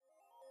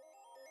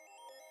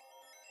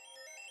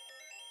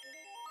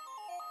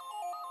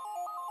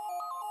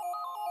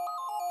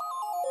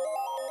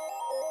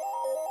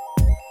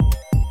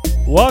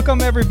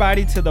Welcome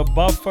everybody to the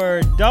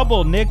Buffer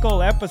Double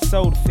Nickel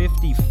episode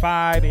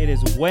 55. It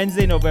is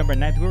Wednesday, November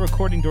 9th. We're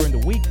recording during the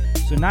week,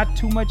 so not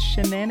too much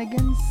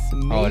shenanigans.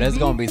 Maybe. Oh, there's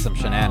going to be some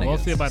shenanigans. We'll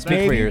see about that.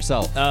 Speak for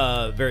yourself.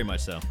 Very much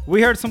so.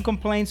 We heard some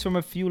complaints from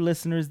a few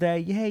listeners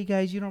that, hey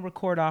guys, you don't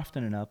record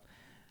often enough.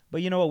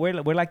 But you know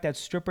what? We're like that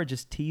stripper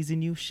just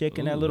teasing you,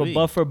 shaking that little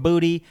buffer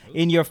booty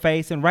in your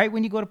face. And right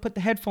when you go to put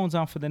the headphones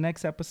on for the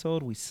next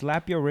episode, we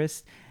slap your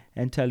wrist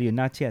and tell you,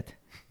 not yet,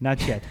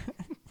 not yet.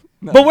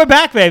 But we're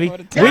back, baby.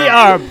 We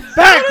are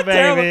back,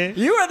 baby.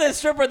 You are the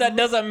stripper that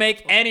doesn't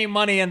make any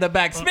money in the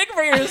back. Speak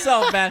for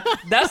yourself, man.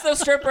 That's the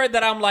stripper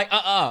that I'm like,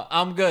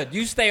 I'm good.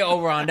 You stay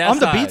over on that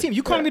side. I'm the B team.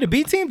 You calling me the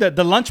B team?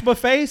 The lunch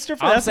buffet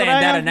stripper? I'm That's saying what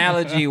I that am?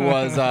 analogy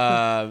was,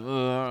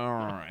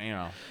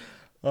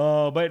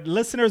 But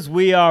listeners,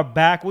 we are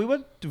back. We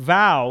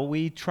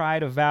try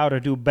to vow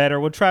to do better.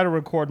 We'll try to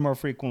record more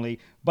frequently.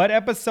 But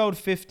episode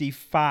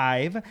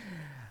 55,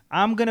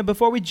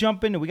 before we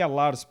jump into, we got a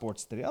lot of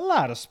sports today. A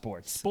lot of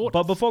sports.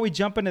 But before we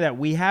jump into that,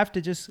 we have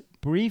to just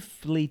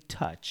briefly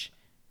touch.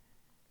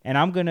 And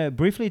I'm going to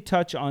briefly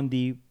touch on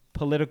the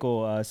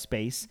political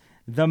space.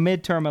 The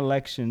midterm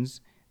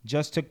elections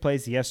just took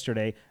place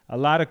yesterday. A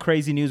lot of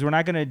crazy news. We're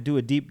not going to do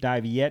a deep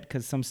dive yet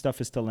because some stuff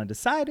is still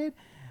undecided.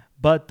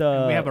 But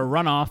we have a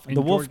runoff in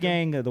the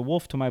Wolfgang, the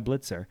wolf to my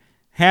Blitzer.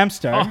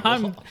 Hamster.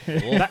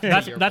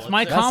 That's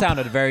my that comp.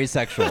 sounded very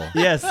sexual.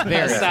 Yes.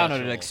 That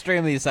sounded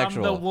extremely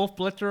sexual. I'm the wolf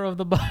blitzer of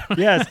the bar.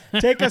 Yes.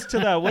 Take us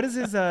to what is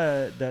his,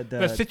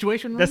 the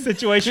situation room? The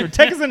situation room.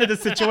 Take us into the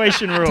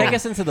situation room. Take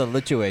us into the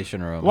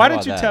lituation room. Why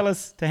don't you tell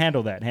us to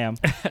handle that, Ham?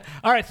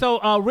 All right,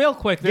 so real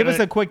quick. Give us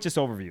a quick just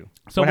overview.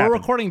 So we're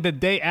recording the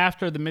day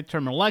after the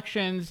midterm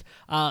elections.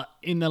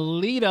 In the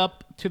lead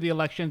up to the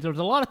elections, there was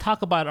a lot of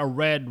talk about a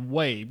red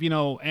wave,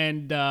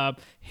 and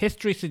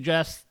history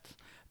suggests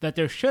that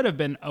there should have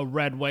been a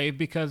red wave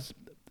because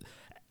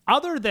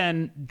other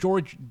than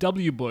George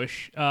W.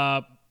 Bush,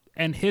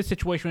 and his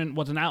situation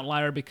was an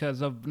outlier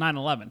because of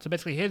 9/11. So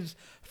basically his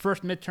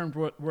first midterms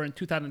were in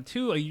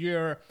 2002, a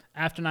year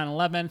after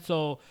 9/11.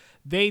 So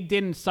they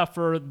didn't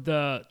suffer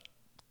the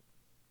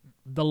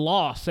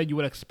loss that you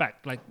would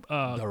expect, like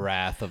the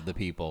wrath of the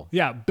people.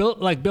 Yeah, Bill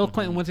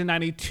Clinton wins in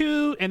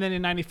 92, and then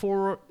in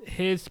 94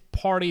 his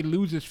party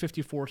loses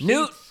 54 seats.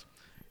 Newt.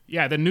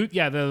 Yeah,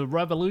 the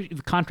revolution,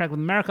 the contract with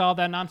America, all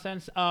that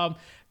nonsense.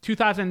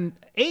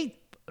 2008,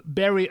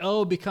 Barry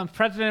O becomes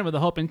president with a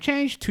hope and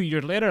change. 2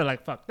 years later,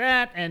 like fuck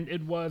that, and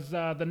it was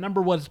the number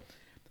was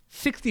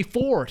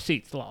 64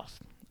 seats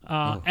lost.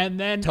 And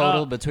then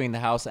total between the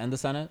House and the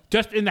Senate?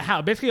 Just in the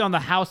House, basically on the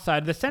House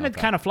side. The Senate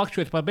kind of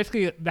fluctuates, but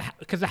basically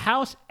because the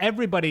House,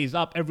 everybody's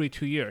up every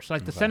 2 years. So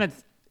like the Senate,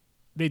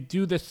 they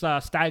do this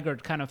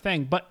staggered kind of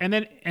thing. But and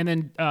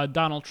then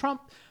Donald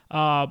Trump,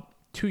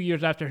 2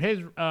 years after his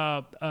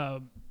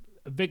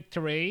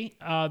victory,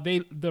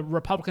 the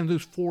Republicans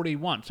lose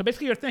 41. So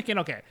basically, you're thinking,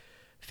 okay,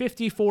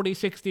 50, 40,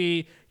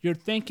 60, you're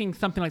thinking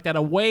something like that.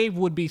 A wave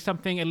would be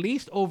something at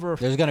least over...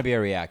 There's going to be a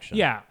reaction.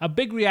 Yeah, a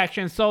big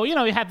reaction. So, you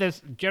have this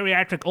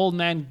geriatric old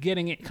man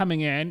coming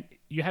in.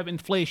 You have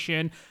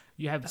inflation.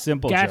 You have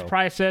gas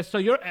prices. So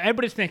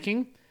everybody's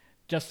thinking,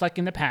 just like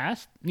in the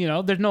past, there's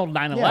no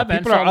 9/11. Yeah,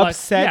 people are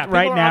upset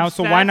right now,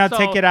 so why not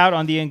take it out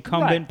on the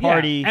incumbent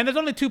party? Yeah. And there's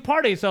only two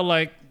parties, so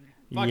like...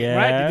 Yes.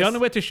 Right? The only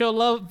way to show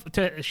love,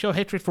 to show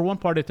hatred for one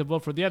party, to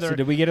vote for the other. So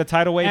did we get a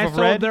tidal wave of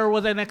red? And so there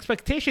was an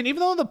expectation, even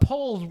though the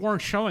polls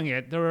weren't showing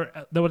it, there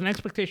was an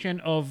expectation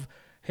of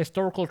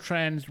historical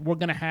trends. We're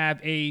going to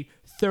have a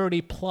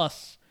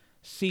 30-plus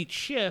seat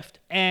shift.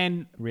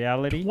 And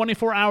reality?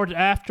 24 hours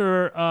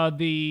after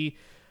the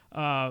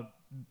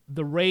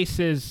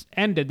races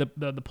ended,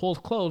 the polls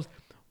closed,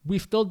 we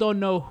still don't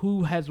know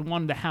who has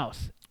won the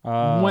House.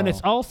 When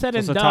it's all said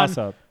and done...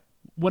 toss-up.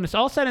 When it's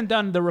all said and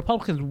done, the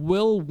Republicans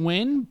will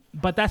win,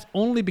 but that's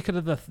only because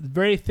of the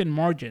very thin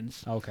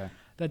margins that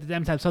the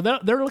Dems have. So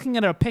they're looking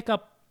at a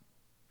pickup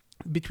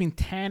between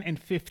 10 and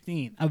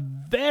 15. A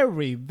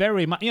very,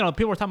 very,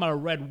 people were talking about a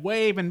red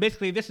wave, and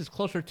basically this is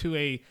closer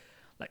to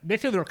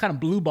basically they were kind of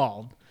blue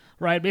balled,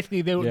 right?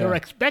 Basically they were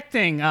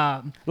expecting...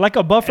 like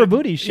a buffer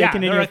booty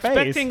shaking in your face. They're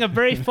expecting a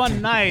very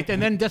fun night,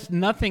 and then just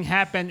nothing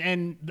happened.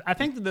 And I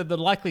think the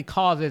likely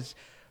cause is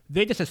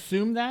they just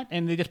assume that,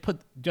 and they just put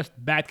just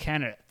bad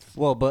candidates.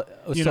 Well,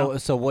 but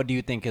so what do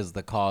you think is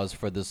the cause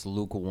for this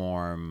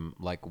lukewarm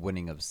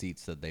winning of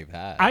seats that they've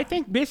had? I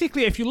think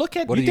basically, if you look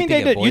at, you think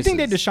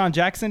that Deshaun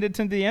Jackson did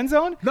to the end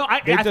zone? No,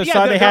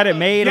 they had it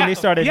made and they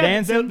started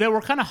dancing. They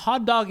were kind of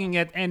hot dogging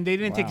it, and they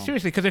didn't take it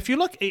seriously because if you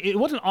look, it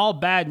wasn't all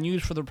bad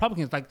news for the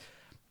Republicans. Like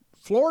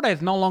Florida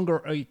is no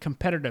longer a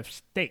competitive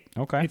state.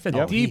 Okay, it's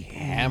a deep he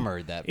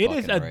hammered that. It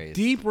is a race.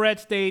 deep red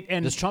state,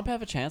 and does Trump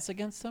have a chance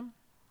against him?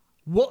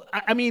 Well,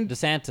 I mean,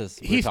 DeSantis.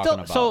 He's still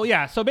about.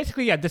 So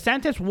basically,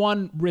 DeSantis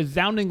won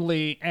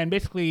resoundingly, and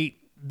basically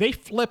they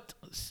flipped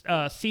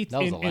seats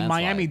in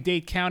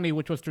Miami-Dade County,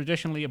 which was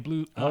traditionally a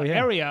blue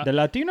area. The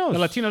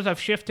Latinos have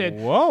shifted.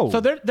 Whoa!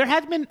 So there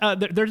has been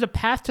there's a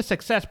path to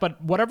success,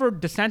 but whatever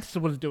DeSantis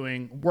was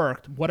doing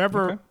worked.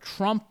 Whatever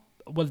Trump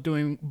was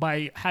doing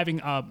by having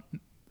a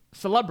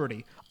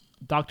celebrity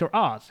Dr.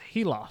 Oz.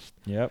 He lost.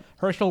 Yep.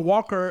 Herschel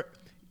Walker,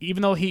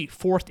 even though he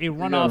forced a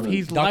runoff,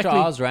 he's Dr. likely.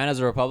 Oz ran as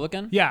a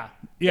Republican? Yeah.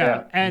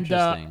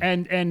 Interesting.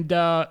 And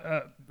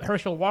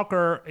Herschel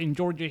Walker in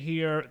Georgia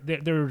here,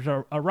 there's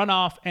a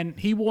runoff, and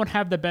he won't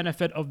have the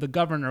benefit of the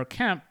governor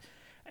Kemp,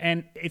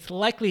 and it's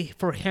likely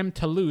for him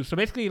to lose. So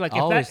basically, like, I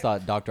always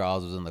thought Dr.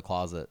 Oz was in the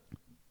closet.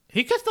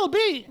 he could still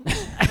be.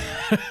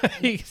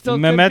 He still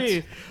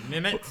Mehmet.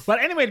 could be. But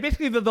anyway,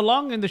 basically, the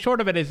long and the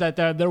short of it is that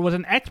there was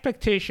an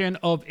expectation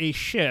of a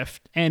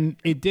shift, and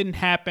it didn't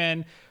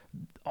happen.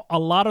 A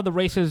lot of the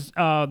races,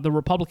 the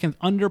Republicans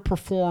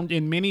underperformed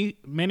in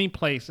many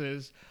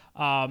places.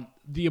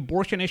 The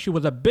abortion issue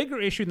was a bigger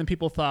issue than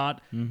people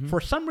thought. Mm-hmm.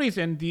 For some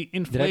reason, the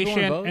everyone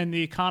inflation vote? and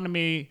the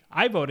economy.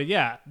 I voted.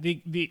 Yeah.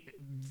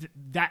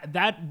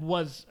 That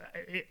was.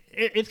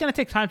 It's going to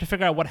take time to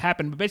figure out what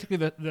happened. But basically,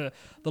 the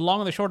long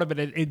and the short of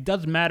it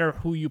does matter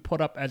who you put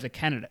up as a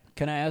candidate.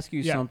 Can I ask you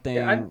Yeah. something?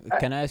 Yeah,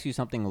 Can I ask you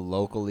something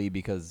locally,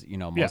 because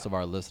most Yeah. of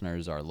our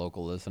listeners are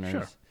local listeners.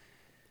 Sure.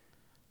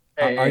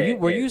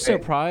 Were you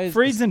surprised?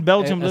 Freed's in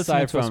Belgium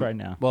aside listening to us from- right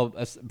now. Well,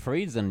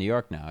 Freed's in New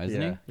York now, isn't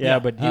he? Yeah,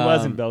 but he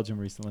was in Um, Belgium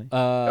recently.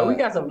 we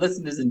got some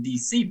listeners in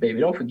DC, baby.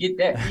 Don't forget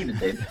that either,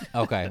 baby.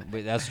 Okay,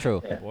 but that's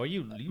true. Boy,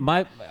 you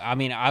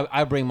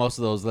I bring most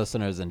of those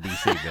listeners in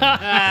DC. Baby.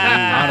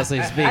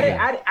 Honestly speaking,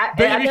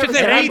 But you should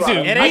say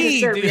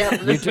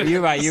we do.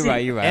 you're right. All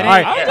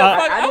right,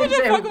 I was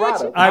just fucking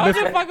with you. all I right, was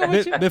just fucking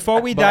with you.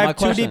 before we But my dive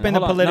too question- deep into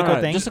hold on, political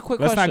no, things, just a quick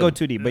let's not go question.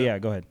 too deep. But yeah,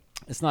 go ahead.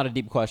 It's not a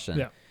deep question.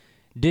 Yeah.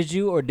 Did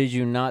you or did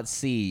you not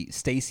see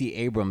Stacey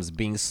Abrams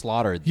being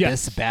slaughtered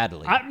Yes. this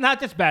badly? Not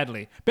this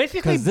badly.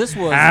 Basically, Because this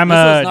was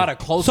Hammered. not a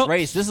close So-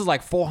 race. This is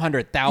like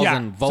 400,000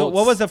 Yeah. votes. So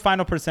what was the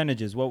final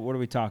percentages? What are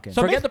we talking?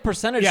 So Forget the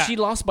percentage. Yeah. She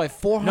lost by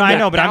 400,000 No, I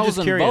know, but I'm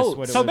just curious votes.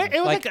 what it So was. it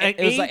was like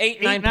it was like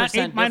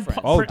 8-9% difference.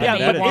 Oh, yeah, damn,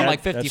 he that is- won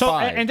like that's- 55.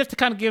 So and just to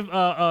kind of give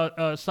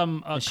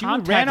some she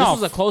context, ran this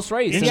off. was a close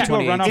race in Didn't she go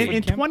run off 2018. with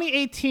in Kemp?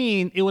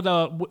 2018, it was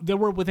there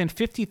were within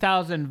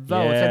 50,000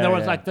 votes, and there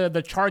was Yeah. like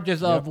the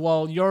charges of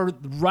you're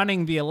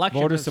running the election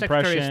Voter as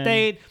Secretary of suppression.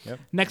 State. Yep.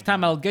 Next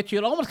time I'll get you.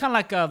 It almost kind of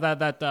like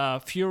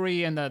that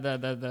Fury and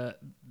the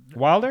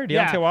Wilder?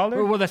 Deontay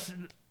Wilder? Well,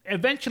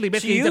 eventually,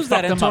 basically, She just used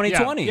that fucked in them up.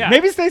 2020. Yeah.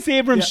 Maybe Stacey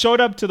Abrams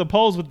showed up to the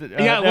polls with with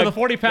a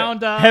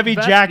 40-pound heavy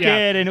vest. jacket, Yeah.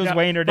 and it was Yeah.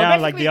 weighing her But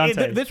down like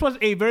basically, Beyonce. this was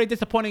a very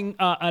disappointing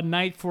a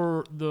night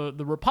for the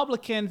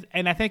Republicans,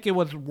 and I think it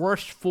was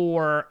worse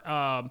for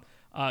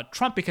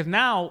Trump, because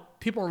now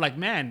people are like,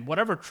 man,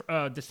 whatever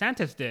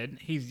DeSantis did,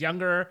 he's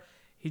younger.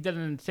 He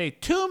doesn't say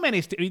too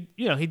many,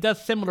 he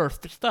does similar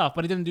stuff,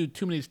 but he doesn't do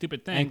too many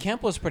stupid things. And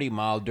Kemp was pretty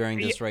mild during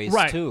this race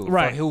right, too,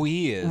 right. for who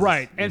he is.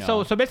 Right. you And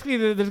know. so basically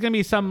there's going to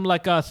be some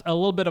like a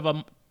little bit of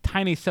a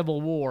tiny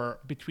civil war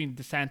between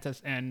DeSantis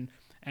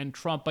and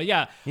Trump. But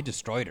yeah, he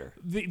destroyed her.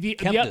 the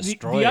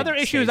destroyed other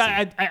issues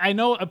Stacey. I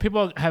know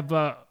people have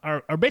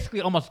are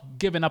basically almost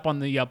given up on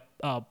the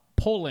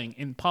polling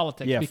in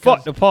politics. Yeah, because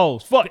fuck the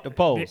polls. Fuck the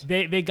polls.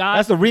 They got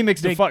That's the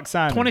remix to fuck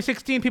Simon.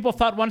 2016 people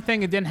thought one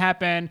thing, it didn't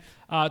happen.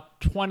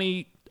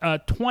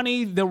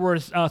 2020 there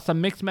was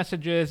some mixed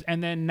messages,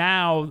 and then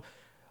now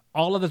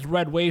all of this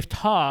red wave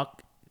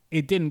talk,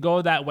 it didn't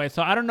go that way.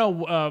 So I don't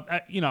know.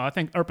 I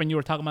think Urban, you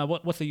were talking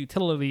about what's the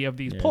utility of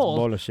these it's polls,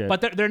 bullshit.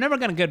 but they're never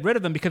going to get rid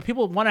of them because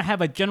people want to have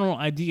a general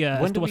idea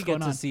When as do to we what's get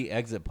going to on. see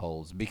exit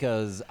polls?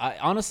 Because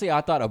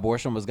I thought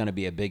abortion was going to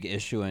be a big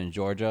issue in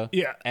Georgia.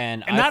 Yeah.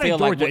 and And I not in feel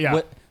like Georgia, yeah.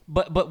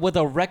 but with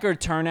a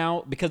record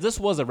turnout, because this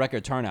was a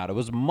record turnout, it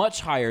was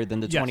much higher than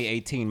the Yes.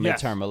 2018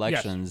 Yes. midterm Yes.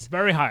 elections.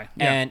 Very high.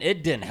 Yeah. And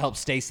it didn't help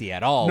Stacey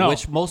at all, No.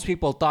 which most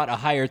people thought a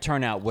higher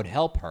turnout would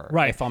help her,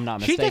 Right. if I'm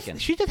not She mistaken.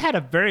 just had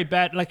a very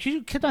bad, like,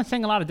 she kept on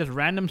saying a lot of just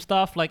random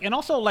stuff, like, and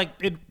also like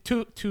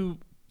to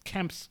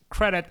Kemp's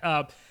credit,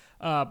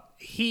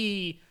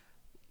 he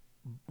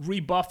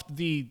rebuffed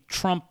the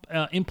Trump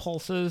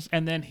impulses,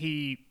 and then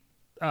he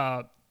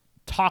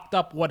talked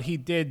up what he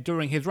did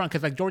during his run,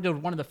 because like Georgia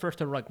was one of the first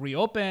to like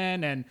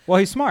reopen, and Well,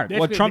 he's smart. Well,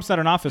 Basically, Trump's not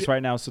in office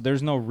right now, so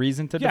there's no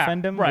reason to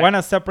defend him. right, Why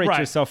not separate right.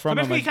 yourself from so him?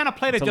 basically, he kind of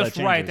played it until just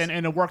that right, changes?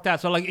 and it worked out.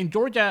 So like in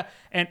Georgia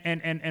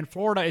and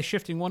Florida is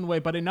shifting one way,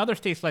 but in other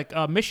states like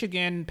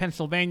Michigan,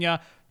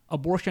 Pennsylvania,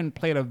 abortion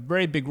played a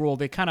very big role.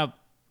 They kind of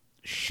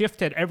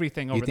shifted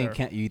everything over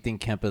You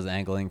think Kemp is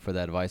angling for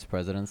that vice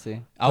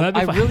presidency? That'd be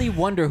I fun. really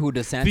wonder who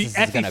The DeSantis is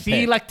going to SEC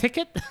pick. like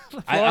ticket. I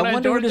Florida and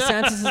wonder who Georgia?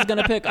 DeSantis is going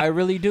to pick. I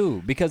really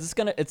do, because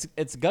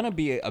it's gonna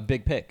be a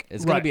big pick.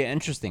 It's going Right. to be an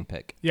interesting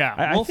pick. Yeah,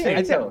 I we'll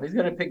think- see. Beto. He's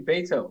gonna pick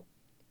Beto.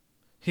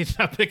 He's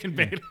not picking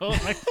Beto.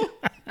 Like,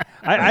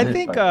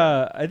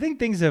 I think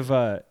things have.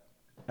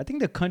 I think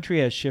the country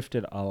has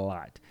shifted a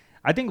lot.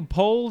 I think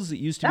polls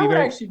used to That be would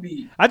very. actually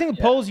be. I think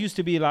polls used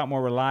to be a lot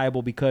more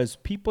reliable because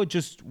people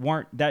just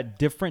weren't that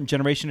different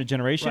generation to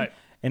generation. Right.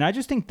 And I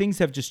just think things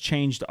have just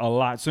changed a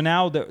lot. So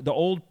now the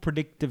old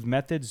predictive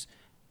methods,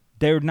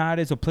 they're not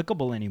as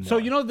applicable anymore. so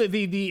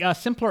the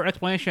simpler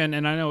explanation,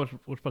 and I know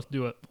we're supposed to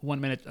do a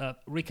 1 minute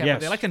recap Yes. of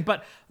the election,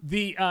 but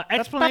the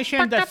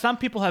explanation that some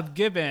people have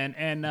given,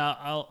 and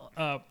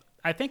I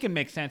think it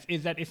makes sense,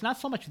 is that it's not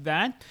so much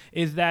that,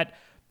 is that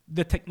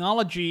the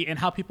technology and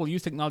how people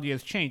use technology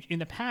has changed. In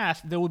the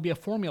past, there would be a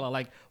formula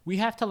like we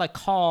have to like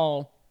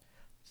call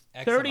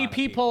X 30 amount of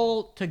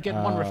people to get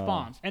one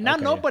response, and now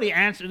okay. nobody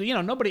answers.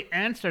 Nobody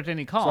answers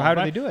any calls. So how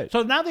do right? they do it?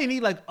 So now they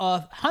need like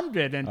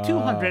 100 and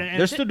 200. And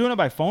They're still doing it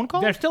by phone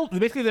call? They're still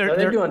basically No,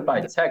 they're doing it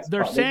by text.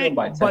 They're They're saying, doing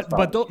by text but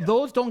probably, yeah.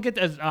 those don't get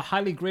as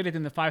highly graded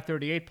in the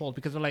 538 polls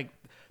because they're like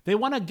they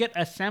want to get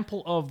a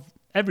sample of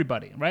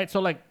everybody, right? So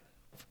like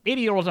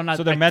 80-year-olds are not.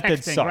 So their like,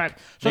 methods texting, suck. right?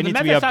 They So need the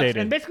to be method sucks, updated.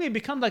 and basically it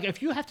becomes like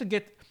if you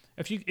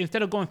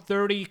instead of going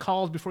 30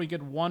 calls before you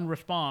get one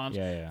response,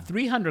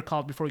 300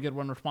 calls before you get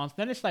one response,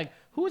 then it's like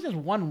who is this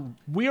one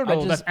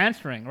weirdo that's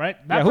answering, right?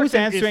 That who's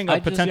person is- answering a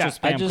potential spam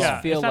I just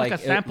call? feel It's not like like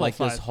a sample like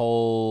this size.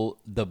 whole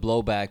the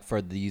blowback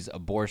for these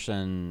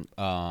abortion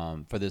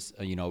for this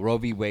Roe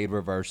v. Wade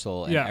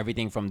reversal and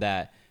everything from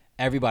that.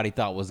 Everybody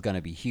thought was going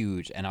to be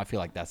huge, and I feel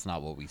like that's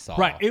not what we saw.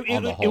 Right.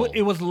 On the whole.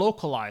 It was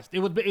localized. It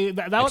was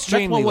that's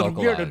Extremely what was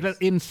weird.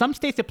 localized. In some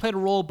states it played a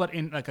role, but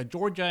in like a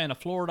Georgia and a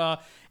Florida,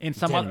 in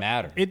some didn't other,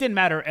 matter. It didn't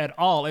matter at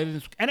all. It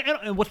is,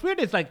 and what's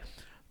weird is like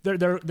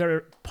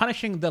they're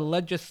punishing the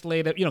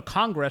legislative,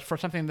 Congress for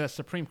something the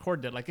Supreme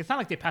Court did. Like it's not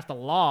like they passed a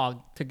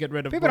law to get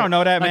rid of. People don't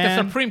know that, like man.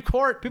 The Supreme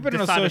Court. People don't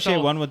decided associate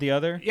so- one with the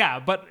other. Yeah,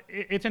 but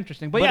it's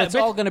interesting. But But yeah, it's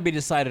all going to be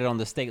decided on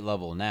the state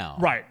level now.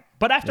 right.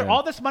 But after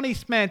all this money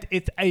spent,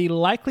 it's a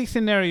likely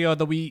scenario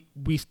that we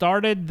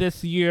started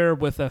this year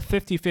with a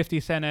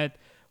 50-50 Senate.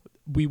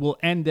 We will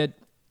end it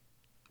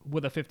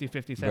with a 50-50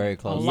 Senate. Very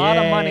close. A lot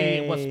of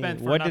money was spent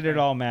for What did it nothing.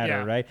 all matter,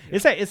 Yeah. right?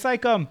 It's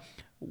like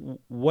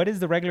what is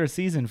the regular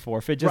season for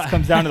if it just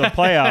comes down to the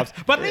playoffs?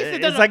 But at least it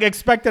it's doesn't- like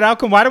expected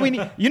outcome. Why do we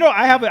need?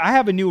 I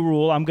have a new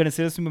rule. I'm gonna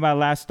say this to be my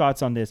last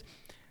thoughts on this.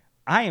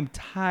 I am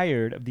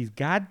tired of these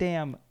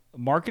goddamn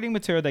marketing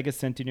material that gets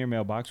sent in your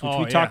mailbox, which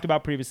we talked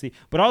about previously,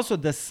 but also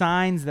the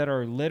signs that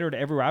are littered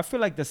everywhere. I feel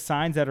like the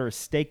signs that are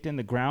staked in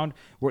the ground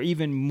were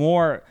even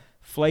more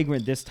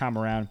flagrant this time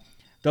around.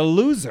 The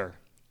loser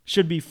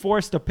should be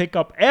forced to pick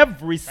up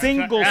every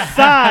single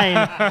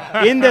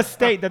sign in the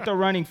state that they're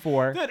running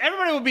for. Dude,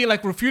 everybody would be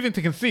like refusing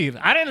to concede.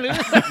 I didn't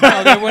lose.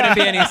 No, there wouldn't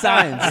be any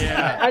signs.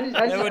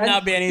 There would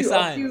not be any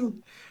signs.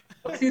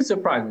 A few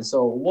surprises.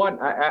 So one,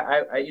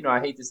 I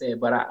hate to say it,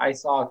 but I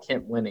saw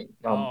Kemp winning.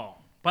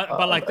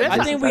 But like this,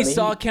 I think we I mean,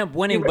 saw Kemp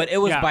winning, but it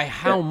was by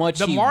how much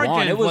the he margin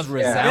won. It was It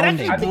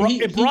resounding. actually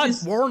he brought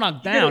just-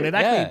 Warnock down. It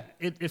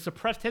actually it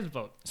suppressed his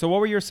vote. So what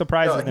were your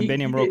surprises in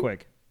Biniam real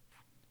quick?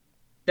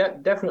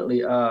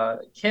 Definitely.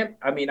 Kemp,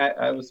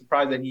 I was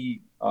surprised that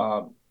he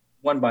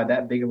won by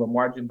that big of a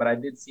margin, but I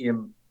did see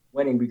him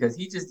winning because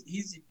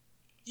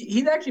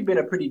he's actually been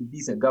a pretty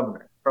decent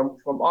governor. From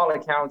all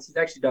accounts, he's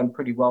actually done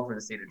pretty well for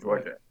the state of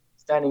Georgia.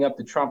 Standing up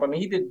to Trump. I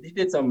mean, he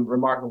did some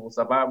remarkable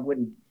stuff. I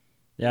wouldn't.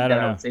 Yeah, I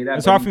don't know. Say that,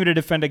 It's but hard for me to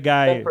defend a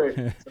guy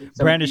some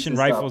brandishing decent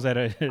rifles stuff.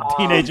 at a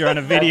teenager on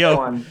a video.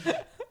 One.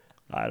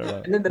 I don't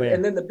know.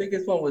 And then the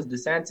biggest one was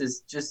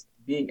DeSantis just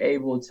being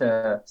able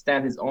to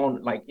stand his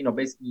own,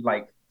 basically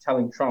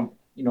telling Trump,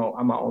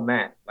 I'm my own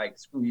man, like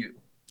screw you,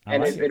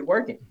 and it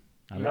working.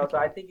 So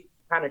I think it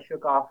kind of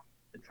shook off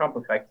the Trump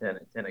effect to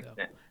an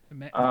extent.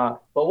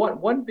 But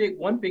one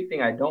big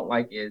thing I don't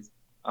like is,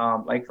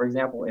 for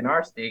example, in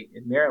our state,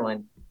 in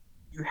Maryland,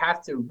 you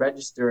have to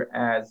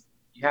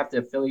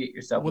affiliate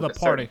yourself with a party.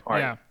 certain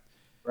party, Yeah.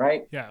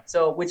 right? Yeah.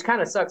 So which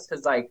kind of sucks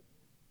because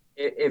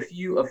if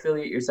you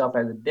affiliate yourself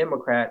as a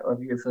Democrat or if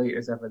you affiliate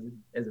yourself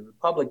as a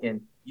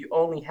Republican, you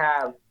only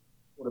have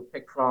people to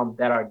pick from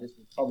that are just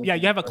Republicans. Yeah,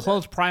 you have a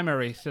closed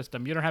primary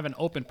system. You don't have an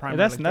open primary.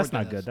 That's like not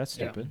Georgia good. does. That's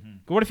Yeah. stupid.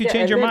 What if you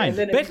change your mind?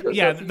 Basically,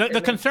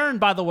 the concern,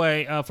 by the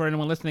way, for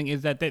anyone listening,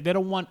 is that they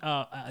don't want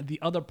the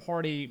other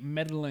party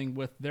meddling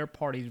with their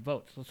party's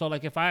votes. So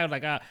like, if I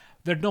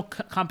there's no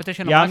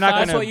competition. Yeah, on I'm my not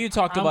side, That's what you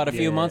talked about a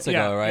few months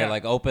ago, right? yeah.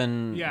 Like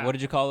open. Yeah. What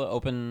did you call it?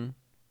 Open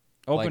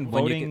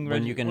Voting.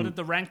 when you can. Was it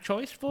the ranked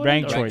choice vote?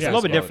 Ranked choice. Yeah, a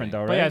little bit voting. different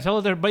though, But right? yeah,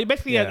 so but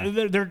basically, Yeah.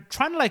 they're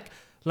trying to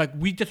like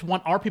we just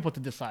want our people to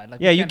decide.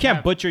 Like, Yeah, we you can't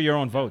have- butcher your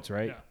own votes,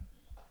 right? Yeah.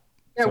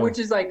 Yeah, So- which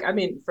is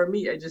for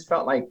me, it just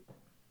felt like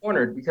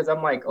cornered because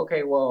I'm like,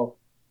 okay, well,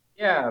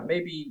 yeah,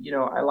 maybe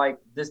I like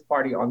this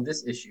party on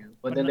this issue,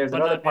 but then there's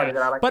another party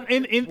that I like. But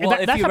Well,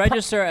 if that's you a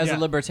register as yeah. a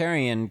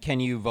libertarian, can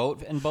you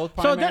vote in both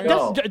So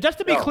primaries? just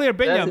to be clear,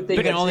 That's Binyam, the thing.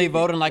 you can only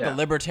vote in a Yeah.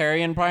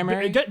 libertarian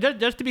primary.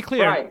 just to be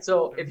clear, Right.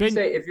 So if Ben-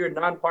 if you're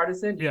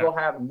nonpartisan, Yeah. you'll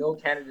have no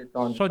candidates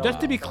on. So just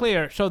to be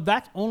clear, so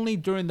that's only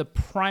during the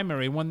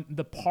primary when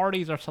the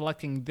parties are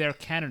selecting their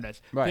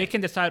candidates. Right. They can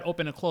decide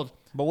open and close.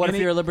 But what In if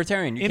a- you're a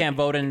libertarian? You in- can't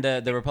vote in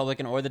the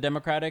Republican or the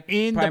Democratic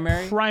in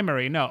primary? the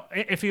primary? No,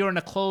 if you're in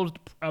a closed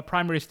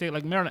primary state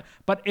like Maryland.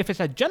 But if it's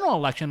a general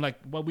election like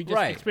what we just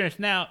Right. experienced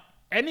now,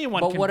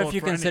 anyone But can what vote if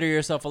you for any- consider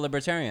yourself a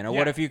libertarian? Or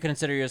what Yeah. if you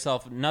consider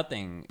yourself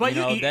nothing? But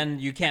Then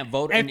you can't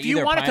vote in if either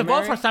you wanted to vote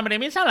primary? for somebody, I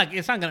mean, it's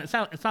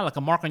not like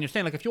a mark on your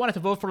stand. Like if you wanted to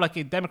vote for like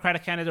a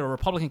Democratic candidate or a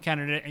Republican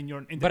candidate and you're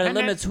an But it independent,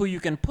 limits who you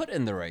can put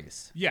in the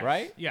race. yes,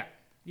 Right?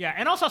 Yeah,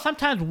 and also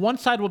sometimes one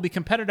side will be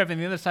competitive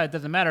and the other side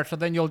doesn't matter. So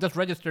then you'll just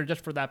register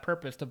just for that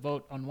purpose to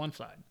vote on one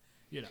side.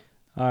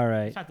 All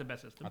right. It's not the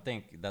best system. I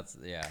think that's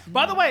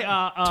By the way,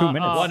 2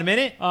 minutes. 1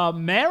 minute.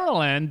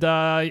 Maryland,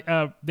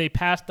 they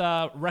passed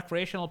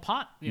recreational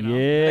pot. You know. Yeah.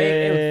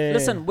 Hey,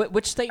 listen,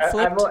 which state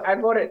flipped? I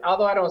voted,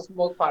 although I don't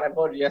smoke pot, I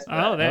voted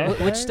yesterday. Oh, there.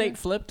 Which state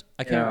flipped?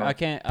 I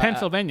can't.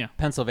 Pennsylvania.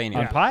 Pennsylvania.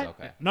 On pot?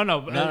 Okay. No.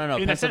 No.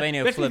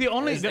 Pennsylvania Basically,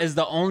 flipped is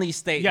the only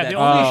state. Yeah, that the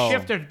only Oh.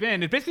 shift there's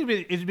been,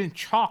 it's been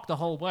chalk the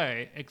whole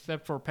way,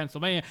 except for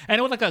Pennsylvania. And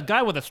it was like a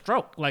guy with a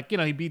stroke. Like,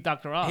 he beat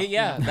Dr. Oz.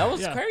 that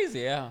was Yeah. crazy.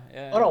 Yeah.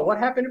 Hold on, what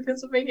happened in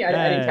Pennsylvania? I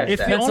didn't catch It's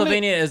that. the only-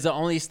 Pennsylvania is the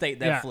only state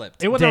that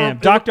flipped. It was Damn, a,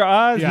 Dr.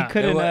 Oz, yeah. he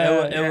couldn't.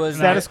 It was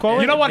status quo.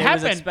 You know what It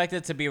happened? was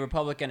expected to be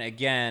Republican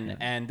again,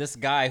 and this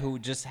guy who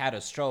just had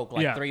a stroke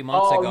like Yeah. 3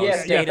 months Oh, ago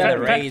yes, stayed yeah, in the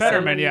Fetterman, race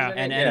Fetterman, yeah.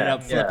 and ended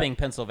up flipping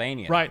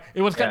Pennsylvania. Right.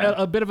 It was kind of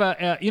a bit of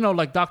a,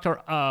 like Dr.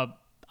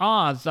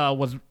 Oz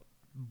was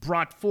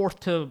brought forth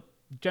to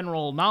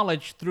general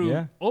knowledge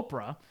through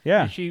Oprah.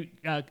 Yeah. And She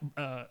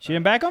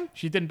didn't back him?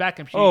 she didn't back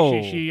him.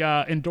 Oh. She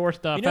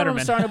endorsed You know what Fetterman.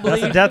 I'm starting to That's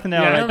believe? a death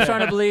knell You know right what I'm there.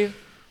 starting to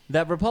believe?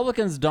 That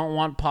Republicans don't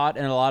want pot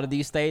in a lot of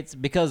these states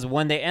because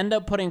when they end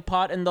up putting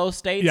pot in those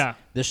states,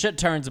 the shit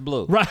turns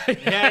blue. Right.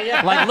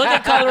 Yeah. Like, look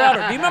at Colorado.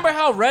 Do you remember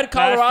how red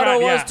Colorado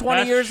right, was yeah. 20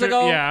 That's years true.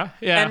 ago? Yeah.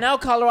 And now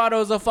Colorado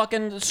is a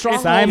fucking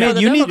stronghold for Simon,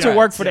 the you need to Democrats.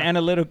 work for the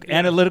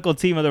analytical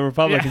team of the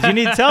Republicans. You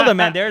need to tell them,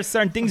 man, there are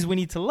certain things we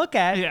need to look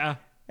at Yeah.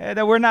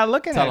 that we're not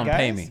looking Tell at, them guys.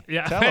 pay me.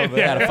 Yeah. Tell them, You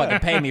gotta fucking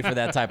pay me for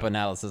that type of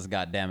analysis,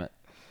 goddammit.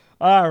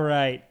 All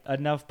right,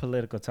 enough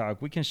political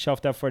talk. We can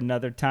shelf that for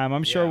another time.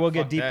 I'm sure Yeah, we'll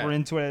get fuck deeper that.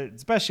 into it,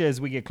 especially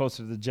as we get closer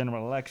to the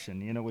general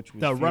election, which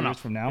was The a few run-up. years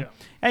from now. Yeah.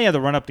 And the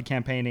run-up to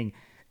campaigning.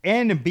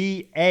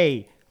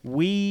 NBA,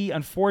 we,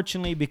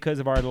 unfortunately, because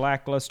of our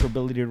lackluster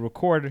ability to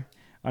record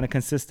on a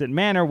consistent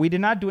manner, we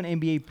did not do an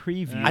NBA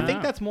preview. I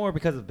think that's more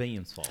because of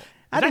Bean's fault.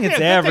 I think It's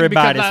it's actually a good thing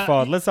because, everybody's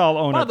fault. Let's all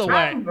own by up the to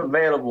way, it. I'm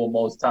available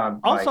most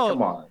times. Also,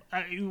 come on.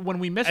 When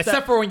we missed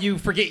Except for when you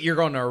forget you're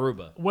going to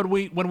Aruba.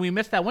 when we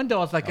missed that window, I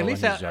was like, Oh, at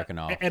least when he's jerking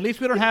off. at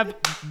least we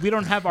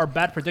don't have our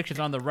bad predictions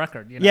on the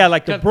record. Yeah,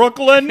 like the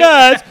Brooklyn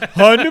Nets,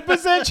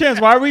 100%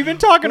 chance. Why are we even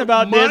talking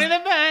about Money this? in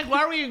the bank. Why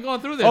are we even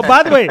going through this? Oh,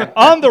 by the way,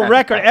 on the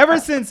record, ever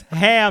since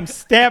Ham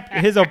stamped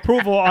his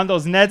approval on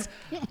those Nets,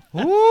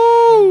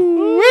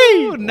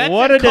 woo-wee, Nets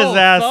what a and Colts.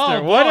 disaster.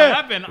 Oh, What boy,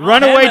 I've a been-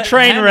 runaway Ham-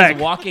 train Ham wreck.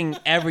 is walking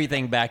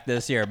everything back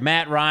this year.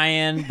 Matt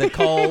Ryan, the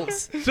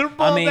Colts. Super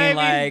Bowl, I mean, baby.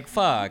 like,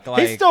 fuck.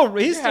 Like, He's still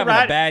you're having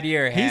a bad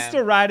year, Ham. He's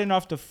still riding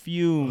off the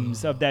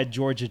fumes of that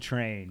Georgia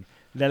train.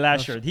 The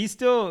last year. He's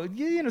still,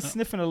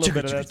 sniffing a little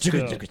bit of that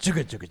still.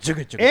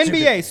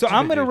 NBA. So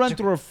I'm going to run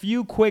through a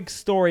few quick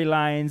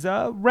storylines,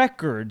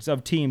 records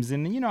of teams.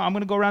 And, I'm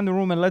going to go around the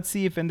room and let's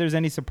see if there's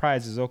any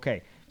surprises.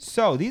 Okay.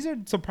 So these are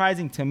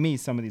surprising to me,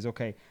 some of these.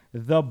 Okay.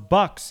 The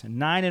Bucks,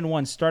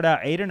 9-1, start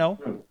out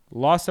 8-0.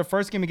 Lost their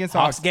first game against the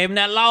Hawks Hawks. gave him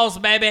that loss,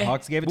 baby.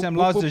 Hawks gave it to him. Boop,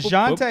 Lost boop,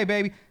 boop, DeJounte,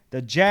 baby.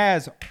 The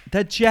Jazz,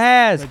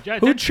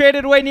 who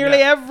traded away nearly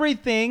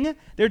everything.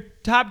 Their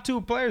top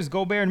two players,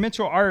 Gobert and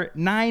Mitchell, are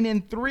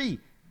 9-3.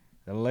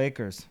 The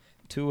Lakers,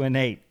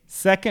 2-8.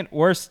 Second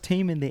worst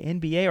team in the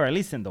NBA, or at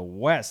least in the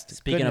West.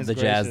 Speaking of the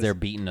Goodness Jazz, gracious. they're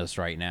beating us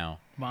right now.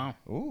 Wow.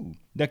 Ooh.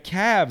 The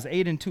Cavs,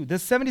 8-2. The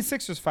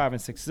 76ers,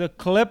 5-6. The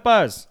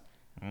Clippers.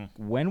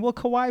 When will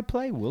Kawhi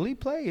play? Will he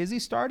play? Is he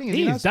starting? Is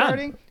he not He's done.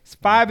 starting? It's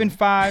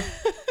 5-5.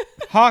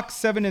 Hawks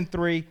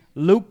 7-3.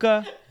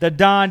 Luka, the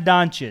Don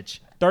Doncic,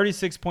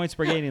 36 points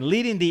per game,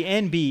 leading the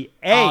NBA.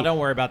 Oh, don't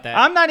worry about that.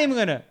 I'm not even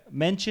gonna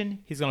mention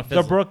He's gonna the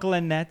fizzle.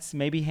 Brooklyn Nets.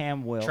 Maybe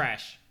Ham will.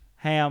 Trash.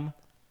 Ham,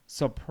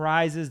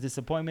 surprises,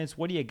 disappointments.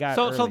 What do you got?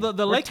 So early? the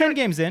We're Lakers 10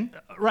 games in.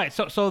 Right.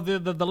 So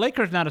the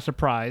Lakers not a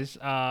surprise.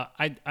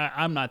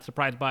 I'm not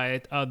surprised by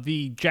it.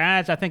 The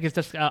Jazz, I think, is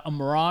just a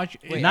mirage.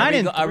 Wait,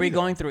 Nine are we and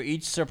going through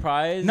each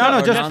surprise? No,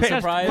 or just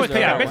non-surprise. pick- or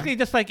yeah, what? basically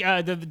just like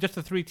just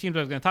the three teams I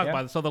was going to talk Yeah.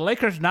 about. So the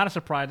Lakers not a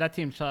surprise. That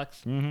team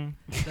sucks.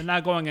 They're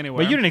not going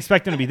anywhere. But you didn't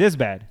expect them to be this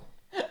bad.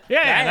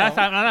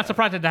 I'm not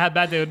surprised at how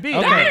bad they would be.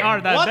 Okay. They are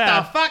that What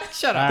bad. the fuck?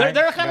 Shut up. Alright.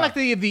 They're kind of like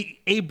the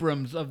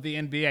Abrams of the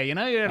NBA,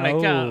 You're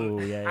like,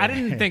 Yeah. I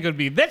didn't think it would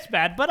be this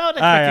bad, but I was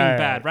Alright,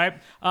 expecting alright, bad,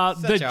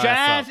 right? The your ass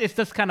Jazz up. is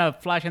just kind of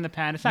flash in the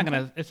pan.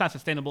 It's not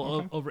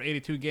sustainable over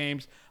 82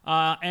 games.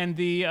 And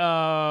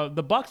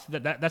the Bucks,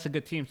 that's a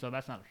good team, so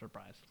that's not a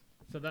surprise.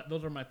 So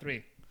those are my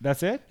three.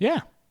 That's it? Yeah.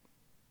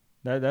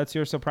 That's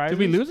your surprise? Did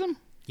we lose them?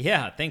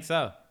 Yeah, I think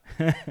so.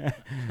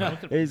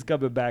 He's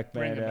coming back,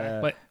 Bring man.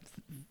 it back.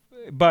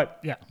 But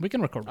Yeah, we can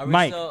record. Are we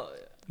Mike. still-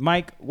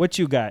 Mike, what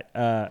you got?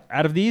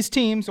 Out of these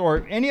teams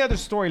or any other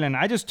storyline,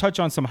 I just touch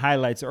on some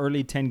highlights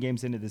early 10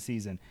 games into the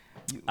season.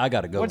 I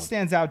got to go. What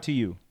stands out to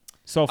you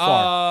so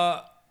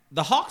far?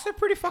 The Hawks are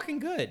pretty fucking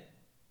good.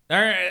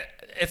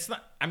 It's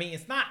not. I mean,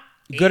 it's not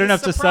Good a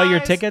enough to sell your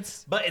surprise,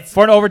 tickets but it's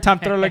for an overtime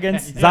thriller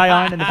against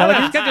Zion and the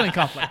Pelicans? Scheduling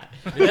conflict.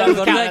 Did y'all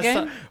go to that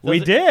kinda game? We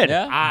did.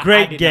 Yeah? I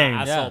Great did game.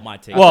 Not. I Yeah. sold my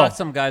ticket. I Well- talked to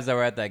some guys that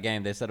were at that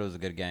game. They said it was a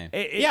good game.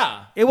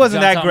 Yeah. It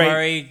wasn't that John great.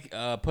 Murray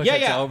pushed it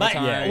to But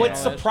overtime. Yeah, what's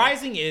all that shit.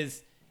 surprising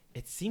is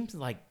it seems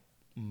like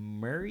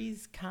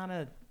Murray's kind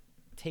of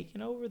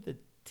taking over the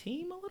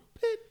team a little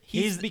bit.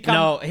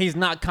 He's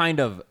not kind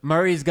of.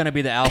 Murray's going to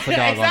be the alpha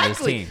dog on this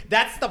team.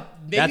 That's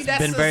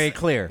been very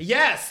clear.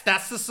 Yes,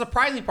 that's the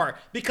surprising part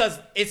because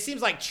it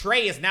seems like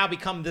Trey has now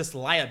become this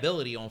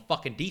liability on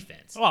fucking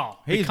defense. Oh,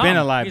 he's been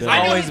a liability.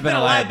 He's always been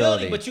a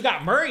liability. But you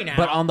got Murray now.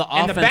 But on the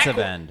offensive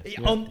end.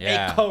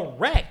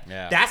 Correct.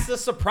 Yeah. That's the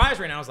surprise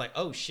right now. I was like,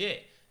 oh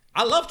shit.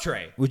 I love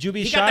Trey. Would you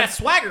be he shocked? Got that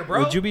swagger,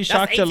 bro. Would you be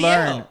shocked to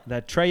learn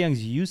that Trae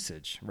Young's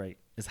usage rate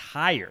is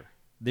higher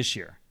this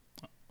year?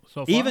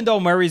 So far? Even though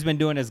Murray's been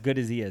doing as good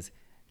as he is,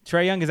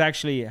 Trae Young has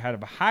actually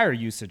had a higher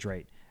usage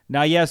rate.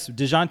 Now, yes,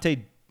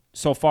 DeJounte,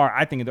 so far,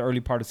 I think in the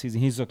early part of the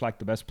season, he's looked like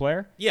the best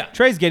player. Yeah.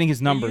 Trae's getting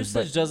his numbers,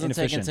 Usage but doesn't take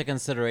inefficient. into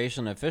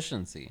consideration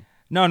efficiency.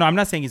 No, I'm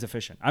not saying he's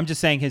efficient. I'm just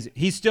saying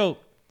he's still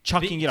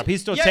chucking it up.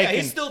 He's still he's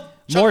taking still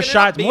more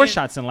chucking it up,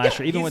 shots than last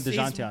year, even with he's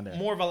DeJounte on there.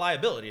 More of a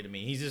liability to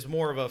me. He's just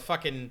more of a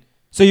fucking.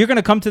 So you're going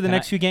to come to the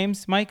next few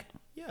games, Mike?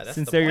 Yeah, that's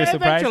Since the they're your point.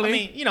 surprise? I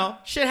mean,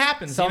 shit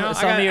happens. Some I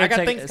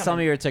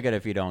of your ticket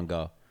if you don't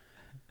go.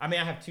 I mean,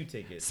 I have 2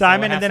 tickets.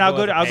 Simon, so and then I'll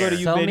go to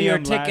you. Some of your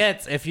Vidium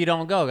tickets if you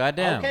don't go.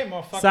 Goddamn. Okay,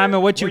 motherfucker.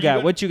 Simon, what you Where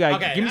got? What you got?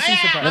 Okay. Give me some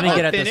surprise. Let me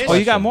get at this Oh,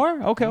 you got question.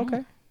 more?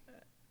 Okay.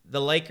 The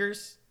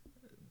Lakers.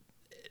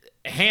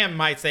 Ham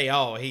might say,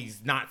 "Oh,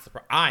 he's not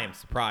surprised." I am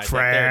surprised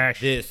that they're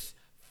this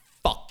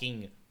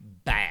fucking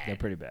bad. They're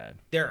pretty bad.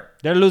 They're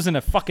They're losing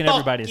to fucking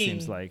everybody, it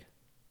seems like.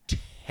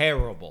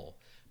 terrible.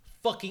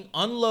 Fucking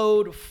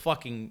unload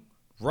fucking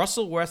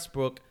Russell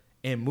Westbrook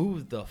and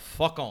move the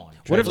fuck on.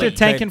 What if they're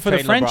tanking for the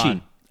trade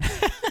Frenchie?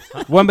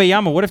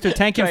 Wembanyama, what if they're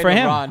tanking for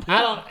him? LeBron.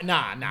 I don't.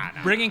 Nah.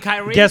 Bringing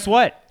Kyrie. Guess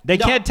what? They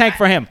No, can't tank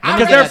for him I'd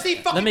because rather they're see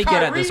fucking Let me get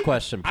at Kyrie. this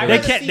question, I'd please. they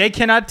rather can't see- they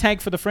cannot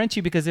tank for the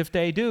Frenchie because if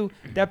they do,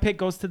 that pick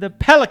goes to the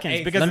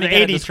Pelicans because Let of me the get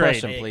at 80 this trade.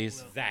 question,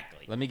 please.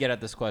 Exactly. Let me get at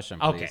this question,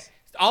 please. Okay.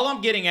 All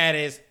I'm getting at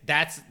is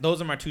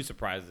those are my 2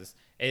 surprises.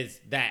 Is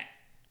that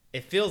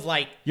it feels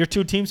like Your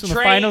 2 teams from the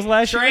finals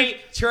last year?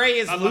 Trey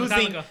is A long time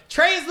losing. ago.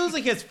 Trey is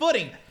losing his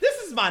footing.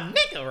 This is my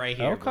nigga right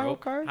here, Okay, bro.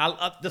 okay.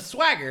 The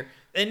swagger.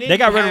 And then They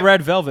got you rid of have-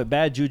 Red Velvet.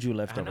 Bad juju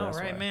left I over. know, that's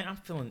right, why. man? I'm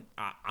feeling.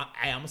 I'm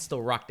gonna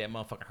still rock that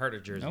motherfucking Herder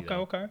jersey. Okay,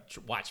 though. okay.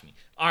 Watch me.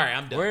 All right,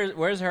 I'm done.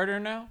 Where's Herder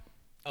now?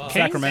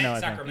 Sacramento, I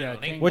think.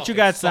 Sacramento. They What you fucking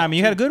got, suck, Simon?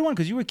 You had a too. good one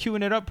because you were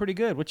queuing it up pretty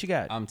good. What you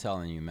got? I'm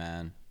telling you,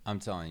 man. I'm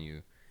telling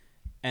you.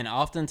 And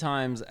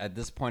oftentimes at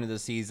this point of the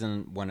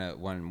season, when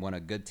a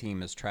good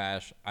team is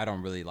trash, I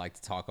don't really like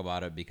to talk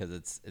about it because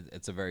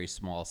it's a very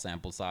small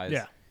sample size.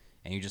 Yeah.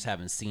 And you just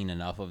haven't seen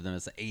enough of them.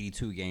 It's an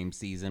 82 game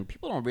season.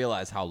 People don't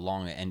realize how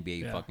long an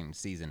NBA fucking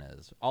season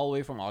is. All the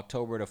way from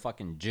October to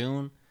fucking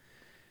June.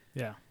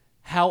 Yeah.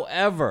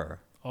 However,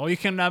 Oh, you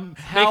can make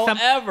some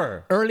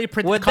early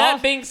predictions. with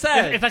that being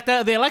said, it's like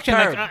the election.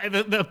 Curb.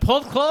 Like, the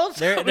polls close.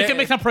 We can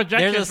make some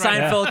projections. There's a right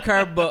now. Seinfeld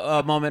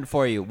curb moment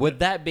for you. With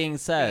that being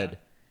said,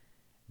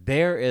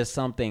 there is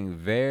something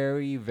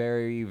very,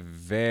 very,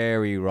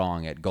 very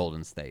wrong at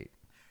Golden State.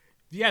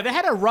 Yeah, they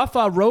had a rough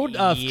road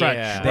stretch.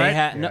 Yeah. They Right?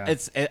 had no.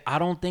 I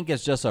don't think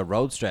it's just a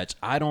road stretch.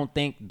 I don't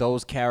think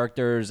those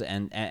characters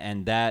and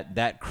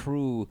that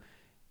crew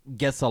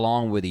gets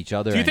along with each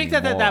other. Do you think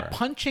anymore. that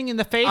punching in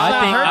the face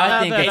I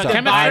think hurt it's the a,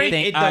 chemistry?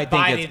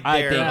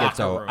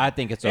 I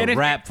think it's a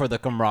wrap for the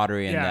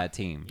camaraderie in that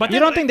team. But you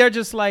don't think they're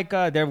just like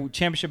their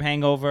championship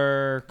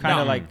hangover, kind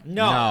of like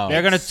No.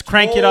 they're gonna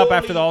crank it up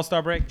after the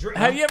All-Star break?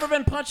 Have you ever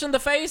been punched in the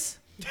face?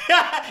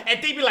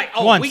 And they be like,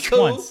 "Oh, Once, we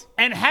cool." once.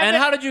 and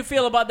How did you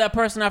feel about that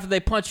person after they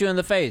punch you in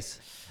the face?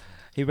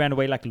 He ran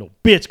away like a little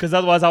bitch because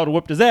otherwise I would have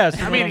whipped his ass.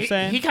 You know what I'm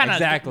saying? he kind of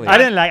Exactly. I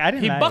didn't like.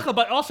 He buckled,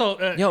 but also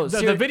the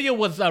seri- video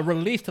was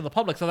released to the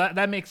public, so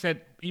that makes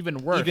it even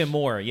worse. Even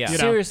more, yeah. You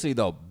know? Seriously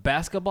though,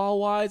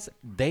 basketball-wise,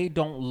 they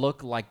don't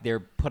look like they're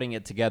putting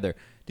it together.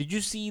 Did you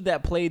see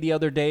that play the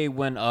other day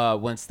when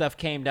Steph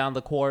came down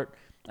the court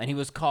and he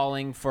was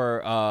calling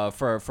for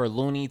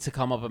Looney to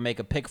come up and make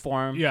a pick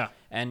for him? Yeah.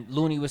 And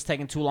Looney was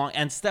taking too long,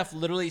 and Steph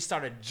literally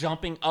started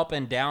jumping up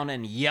and down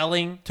and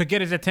yelling to get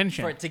his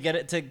attention. to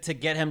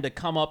get him to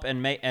come up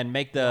and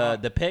make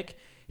the pick.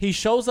 He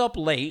shows up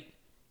late,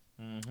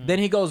 then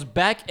he goes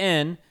back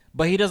in,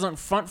 but he doesn't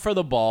front for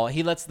the ball.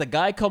 He lets the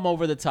guy come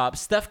over the top.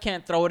 Steph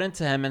can't throw it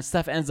into him, and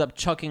Steph ends up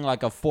chucking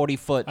like a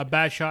 40-foot A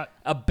bad shot.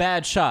 a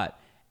bad shot.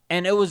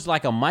 And it was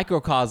like a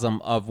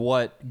microcosm of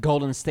what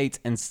Golden State's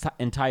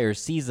entire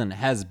season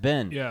has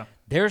been. Yeah.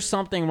 There's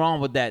something wrong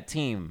with that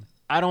team.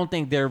 I don't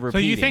think they're So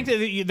repeating. you think that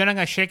they're not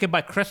gonna shake it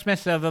by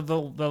Christmas? The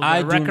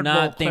I do record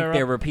not will think clear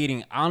they're up?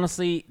 repeating.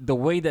 Honestly, the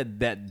way that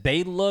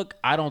they look,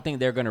 I don't think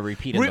they're going to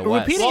repeat in the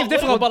West. Repeating is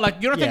difficult, but like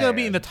you don't think yeah, they'll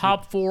be in the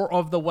top 4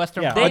 of the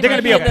Western. Yeah. Conference? Are they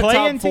gonna be a might in the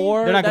play-in top team?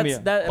 4. They're not gonna That's-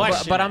 be a- that-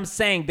 Question. but I'm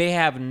saying they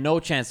have no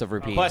chance of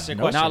repeating. Question.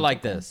 Not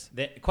like this.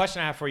 The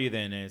question I have for you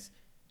then is,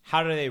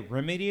 how do they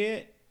remedy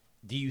it?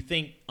 Do you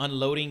think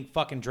unloading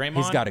fucking Draymond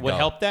He's got to would go.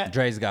 help that?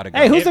 Dre's got to go.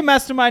 Hey, who's the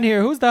mastermind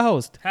here? Who's the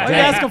host? Why are you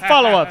asking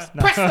follow-ups? No.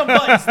 Press the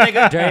buttons,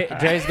 nigga.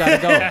 Dre's got to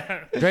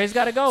go. Dre's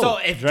got to go. So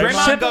if Draymond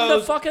Draymond ship him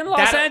goes to fucking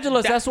Los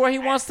Angeles. That's where he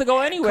wants to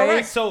go anyway.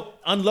 correct. So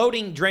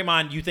unloading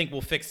Draymond, you think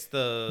will fix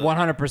the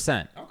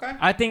 100%. Okay.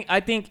 I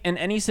think in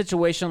any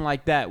situation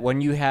like that,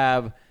 when you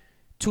have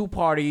two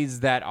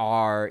parties that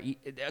are,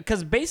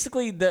 because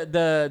basically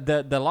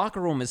the locker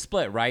room is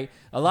split, right?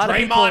 A lot of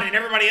people, Draymond and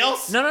everybody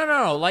else.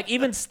 no. Like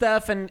even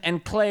Steph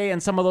and Clay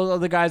and some of those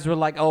other guys were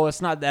like, "Oh,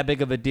 it's not that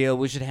big of a deal.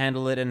 We should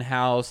handle it in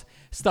house."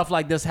 Stuff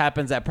like this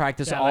happens at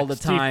practice all like the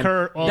Steve time.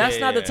 Kerr, That's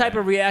not the type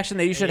of reaction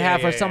that you should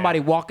have for somebody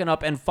walking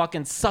up and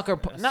fucking sucker.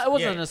 No, it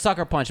wasn't a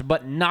sucker punch,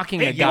 but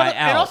knocking a guy out.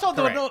 And also,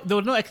 there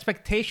was no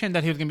expectation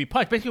that he was going to be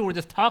punched. Basically, we were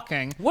just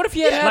talking. What if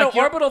he had an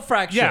orbital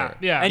fracture?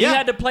 Yeah. And you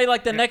had to play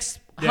like the next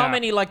how Yeah.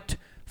 many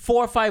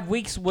 4 or 5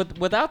 weeks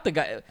without the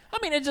guy? I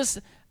mean, it just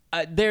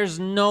there's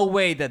no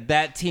way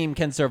that team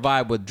can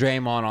survive with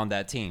Draymond on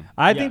that team.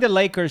 I think the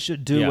Lakers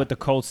should do what the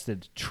Colts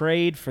did: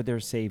 trade for their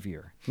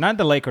savior. Not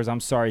the Lakers. I'm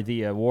sorry,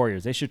 the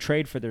Warriors. They should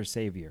trade for their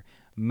savior,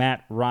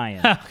 Matt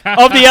Ryan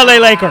of the LA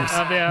Lakers.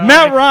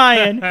 Matt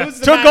Ryan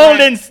to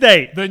Golden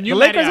State. The new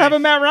Lakers Matty have a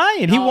Ice. Matt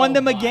Ryan. He won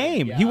them a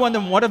game. He won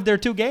them one of their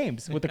 2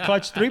 games with a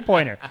clutch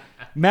 3-pointer.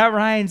 Matt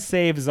Ryan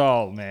saves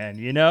all, man.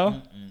 You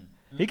know,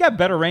 he got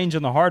better range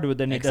on the hardwood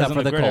than he Except does for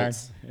on the the gridiron.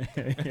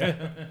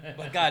 Colts.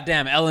 But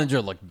goddamn,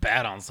 Ellinger looked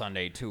bad on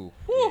Sunday too.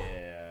 Whew.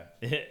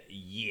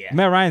 Yeah.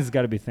 Matt Ryan's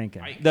got to be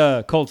thinking.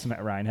 The Colts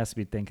Matt Ryan has to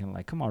be thinking,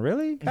 like, come on,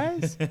 really,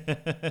 guys?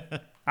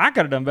 I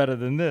could have done better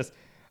than this.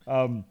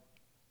 The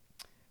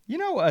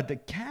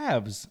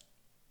Cavs,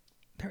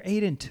 they're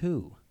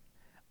 8-2.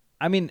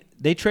 I mean,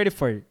 they traded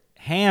for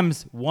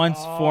Ham's once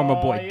former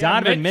boy,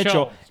 Donovan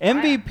Mitchell,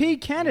 MVP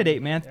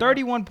candidate, man.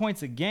 31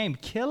 points a game,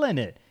 killing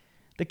it.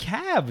 The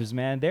Cavs,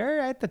 man, they're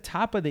at the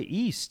top of the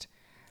East.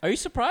 Are you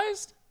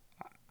surprised?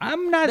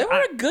 I'm not. They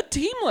were a good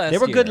team last year.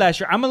 They were good last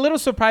year. I'm a little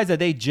surprised that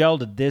they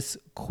gelled this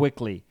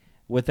quickly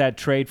with that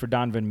trade for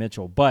Donovan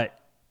Mitchell. But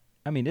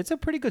I mean, it's a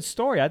pretty good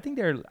story. I think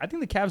the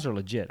Cavs are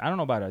legit. I don't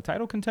know about a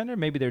title contender.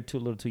 Maybe they're a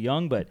little too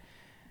young, but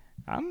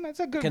it's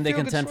a good. Can they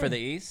contend story. for the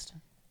East?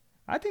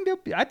 I think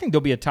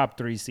they'll be a top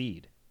 3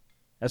 seed.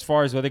 As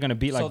far as whether they're going to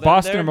beat So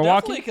Boston they're or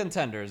Milwaukee. Definitely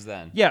contenders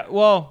then. Yeah,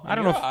 well, I In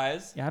don't your know.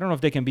 eyes. I don't know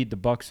if they can beat the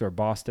Bucks or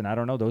Boston. I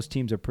don't know. Those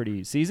teams are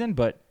pretty seasoned,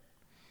 but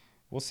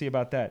we'll see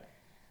about that.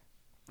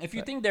 If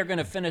you think they're going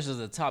to finish as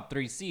a top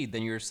 3 seed,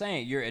 then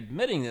you're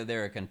admitting that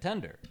they're a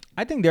contender.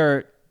 I think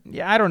they're.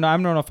 Yeah, I don't know. I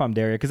don't know if I'm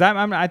there yet because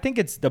I think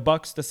it's the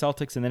Bucks, the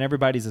Celtics, and then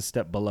everybody's a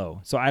step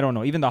below. So I don't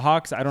know. Even the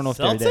Hawks, I don't know if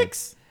they're there.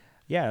 Celtics?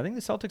 Yeah, I think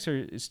the Celtics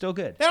are still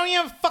good. They don't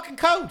even have a fucking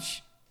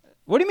coach.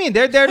 What do you mean?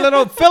 They're their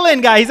little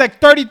fill-in guy. He's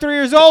like 33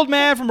 years old,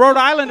 man, from Rhode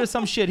Island or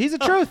some shit. He's the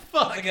truth.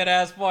 That's a good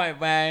ass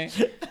point, man.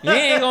 You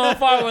ain't going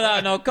far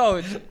without no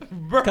coach.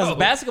 Because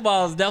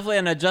basketball is definitely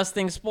an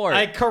adjusting sport.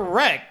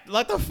 Correct.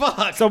 What the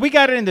fuck? So we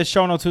got it in the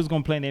show notes who's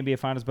going to play in the NBA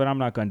Finals, but I'm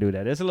not going to do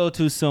that. It's a little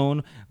too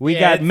soon. We Yeah,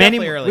 got it's many.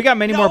 definitely early. We got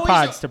many more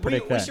pods to We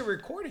predict that. We should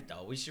record it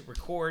though. We should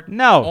record.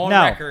 No,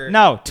 record,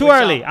 too which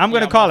early. I'm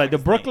going to call it. The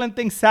motherfuckers Brooklyn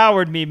thing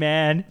soured me,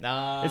 man.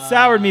 Nah. It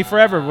soured me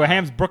forever with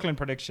Ham's Brooklyn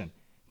prediction.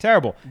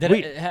 Terrible.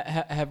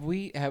 Have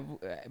we I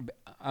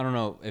don't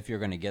know if you're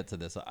going to get to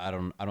this. I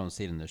don't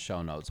see it in the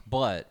show notes,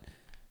 but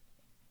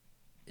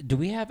do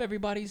we have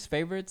everybody's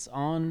favorites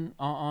on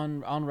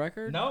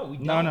record? No, we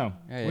don't. No.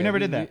 Yeah, we never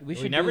did that. We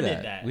should never do did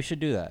that. that. We should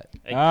do that.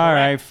 All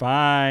right,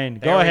 fine.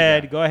 There Go we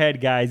ahead. go. Go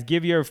ahead, guys.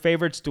 Give your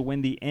favorites to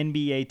win the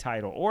NBA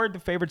title or the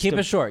favorites Keep to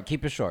it short.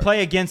 Keep it short.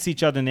 play against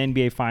each other in the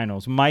NBA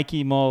Finals.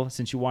 Mikey Mull,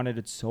 since you wanted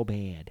it so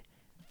bad.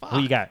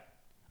 Who you got?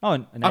 Oh,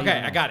 now you Okay,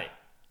 know. I got it.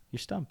 You're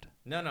stumped.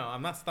 No,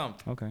 I'm not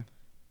stumped. Okay.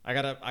 I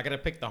gotta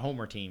pick the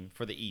homer team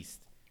for the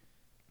East.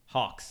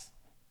 Hawks.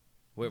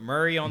 With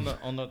Murray on the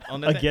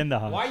Again, the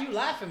Hawks. Why are you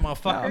laughing,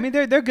 motherfucker? I mean,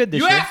 they're good this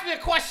you year. asked me a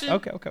question.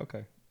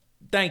 Okay.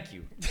 Thank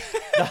you.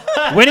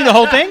 Winning the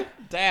whole thing,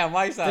 Damn,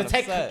 why you sound to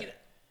upset?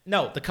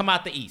 to come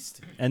out the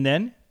East. and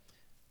then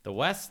The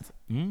West.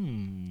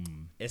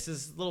 This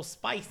is a little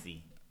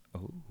spicy.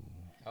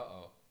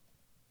 Uh-oh.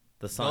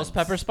 The Suns. Those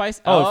pepper spice?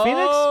 Oh,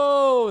 Phoenix?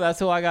 Oh, that's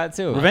who I got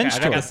too. Revenge I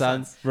tour. got the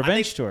Suns.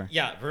 Revenge tour.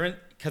 Yeah,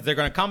 because they're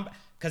gonna come.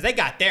 Because they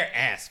got their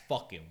ass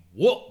fucking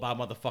whooped by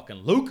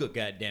motherfucking Luka,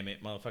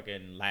 goddammit,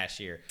 motherfucking last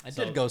year. I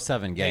did go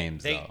 7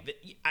 games, though.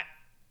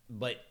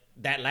 But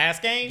that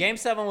last game? Game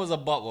 7 was a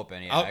butt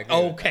whooping. Yeah, I agree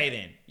with okay,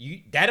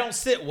 then. That don't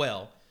sit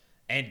well.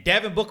 And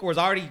Devin Booker was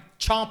already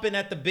chomping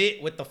at the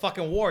bit with the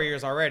fucking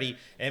Warriors already.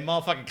 And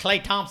motherfucking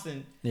Klay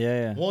Thompson.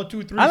 Yeah. 1,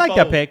 2, 3, I like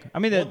that 4. pick. I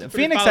mean, 1, 2, the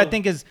 3, Phoenix, 4. I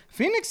think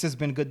Phoenix has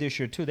been good this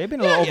year too. They've been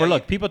a little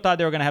overlooked. People thought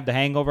they were gonna have the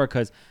hangover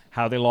because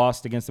how they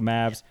lost against the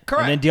Mavs.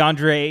 Correct. And then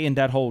DeAndre and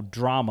that whole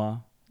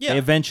drama. Yeah. They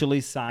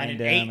eventually signed And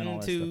them 8 and all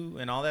and that 2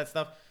 stuff. and all that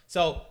stuff.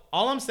 So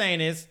all I'm saying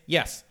is,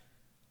 yes,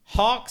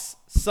 Hawks,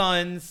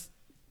 Suns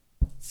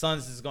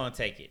is gonna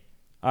take it.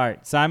 All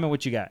right, Simon,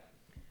 what you got?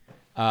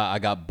 I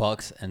got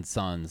Bucks and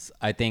Suns.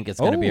 I think it's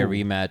going to be a Oh.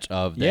 rematch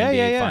of the Yeah,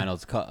 NBA yeah.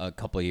 Finals a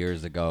couple of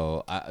years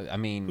ago. I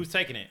mean, Who's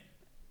taking it?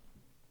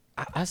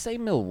 I say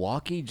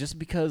Milwaukee just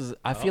because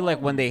I feel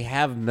like when they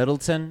have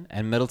Middleton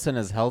and Middleton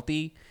is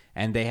healthy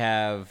and they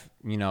have,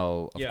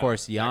 of Yeah.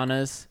 course,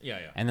 Giannis. Yeah.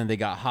 And then they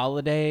got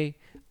Holiday.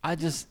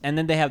 And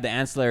then they have the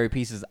ancillary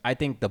pieces. I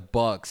think the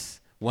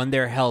Bucks, when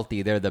they're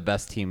healthy, they're the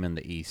best team in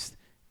the East.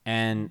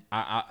 And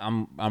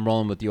I'm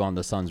rolling with you on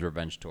the Suns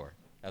revenge tour.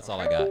 That's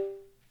all I got.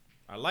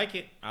 I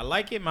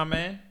like it, my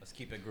man. Let's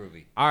keep it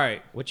groovy. All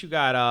right, what you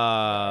got?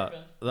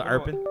 The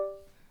Urban.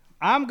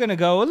 I'm gonna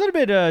go a little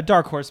bit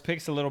dark horse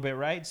picks a little bit,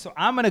 right? So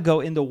I'm gonna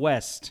go in the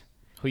West.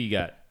 Who you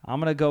got? I'm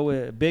gonna go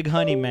with Big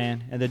Honey,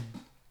 man, and the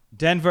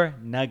Denver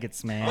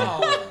Nuggets, man.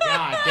 Oh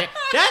God,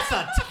 that's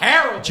a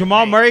terrible.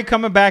 Jamal Murray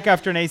coming back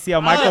after an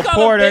ACL. Michael call him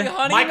Porter. Big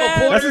Honey, Michael man?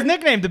 Porter. That's his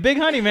nickname, the Big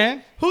Honey,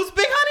 man. Who's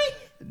Big Honey?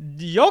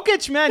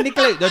 Jokic, man,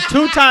 Nikola, the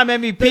two-time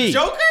MVP. The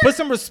Joker? Put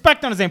some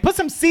respect on his name. Put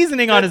some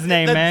seasoning on his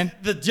name, man.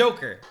 The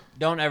Joker.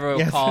 Don't ever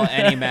Yes. call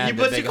any man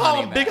the But Big you call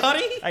Honey him Big man.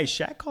 Honey? Hey,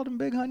 Shaq called him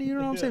Big Honey. You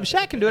know what I'm saying? If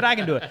Shaq can do it, I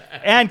can do it.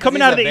 And Is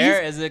coming he out of a the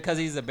bear? East, Is it because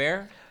he's a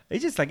bear?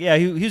 he's just like, yeah,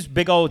 he was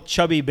big old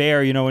chubby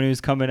bear, you know, when he was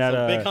coming out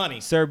Big of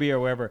Honey. Serbia or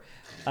wherever.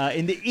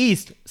 In the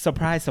East,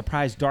 surprise,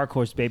 surprise, dark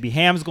horse, baby.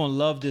 Ham's going to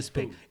love this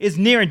pick. It's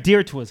near and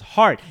dear to his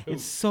heart.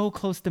 It's so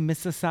close to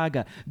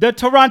Mississauga. The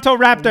Toronto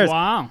Raptors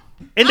Wow.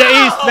 in the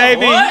East,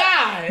 baby.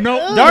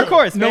 No, Dark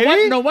horse,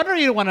 baby. No wonder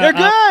you want to. They're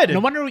good. No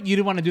wonder you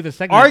didn't want to do the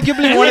segment.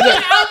 Arguably one of the...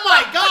 Oh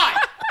my God.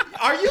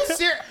 Are you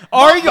serious?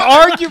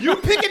 You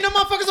picking them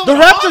motherfuckers over the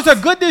Raptors are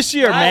good this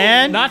year,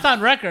 man. That's on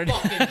record.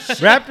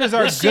 Raptors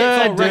are good,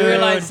 So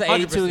realize dude. it's an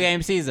 82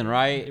 game season,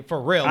 right?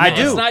 For real. I man.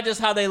 do. It's not just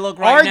how they look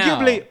right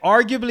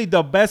Arguably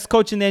the best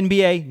coach in the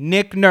NBA,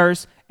 Nick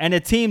Nurse, and a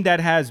team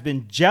that has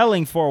been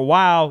gelling for a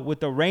while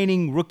with the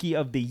reigning Rookie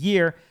of the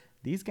Year.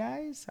 These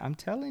guys, I'm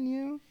telling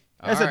you,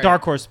 that's All a right.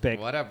 dark horse pick.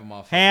 Whatever,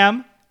 motherfucker.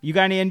 Ham, you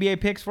got any NBA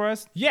picks for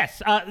us?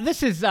 Yes.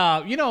 This is.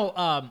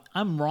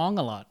 I'm wrong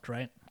a lot,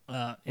 right?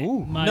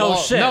 Ooh. No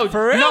shit.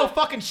 For real? No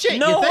fucking shit.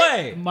 No you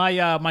think?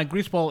 way. My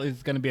grease ball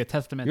is going to be a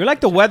testament. You're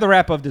like the weather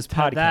rap of this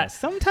podcast. that.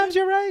 Sometimes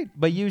you're right,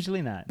 but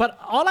usually not. But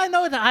all I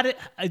know is that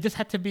I just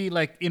had to be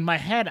like in my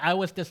head. I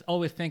was just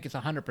always think it's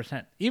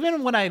 100%.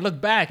 Even when I look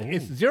back,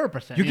 it's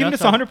 0%. You giving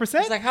us 100%?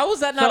 It's like, how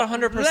was that not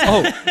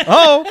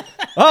 100%?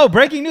 Oh,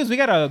 breaking news. We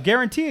got a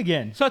guarantee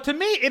again. So to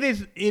me, it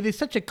is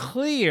such a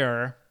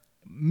clear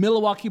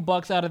Milwaukee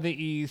Bucks out of the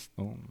East,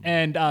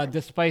 and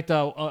despite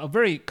a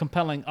very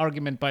compelling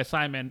argument by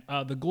Simon,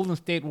 the Golden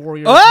State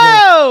Warriors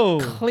Oh!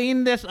 will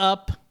clean this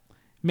up.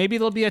 Maybe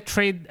there'll be a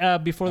trade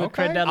before the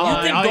trade You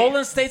deadline. think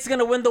Golden State's going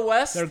to win the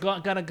West? They're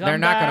gonna come They're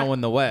not back. going to win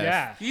the West.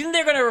 Yeah. You think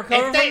they're going to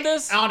recover from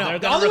this? I don't know. They're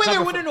The gonna only way recover they're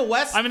from- winning the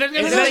West I mean, they're gonna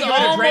Is get this rid of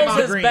almost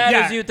Draymond as Green. bad Yeah.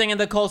 as you think, and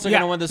the Colts are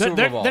going to win the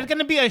Super Bowl? There's going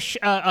to be a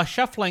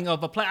shuffling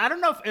of a play. I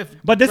don't know if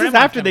But this is Draymond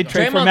after can they go.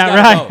 trade for Draymond's Matt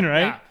gotta Ryan, go. right?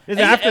 Yeah. This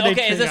is after they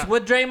trade. Is this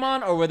with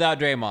Draymond or without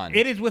Draymond?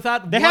 It is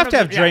without. They one have of to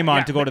have the-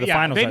 Draymond to go to the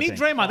finals, They I need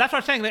think. Draymond. That's what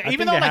I'm saying. think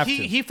Even though they like have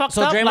he to. fucked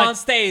So up. Draymond like,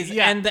 stays,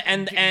 yeah. and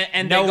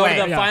No they go way.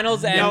 to the Yeah.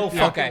 finals. And No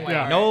fucking okay. way.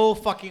 Yeah. No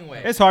fucking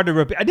way. It's hard to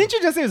repeat. Didn't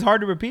you just say it's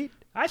hard to repeat?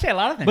 I say a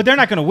lot of things. But they're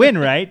not going to win,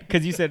 right?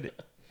 Because you said,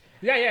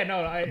 yeah, no.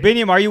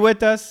 Biniam, are you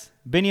with us?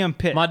 Biniam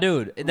Pitt. My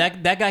dude,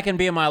 that guy can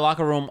be in my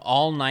locker room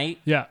all night.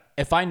 Yeah.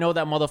 If I know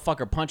that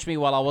motherfucker punched me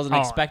while I wasn't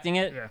expecting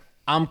it, yeah.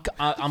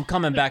 I'm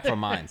coming back for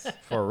mines.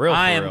 For real.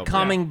 I for am real.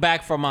 coming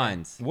back for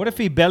mines. What if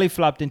he belly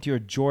flopped into your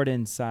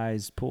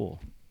Jordan-sized pool?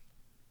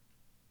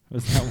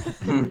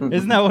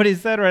 Isn't that what he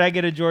said? Right, I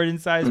get a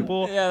Jordan-sized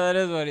pool. Yeah, that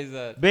is what he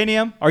said.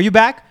 Biniam, are you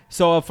back?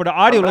 So for the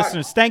audio I'm back.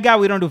 listeners, thank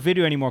God we don't do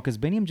video anymore because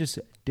Biniam just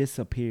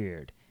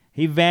disappeared.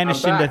 He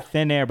vanished I'm into back.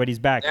 thin air, but he's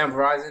back. Damn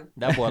Verizon.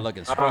 That boy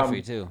looking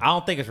scruffy too. I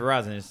don't think it's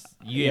Verizon. It's,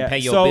 you didn't pay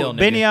your so bill,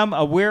 nigga.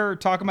 Biniam, we're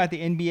talking about the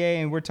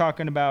NBA and we're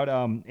talking about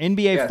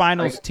NBA Yes,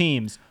 Finals I-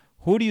 teams.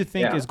 Who do you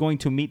think Yeah. is going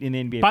to meet in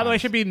the NBA? By the way, it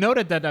Finals? should be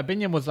noted that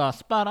Biniam was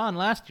spot on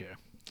last year.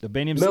 The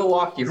Biniam's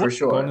Milwaukee for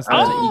sure. Golden State.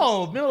 Out of the East.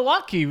 Oh,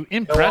 Milwaukee, Milwaukee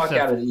impressive.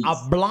 out of the East.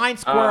 A blind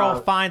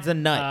squirrel finds a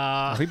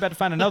nut. we better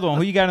find another one.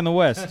 Who you got in the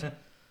West?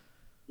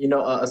 You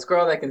know, a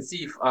squirrel that can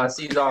see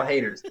sees all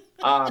haters.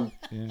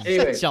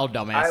 Anyway, Shut your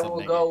dumb I ass will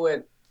up, go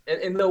with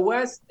in the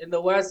West. In the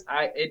West,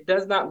 it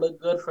does not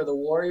look good for the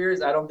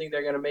Warriors. I don't think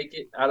they're gonna make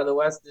it out of the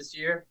West this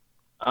year.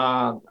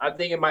 I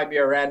think it might be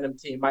a random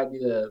team. Might be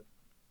the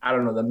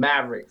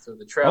Mavericks or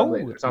the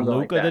Trailblazers or something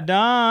Luka like the that.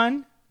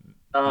 Don.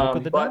 Luka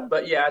the Don.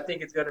 But yeah, I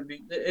think it's gonna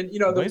be. And you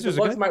know, the Blazers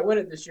are Bucks good. might win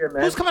it this year,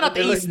 man. Who's coming out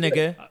the They're East, looking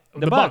good. nigga?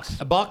 The Bucks.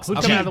 The Bucks. Who's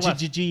Okay. coming out of the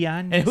West?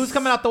 And who's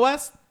coming out the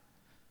West?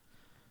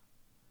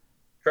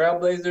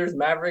 Trailblazers,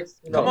 Mavericks.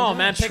 You know. Come on,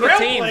 man, pick a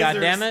team. God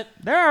damn it.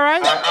 They're all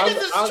right.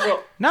 I'll go.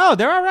 No,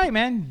 they're all right,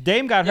 man.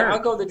 Dame got Yeah, I'll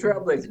hurt. go the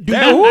Trailblazers. They're-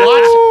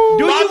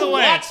 Do By the you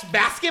way- watch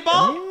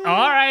basketball?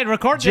 All right,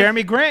 record this.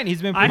 Jeremy Grant,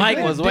 he's been pretty Mike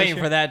good was this waiting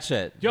year. for that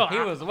shit. Yo, He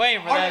was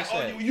waiting for that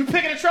shit. You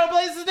picking the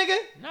Trailblazers, nigga?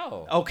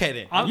 No. Okay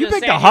then. I'm You just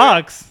picked the saying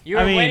Hawks. You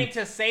were I mean, waiting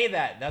to say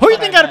that. That's who do you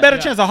what think I got a better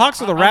meant. chance, the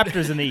Hawks or the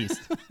Raptors in the East?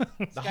 The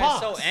This guy's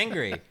Hawks. so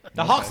angry.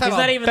 The Hawks have He's a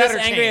not even this better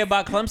angry chance.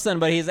 about Clemson,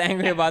 but he's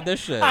angry about this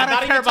shit. I don't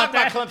Not care even talking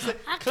about about Clemson.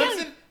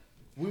 Clemson.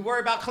 We worry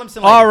about Clemson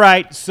later. All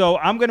right, so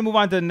I'm going to move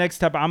on to the next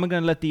topic. I'm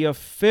going to let the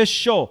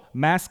official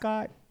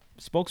mascot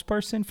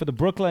spokesperson for the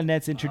Brooklyn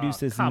Nets introduce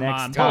this Come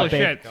next on, topic.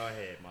 bullshit. Go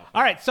ahead, Mike.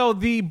 All right, so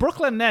the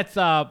Brooklyn Nets,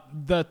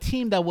 the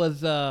team that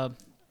was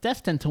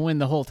destined to win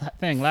the whole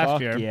thing last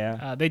Fuck year.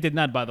 yeah. They did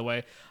not, by the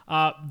way.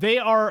 They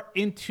are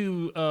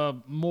into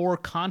more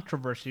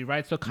controversy,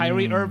 right? So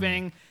Kyrie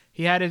Irving,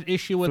 he had his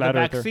issue with Flat the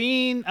earther.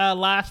 vaccine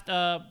last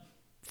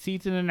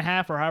season and a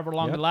half or however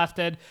long it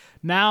lasted.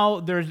 Now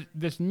there's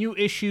this new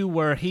issue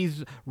where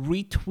he's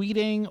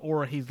retweeting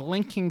or he's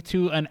linking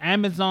to an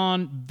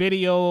Amazon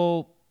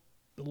video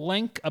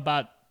link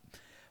about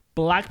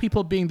black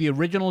people being the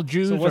original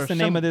Jews. So what's the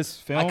name of this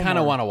film? I kind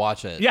of want to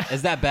watch it. Yeah.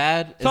 Is that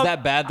bad? Is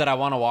that bad that I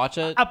want to watch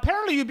it?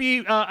 Apparently, you'd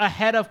be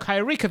ahead of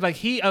Kyrie because, like,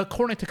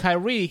 according to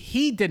Kyrie,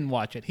 he didn't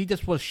watch it. He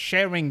just was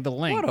sharing the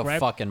link. What a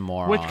fucking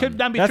moron! Which could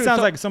not be that true. sounds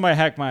like somebody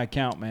hacked my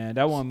account, man.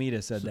 That wasn't me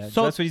that said that.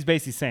 So that's what he's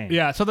basically saying.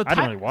 Yeah. So I didn't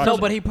really watch it.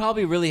 But he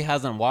probably really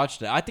hasn't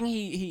watched it. I think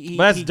he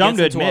But that's he dumb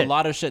gets to into a admit.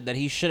 lot of shit that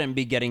he shouldn't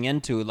be getting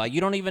into. Like, you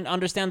don't even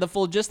understand the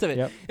full gist of it.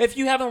 Yep. If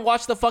you haven't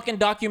watched the fucking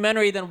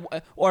documentary then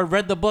or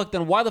read the book,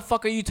 then why the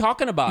fuck are you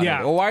talking about it?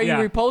 Or why are you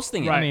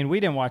reposting it? I mean, we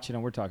didn't watch it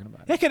and we're talking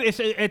about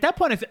it. At that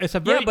point, it's a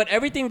very... Yeah, but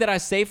everything that I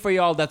say for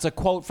y'all that's a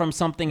quote from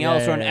something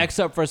else or an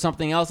excerpt for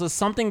something else is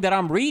something that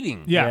I'm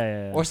reading.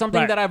 Or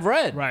something that I've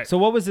read. Right. So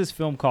what was this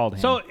film called?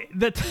 So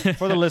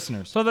for the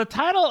listeners. So the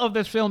title of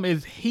this film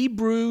is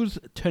Hebrews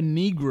to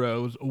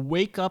Negroes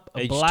Wake Up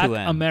Black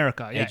H2N.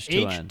 America. Yeah,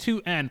 H2N.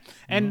 H2N.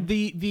 And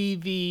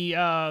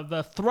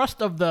the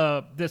thrust of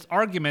this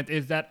argument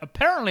is that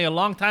apparently a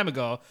long time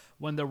ago,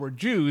 when there were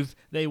Jews,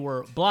 they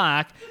were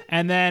black.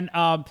 And then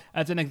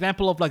as an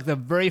example of like the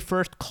very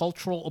first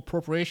cultural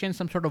appropriation,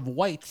 some sort of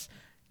whites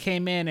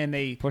came in and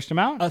they pushed them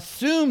out,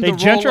 assumed they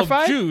the role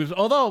gentrified? of Jews.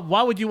 Although,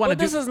 why would you want to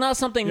do this is not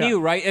something new,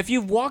 right? If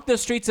you've walked the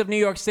streets of New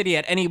York City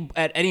at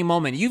any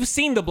moment, you've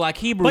seen the black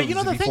Hebrews But you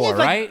know the before, thing is,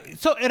 right? like,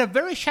 so at a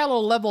very shallow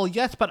level,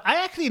 yes, but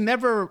I actually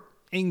never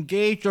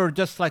engaged or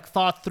just like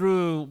thought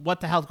through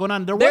what the hell's going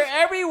on. They're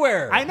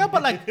everywhere. I know,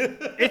 but like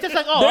it's just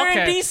like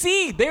they're in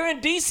DC. They're in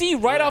DC,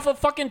 right off of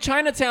fucking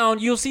Chinatown.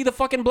 You'll see the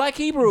fucking black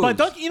Hebrews. But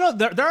don't you know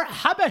they're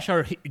Habash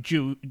are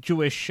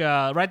Jewish,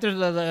 right? There's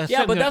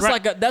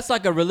but that's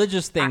like a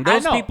religious thing.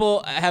 Those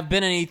people have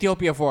been in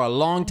Ethiopia for a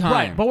long time.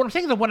 Right. But what I'm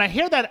saying is that when I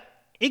hear that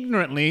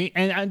ignorantly,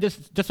 and I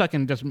just so I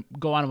can just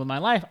go on with my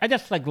life, I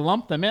just like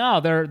lump them in.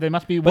 Oh, they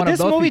must be one of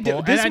those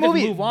people. This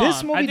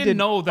movie I didn't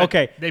know that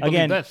they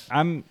believe this.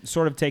 I'm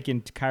sort of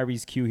taking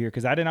Kyrie's cue here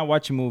because I did not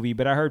watch a movie,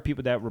 but I heard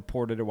people that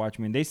reported or watched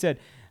me, and they said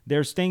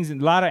there's things, a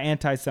lot of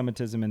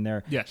anti-Semitism in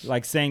there. Yes.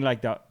 Like saying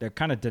like they're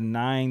kind of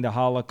denying the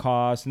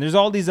Holocaust, and there's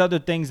all these other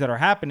things that are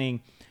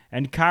happening,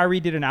 and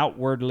Kyrie didn't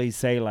outwardly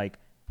say like,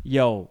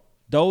 yo,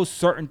 those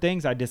certain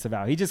things I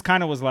disavow. He just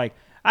kind of was like,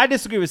 I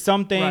disagree with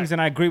some things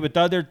and I agree with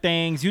other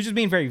things. He was just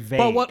being very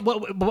vague.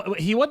 But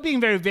he was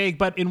being very vague.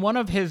 But in one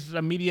of his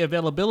media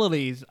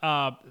availabilities,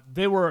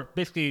 they were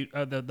basically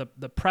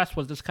the press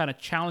was just kind of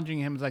challenging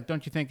him. It's like,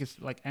 don't you think it's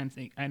like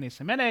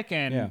anti-Semitic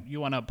and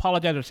you want to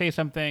apologize or say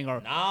something,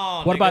 or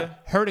what about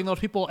hurting those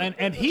people?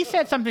 And he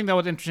said something that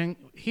was interesting.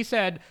 He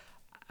said,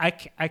 I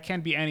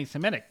can't be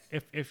anti-Semitic.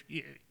 If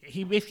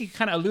he basically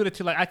kind of alluded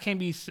to like I can't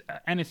be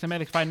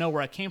anti-Semitic if I know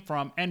where I came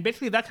from, and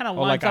basically that kind of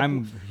lines like up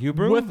I'm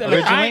Hebrew with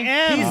originally. I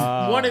am. He's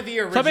one of the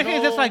original. So basically,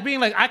 it's just like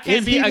being like I can't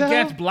Is be he, though?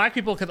 against black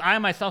people because I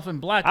myself am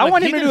black. I Like,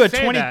 want he him to do didn't a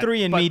say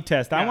 23andMe that,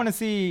 test. I yeah. want to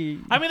see.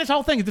 I mean, this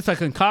whole thing is just a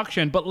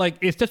concoction, but like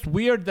it's just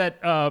weird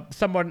that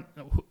someone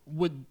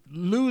would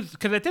lose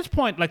because at this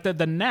point, like the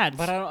Nats.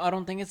 But I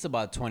don't think it's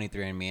about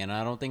 23andMe, and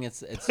I don't think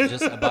it's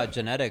just about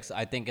genetics.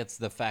 I think it's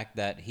the fact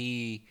that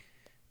he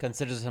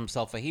considers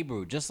himself a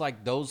Hebrew, just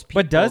like those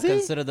people does he?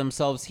 consider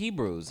themselves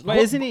Hebrews. But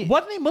isn't he?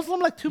 Wasn't he Muslim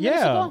like 2 minutes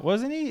Yeah, ago?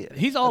 wasn't he?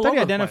 He's all I thought over he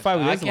the identified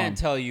place. with I Islam. can't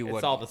tell you what.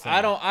 It's all the same.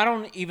 I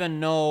don't even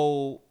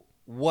know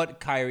what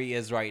Kyrie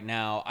is right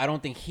now. I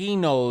don't think he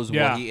knows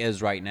what he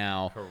is right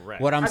now.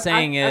 Correct. What I'm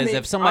saying I is, mean,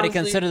 if somebody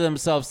honestly, considers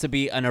themselves to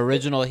be an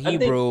original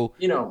Hebrew,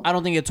 I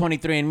don't think a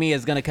 23andMe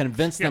is going to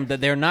convince them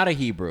that they're not a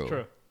Hebrew.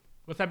 True.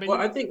 What's that? Well,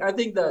 I think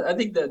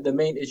the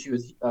main issue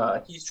is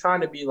he's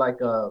trying to be like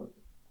a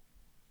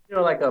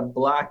like a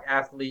black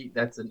athlete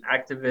that's an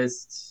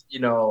activist,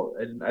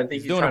 and I think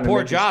he's doing trying a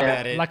poor to make job stand.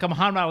 at it. Like a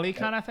Muhammad Ali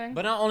kind of thing.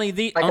 But not only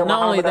Like a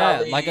not only Muhammad that,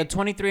 Ali. like a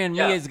 23andMe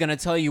Yeah. is going to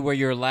tell you where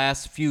your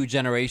last few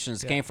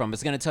generations came from.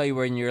 It's going to tell you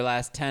where your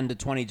last 10 to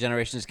 20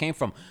 generations came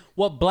from.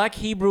 What black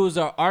Hebrews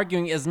are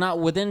arguing is not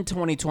within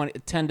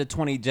 10 to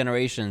 20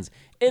 generations.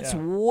 It's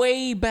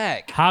way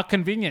back. How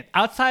convenient.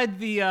 Outside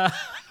the.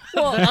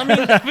 Well, I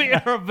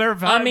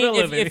mean,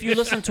 if if you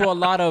listen to a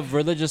lot of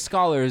religious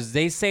scholars,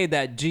 they say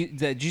that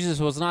that Jesus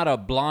was not a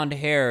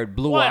blonde-haired,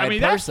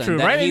 blue-eyed that's person. true,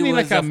 that right? he Isn't he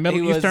was like a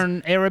Middle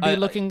Eastern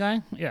Arabic-looking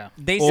guy? Yeah.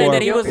 They say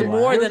that he was Ethiopian.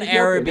 more He was than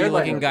Ethiopian.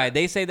 Arabic-looking They're guy. like-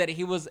 They say that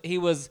he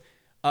was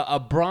a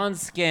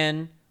bronze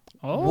skin,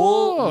 Oh.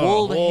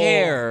 wool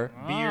hair,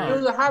 He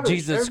was a Habash.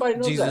 Jesus- Everybody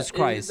knows Jesus that.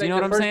 Christ. It's You know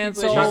like what the I'm first saying?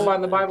 people they So- talk about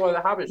in the Bible are the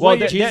Habash. Well,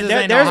 Jesus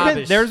ain't no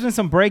Habash. there's been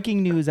some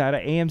breaking news out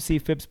of AMC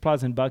Phipps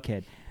Plaza in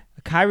Buckhead.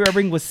 Kyrie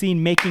Irving was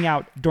seen making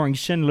out during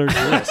Schindler's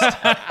List.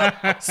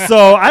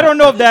 So I don't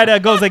know if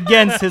that goes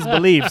against his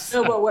beliefs.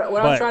 No, but what I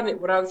was trying to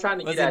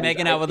Was get he at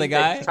making is I out with a think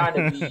that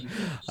guy?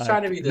 he's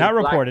trying to be this Not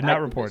black reported, not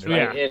activist, reported.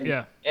 right?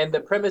 Yeah. And the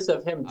premise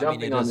of him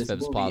jumping it on is this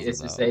Phipps movie Plaza, is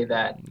to though. say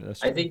that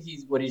That's I true. think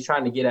what he's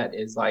trying to get at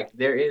is like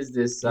there is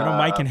this.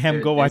 Mike and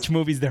him go this watch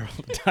movies there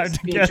all the time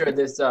feature, together.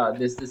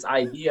 this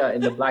idea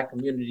in the black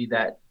community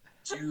that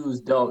Jews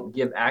don't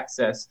give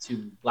access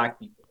to black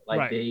people. Like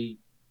Right.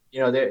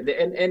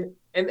 And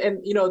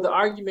the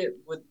argument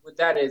with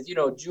that is,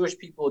 Jewish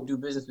people do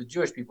business with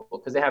Jewish people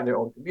because they have their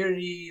own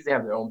communities, they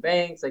have their own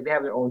banks, like they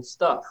have their own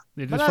stuff.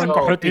 Is But this not from,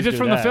 Bahutis is this do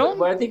from the that. film?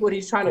 But I think what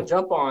he's trying to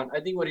jump on,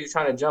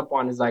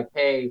 is like,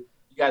 hey,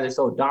 you guys are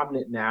so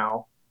dominant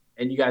now,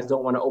 and you guys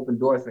don't want to open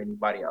doors for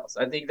anybody else.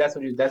 I think that's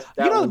what he. That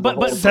was the but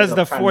whole Says thing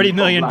the of trying to $40 become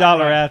million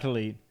black.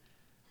 athlete.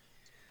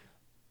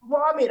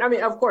 Well, I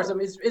mean, of course,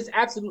 it's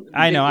absolutely.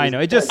 I know.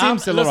 It just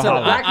seems a little Listen,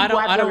 hollow. Black people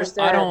have to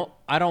understand-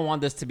 I don't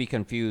want this to be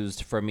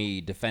confused for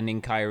me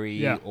defending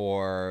Kyrie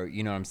or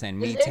you know what I'm saying,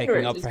 me It's taking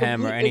ignorance. up It's for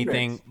him or complete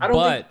anything. ignorance. I don't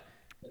But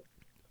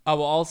I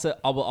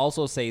will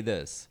also say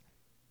this: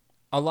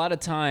 a lot of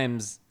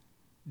times,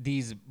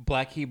 these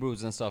Black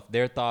Hebrews and stuff,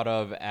 they're thought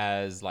of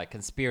as like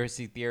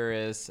conspiracy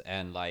theorists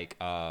and like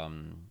I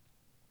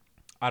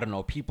don't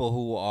know, people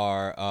who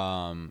are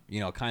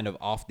kind of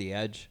off the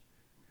edge.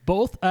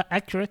 Both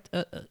accurate.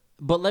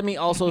 But let me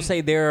also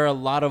say there are a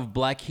lot of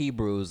Black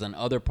Hebrews in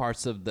other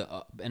parts of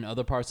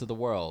the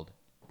world,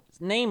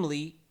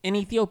 namely in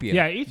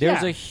Ethiopia.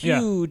 There's a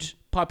huge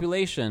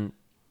population,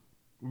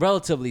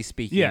 relatively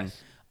speaking,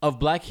 of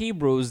Black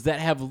Hebrews that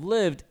have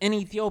lived in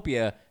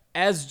Ethiopia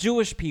as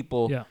Jewish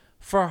people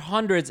for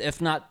hundreds,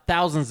 if not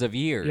thousands, of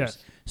years. Yes.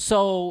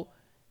 So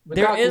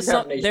there is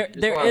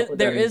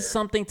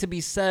something to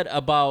be said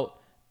about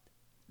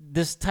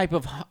this type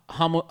of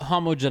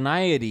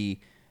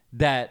homogeneity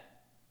that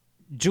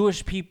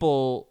Jewish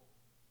people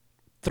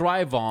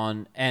thrive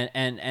on and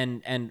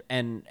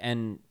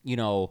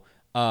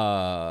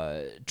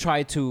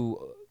try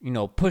to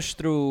push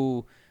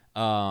through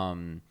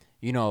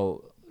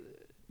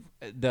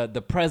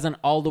the present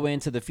all the way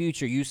into the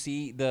future. You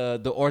see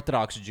the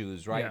Orthodox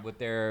Jews, right, with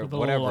their With the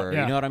whatever, little,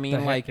 you know what I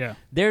mean?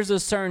 There's a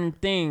certain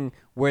thing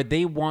where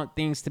they want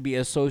things to be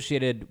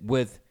associated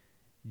with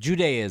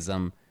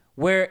Judaism,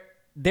 where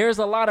there's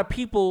a lot of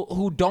people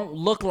who don't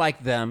look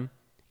like them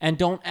and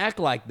don't act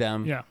like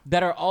them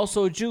that are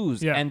also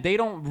Jews. And they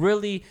don't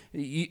really...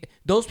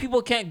 those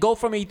people can't go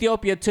from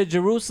Ethiopia to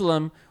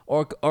Jerusalem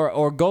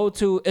or go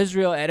to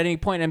Israel at any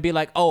point and be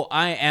like, oh,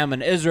 I am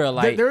an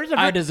Israelite.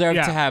 I deserve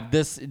to have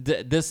this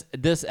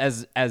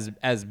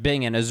as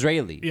being an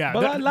Israeli. Yeah,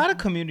 But a lot of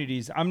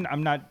communities,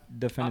 I'm not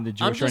defending the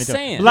Jewish I'm or just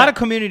anything. saying. A lot of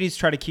communities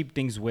try to keep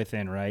things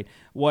within, right?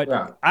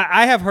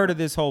 I have heard of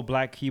this whole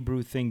Black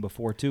Hebrew thing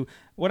before too.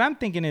 What I'm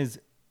thinking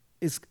is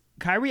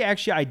Kyrie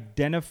actually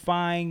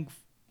identifying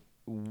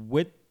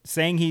with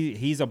saying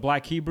he's a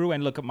Black Hebrew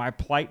and look at my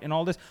plight and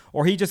all this,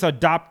 or he just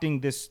adopting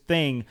this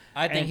thing?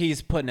 I think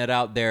he's putting it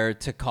out there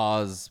to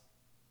cause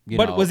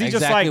was he exactly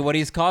just like what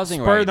he's causing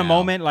spur right of the now.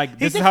 moment, like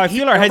this is how I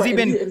feel, or has he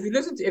been? If you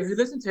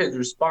listen to his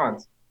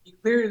response, he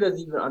clearly doesn't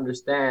even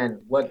understand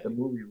what the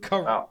movie was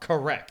about.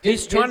 Correct.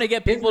 He's trying to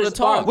get people to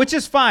talk, Which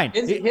is fine.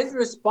 His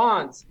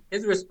response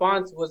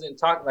wasn't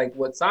talking like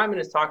what Simon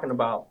is talking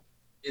about.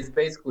 Is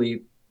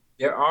basically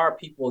there are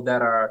people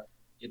that are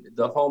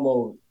the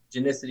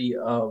homogeneity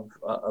of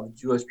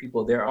Jewish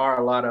people. There are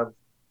a lot of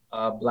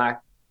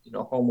Black,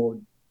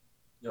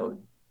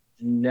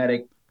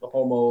 genetic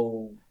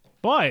homo.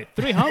 Boy,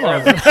 3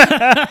 homos.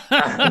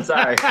 I'm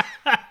sorry.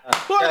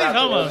 Who are these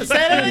homos? Say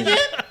that again.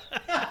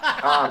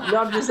 No,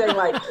 I'm just saying,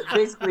 like,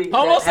 basically...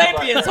 Homo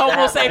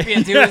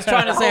sapiens. He was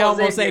trying to say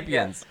Homo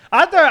sapiens.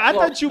 I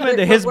thought you meant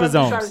the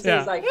Hisbozomes.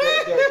 Hisbozomes. Is like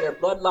their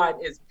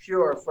bloodline is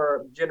pure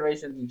for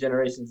generations and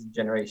generations and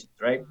generations,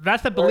 right?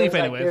 That's the belief,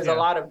 Whereas, anyway. There's a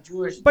lot of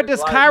Jewish... But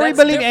does Kyrie Kyrie That's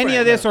believe different. any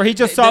of this, or he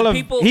just The saw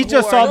people he who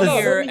just are saw this?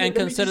 here Let me and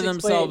consider just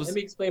explain- themselves Let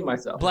me explain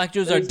myself. Black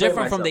Jews Let me are explain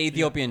different from the myself.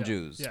 Ethiopian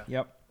Jews. Yeah.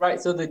 Yep. Right.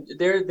 So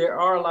there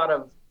are a lot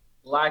of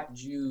Black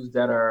Jews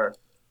that are,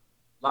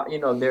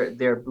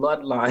 their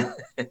bloodline,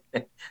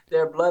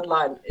 their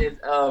bloodline is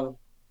of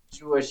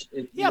Jewish.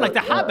 Like the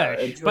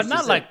Habash, but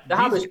not descent. like the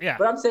these- Habash.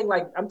 But I'm saying,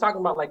 like, I'm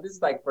talking about, like, this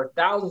is like for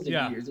thousands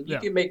of years, and you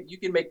can make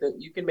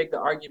the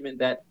argument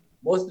that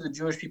most of the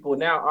Jewish people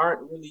now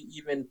aren't really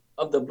even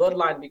of the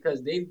bloodline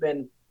because they've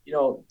been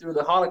through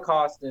the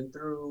Holocaust and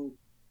through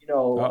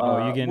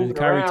you're getting into moving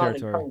Kyrie around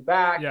territory. and coming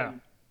back Yeah.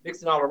 and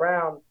mixing all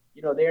around.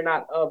 They're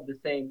not of the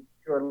same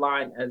pure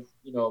line as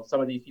some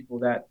of these people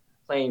that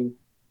claim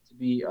to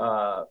be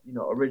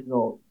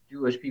original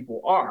Jewish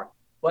people are.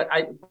 But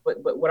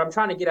what I'm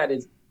trying to get at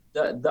is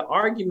the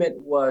argument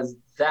was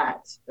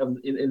that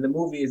in the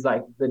movie is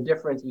like the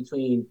difference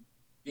between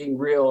being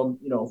real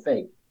and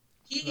fake.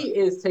 He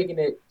is taking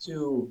it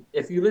to,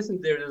 if you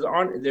listen, there's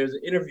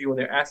an interview when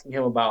they're asking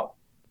him about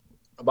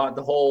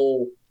the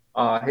whole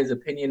his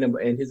opinion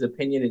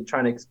and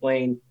trying to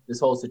explain this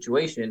whole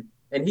situation.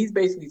 And he's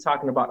basically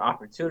talking about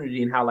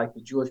opportunity and how, like,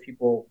 the Jewish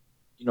people,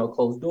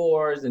 close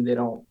doors and they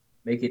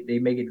make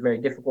it very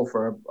difficult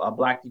for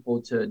Black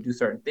people to do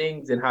certain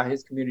things, and how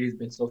his community has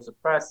been so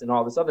suppressed and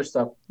all this other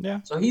stuff.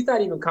 Yeah. So he's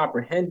not even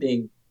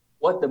comprehending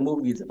what the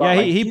movie is about. Yeah,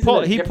 Like, he he's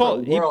pulled in a he different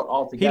pulled world he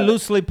altogether.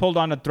 loosely pulled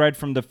on a thread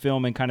from the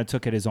film and kind of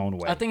took it his own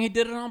way. I think he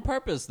did it on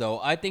purpose, though.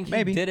 I think he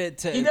Maybe. did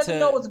it He doesn't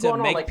know what's to going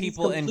on. make Like, he's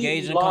people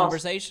engage in completely lost.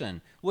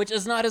 conversation, which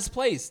is not his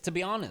place, to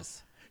be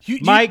honest. Do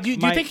you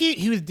think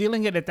he was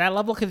dealing it at that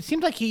level? Because it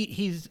seems like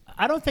he's.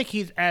 I don't think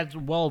he's as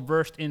well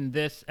versed in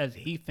this as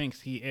he thinks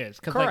he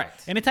is. Correct.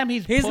 Like, anytime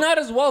he's not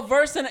as well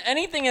versed in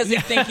anything as he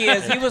think he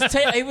is. He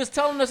was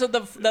telling us that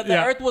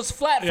the Earth was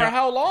flat for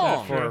how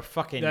long? For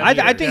fucking.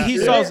 I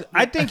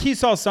think he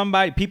saw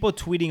people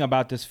tweeting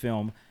about this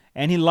film,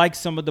 and he liked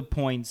some of the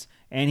points,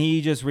 and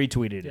he just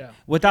retweeted it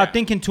without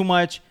thinking too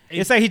much.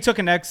 It's like he took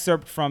an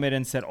excerpt from it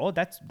and said, "Oh,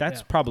 that's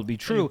probably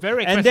true."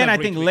 And then I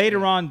think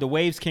later on, the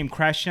waves came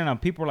crashing on.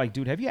 People were like,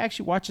 "Dude, have you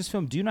actually watched this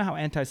film? Do you know how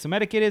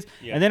anti-Semitic it is?"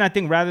 Yeah. And then I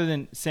think rather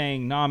than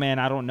saying, "Nah, man,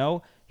 I don't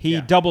know," he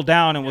doubled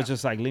down and was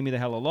just like, "Leave me the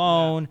hell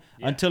alone,"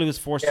 until he was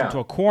forced into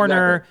a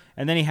corner,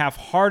 and then he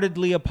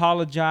half-heartedly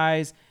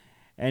apologized.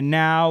 And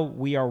now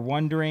we are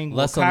wondering,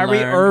 will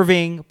Kyrie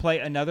Irving play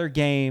another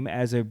game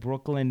as a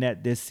Brooklyn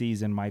Net this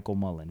season, Michael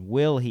Mullen?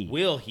 Will he?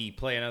 Will he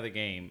play another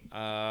game?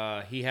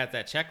 He has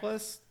that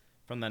checklist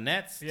from the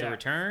Nets to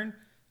return.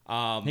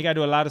 He got to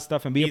do a lot of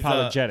stuff and be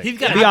apologetic. He's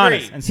got to be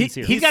honest and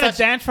sincere. He's got to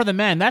dance for the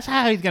men. That's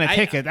how he's going to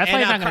take it. That's why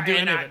he's not going to do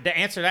anything. The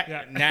answer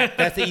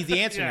that's the easy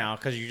answer now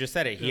because you just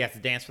said it. He has to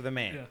dance for the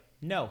man. Yeah.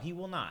 No, he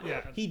will not.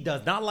 Yeah. He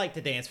does not like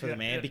to dance for the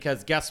man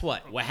because guess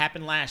what? What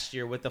happened last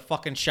year with the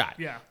fucking shot?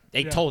 Yeah.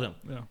 They told him.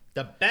 Yeah.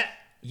 The bet.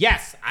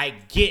 Yes, I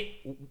get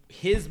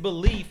his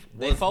belief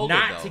was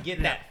not to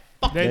get that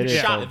fucking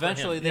shot.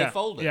 Eventually, they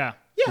folded. Yeah.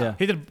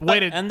 He just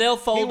waited. And they'll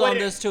fold on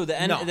this too. The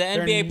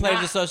NBA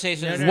Players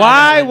Association is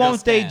why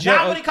won't they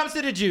not when it comes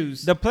to the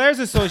Jews. The Players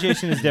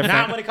Association is different.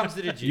 Not when it comes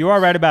to the Jews. You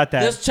are right about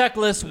that. This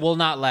checklist will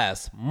not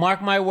last.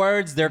 Mark my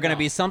words, there are going to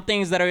be some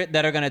things that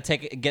are going to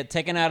get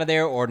taken out of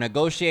there or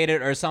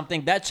negotiated or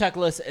something. That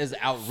checklist is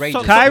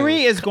outrageous. So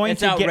Kyrie is going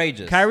it's to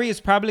outrageous. Kyrie is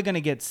probably going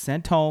to get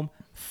sent home,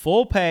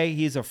 full pay.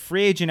 He's a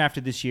free agent after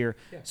this year.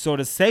 Yeah. So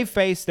to save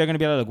face, they're going to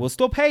be like, "Look, we'll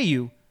still pay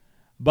you,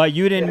 but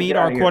you didn't meet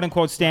our quote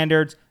unquote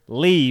standards.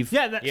 Leave."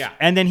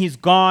 And then he's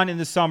gone in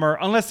the summer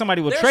unless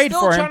somebody will trade for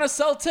him. They're still trying to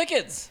sell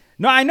tickets.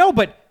 No, I know,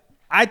 but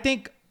I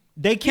think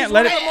they can't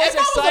let it. He's one of the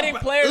most exciting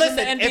players in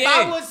the NBA. If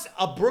I was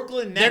a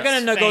Brooklyn Nets they're going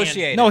to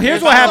negotiate. No,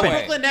 here's what happened. If I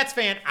was a Brooklyn Nets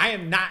fan, I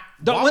am not.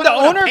 When the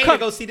owner to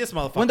go see this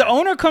motherfucker. When the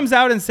owner comes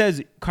out and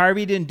says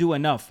Kyrie didn't do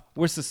enough,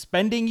 we're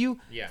suspending you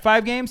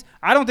 5 games.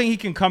 I don't think he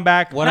can come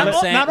back. What I'm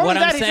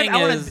saying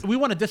is we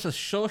want to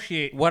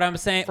disassociate. What I'm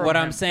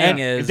saying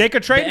is they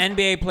could trade.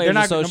 The NBA Players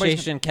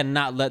Association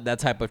cannot let that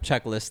type of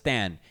checklist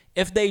stand.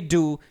 If they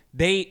do,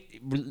 they're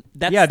going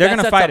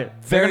to fight it.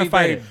 They're going to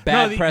fight it.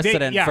 Bad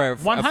precedent for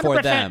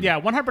them. Yeah,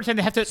 100%.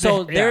 They have to.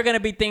 So there are going to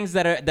be things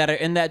that are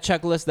in that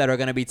checklist that are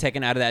going to be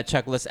taken out of that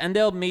checklist, and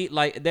they'll meet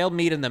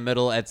in the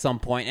middle at some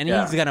point, and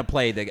he's going to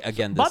play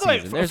again this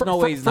season. There's no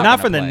way he's not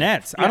for the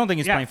Nets. I don't think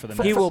he's playing for the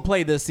Nets. He will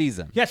play this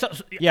season.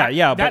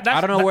 Yeah, but I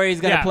don't know where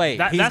he's going to play.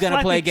 He's going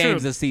to play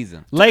games this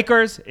season.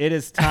 Lakers, it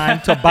is time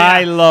to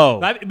buy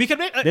low.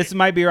 This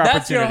might be your opportunity.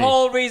 That's your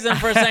whole reason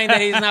for saying that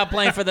he's not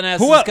playing for the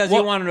Nets because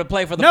you want him to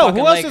play for the fucking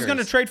Lakers. Who else is going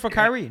to trade for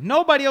Kyrie?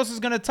 Nobody else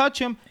is going to touch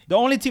him. The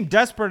only team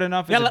desperate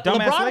enough is a dumbass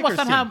LeBron Lakers was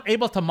somehow team.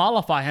 able to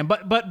mollify him,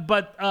 but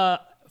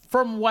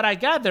from what I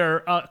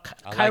gather,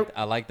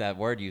 I like that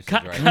word usage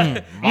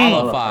right.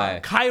 Mollify.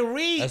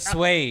 Kyrie.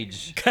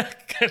 Assuage.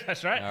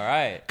 That's right. All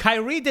right.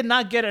 Kyrie did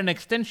not get an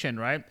extension,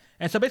 right?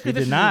 And so basically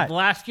this is his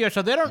last year.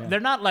 So they're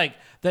not like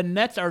the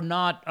Nets are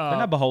not they're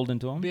not beholden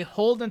to him.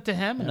 Beholden to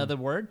him, another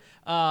word,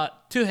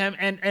 to him.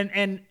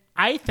 And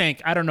I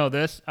think, I don't know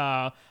this,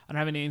 I don't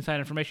have any inside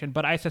information,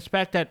 but I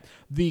suspect that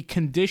the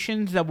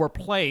conditions that were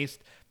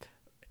placed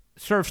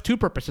serves 2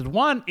 purposes.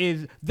 One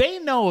is they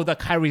know that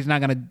Kyrie's not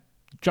going to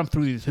jump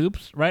through these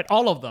hoops, right?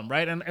 All of them,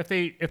 right? And if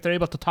they're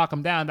able to talk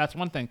him down, that's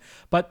one thing.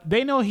 But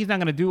they know he's not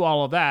going to do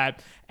all of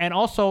that. And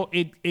also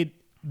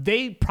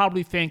they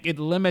probably think it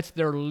limits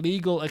their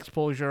legal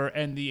exposure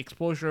and the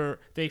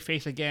exposure they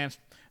face against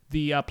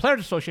the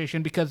Players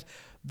Association because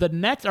the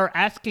Nets are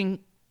asking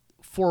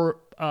for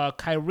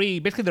Kyrie,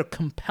 basically they're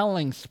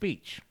compelling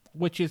speech,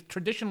 which is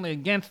traditionally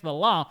against the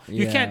law.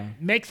 You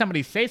can't make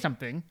somebody say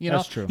something.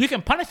 That's true. You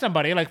can punish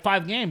somebody like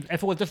 5 games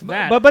if it was just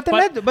that. But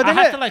I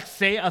have to like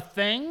say a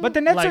thing. But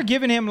the Nets are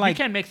giving him like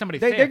you can't make somebody.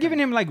 They're giving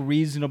him like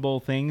reasonable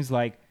things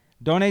like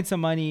donate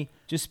some money,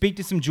 just speak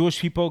to some Jewish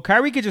people.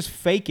 Kyrie could just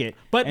fake it.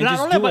 But not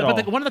only,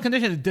 but one of the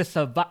conditions is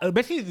disavow.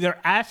 Basically,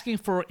 they're asking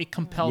for a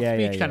compelled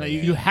speech kind of.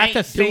 You have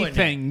to say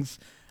things.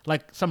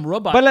 Like some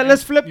robot. But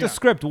let's flip the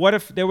script. What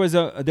if there was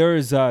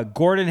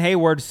Gordon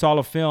Hayward saw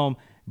a film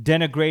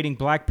denigrating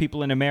black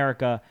people in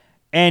America,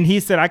 and he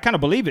said, "I kind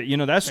of believe it.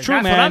 That's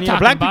true, man.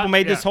 Black people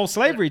made this whole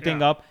slavery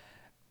thing up."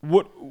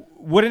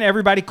 Wouldn't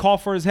everybody call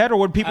for his head, or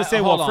would people say,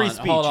 free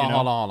speech? Hold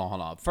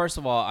on. First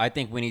of all, I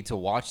think we need to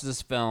watch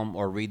this film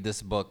or read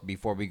this book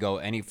before we go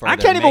any further. I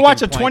can't even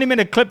watch a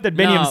 20-minute clip that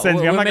Benjamin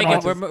sends me. I'm not going to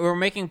watch this. We're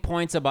making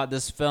points about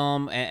this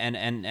film and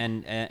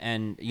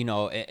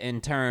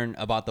in turn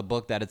about the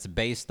book that it's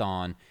based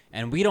on,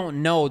 and we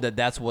don't know that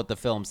that's what the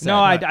film said. No,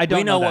 I don't.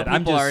 We know what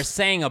people are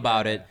saying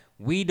about it.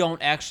 we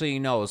don't actually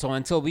know. So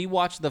until we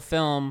watch the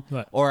film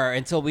or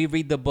until we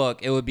read the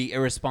book, it would be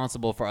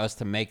irresponsible for us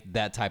to make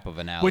that type of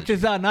analogy. Which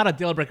is not a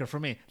deal breaker for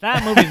me.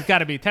 That movie's got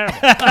to be terrible.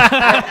 Well,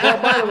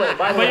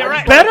 by the way, you're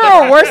right. Better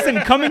or worse than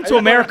Coming to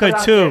America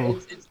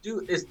 2?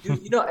 It's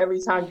every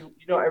time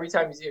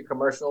you see a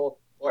commercial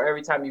or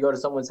every time you go to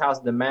someone's house,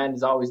 the man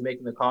is always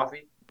making the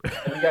coffee.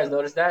 Have you guys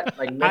noticed that?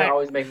 Like men are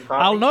always making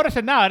coffee. I'll notice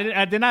it now.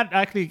 I did not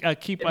actually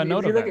keep a note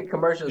of that. If you look at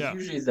commercials,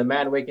 usually it's the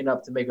man waking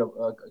up to make a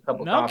cup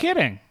of coffee. No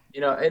kidding.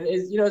 And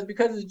it's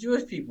because it's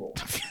Jewish people.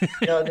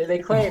 They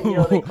claim.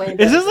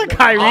 Is this a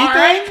Kyrie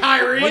thing?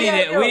 Kyrie. We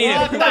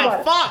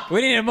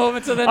need to move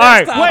into the All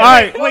next topic. right. All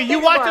right. Wait, you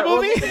watched the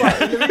movie?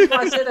 The reason why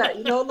I say that,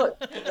 look,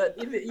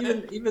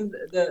 even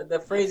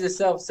the phrase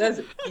itself says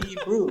it. He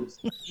brews.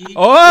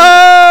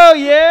 Oh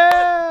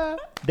yeah,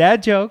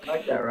 dad joke.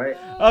 Like that, right?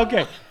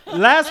 Okay.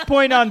 Last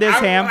point on this,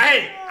 Ham.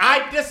 Hey, I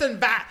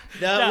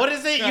disinvest. What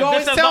is it? You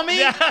always tell me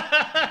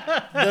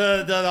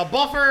the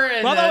buffer.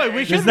 And By the way,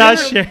 we should not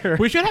share.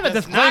 We should have a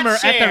disclaimer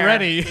at the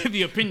ready.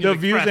 The opinion, the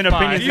views and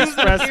opinions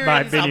expressed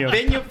by Binyo.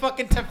 Binyo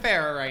fucking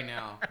Tefera right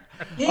now.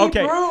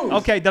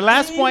 Okay. The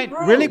last point,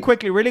 really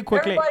quickly.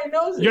 Everybody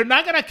knows it. You're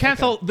not gonna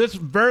cancel this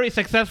very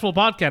successful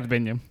podcast,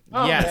 Binyo.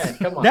 Oh, Yes. man,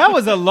 come on. That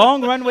was a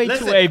long runway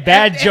to a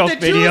bad joke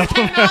video.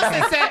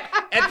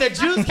 If the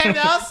Jews came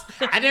to us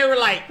and they were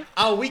like,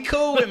 "Oh, we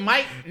cool with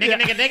Mike,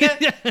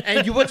 nigga,"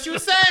 and what you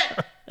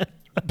said,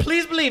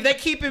 please believe they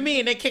keeping me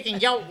and they kicking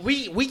yo.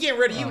 We getting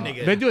rid of you,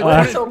 nigga. They do it.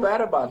 What's so bad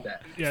about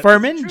that?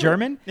 Furman,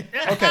 German.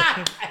 Okay.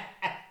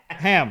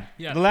 Ham.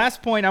 The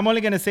last point, I'm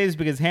only going to say this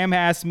because Ham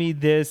asked me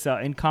this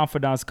in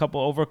confidence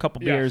over a couple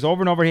beers.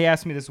 Over and over, he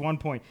asked me this one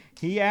point.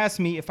 He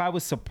asked me if I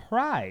was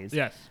surprised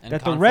that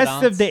the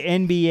rest of the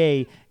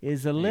NBA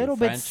is a little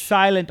bit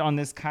silent on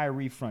this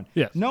Kyrie front.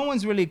 Yes. No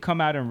one's really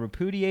come out and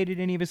repudiated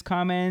any of his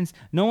comments.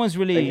 No one's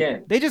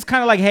really... They just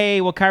kind of like,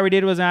 hey, what Kyrie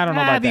did was, I don't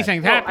know about these that.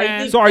 things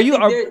happen. So are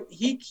you...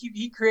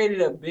 He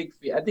created a big...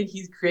 I think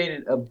he's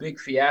created a big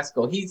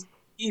fiasco. His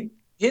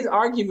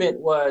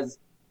argument was...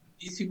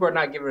 These people are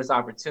not giving us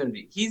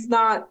opportunity. He's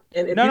not.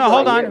 No,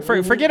 hold on.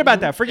 Forget about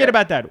that. Forget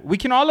about that. We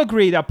can all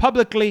agree that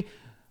publicly,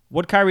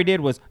 what Kyrie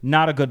did was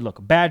not a good look.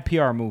 Bad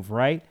PR move,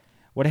 right?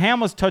 What Ham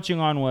was touching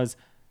on was,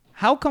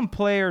 how come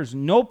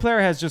no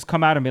player has just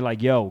come out and been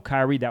like, yo,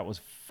 Kyrie, that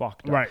was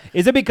fucked up. Right.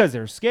 Is it because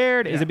they're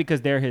scared? Is it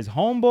because they're his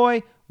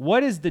homeboy?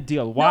 What is the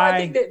deal? Why? No, I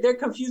think they're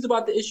confused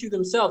about the issue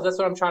themselves. That's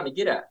what I'm trying to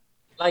get at.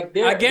 Like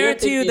I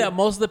guarantee you that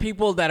most of the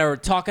people that are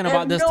talking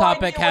about this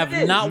topic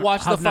have not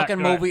watched the fucking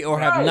movie or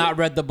have not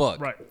read the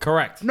book. Right.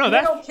 Correct. No,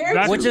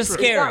 which is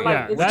scary.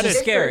 That is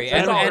scary.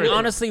 And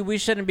honestly, we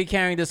shouldn't be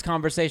carrying this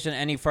conversation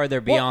any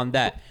further beyond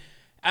that.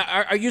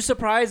 Are you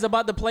surprised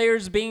about the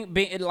players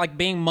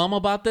being mum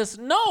about this?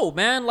 No,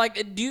 man.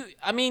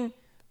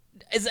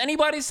 Is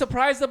anybody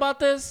surprised about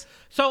this?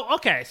 So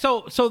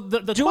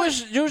the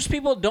Jewish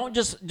people don't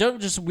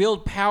just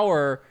wield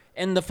power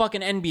in the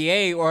fucking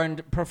NBA or in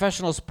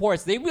professional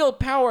sports. They wield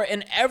power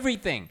in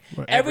everything.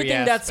 Right.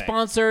 Everything that's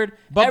sponsored,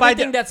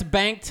 everything that's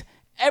banked,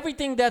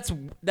 everything that's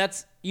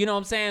you know what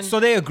I'm saying? So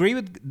they agree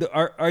with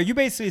are you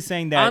basically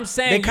saying that I'm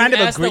saying they kind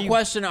of asked agree? The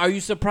question, are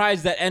you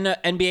surprised that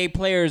NBA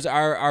players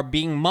are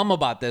being mum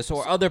about this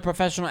or other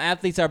professional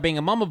athletes are being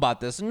a mum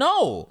about this?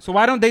 No. So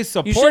why don't they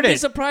support you shouldn't it? be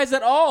surprised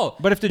at all.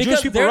 But if the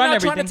Jewish people run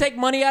everything, they're not trying to take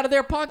money out of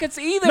their pockets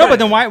either. No, but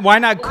then why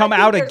not come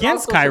out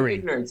against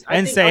Kyrie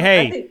and say,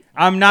 hey,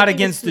 I'm not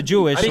against the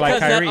Jewish like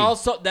Kyrie?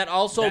 That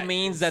also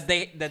means that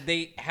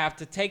they have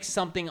to take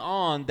something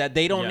on that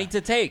they don't need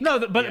to take. No,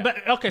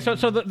 but okay. So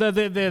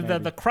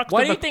the crux.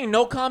 Why do you think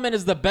no comment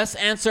is the best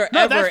answer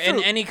ever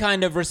in any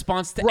kind of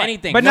response to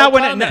anything? But not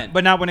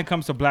when it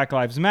comes to Black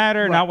Lives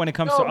Matter. Not when it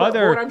comes to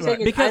other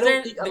because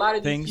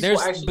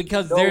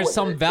there's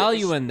some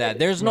value in that.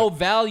 There's no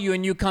value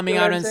in you coming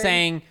out and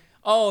saying,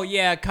 oh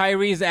yeah,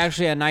 Kyrie's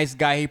actually a nice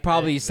guy. He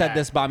probably said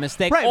this by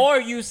mistake, or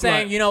you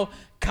saying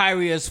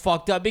Kyrie is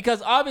fucked up,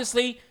 because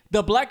obviously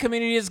the black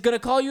community is gonna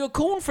call you a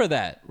coon for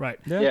that. Right.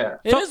 Yeah.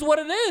 It is what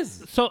it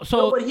is.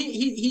 But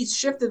he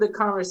shifted the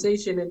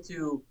conversation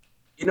into,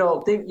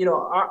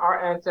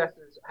 our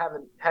ancestors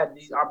haven't had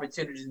these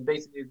opportunities, and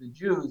basically the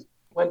Jews,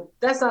 when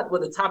that's not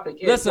what the topic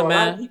is. Listen,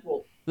 man.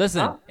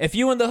 Listen, if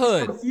you in the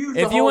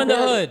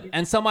hood,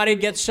 and somebody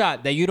gets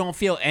shot that you don't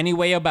feel any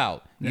way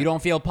about, you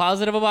don't feel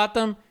positive about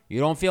them, you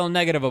don't feel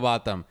negative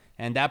about them,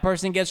 and that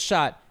person gets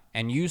shot,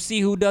 and you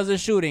see who does the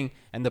shooting,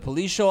 and the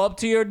police show up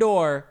to your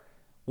door,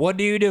 what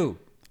do you do?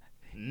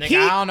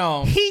 Nigga, I don't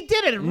know. He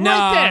did it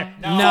right there.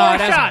 No,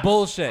 that's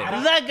bullshit.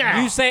 That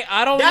guy. You say,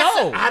 I don't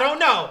know. I don't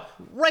know.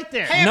 Right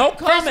there. No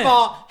comment. First of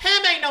all,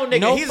 Ham ain't no nigga.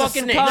 No He's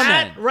fucking a snitch.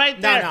 comment.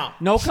 Right there.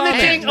 No comment.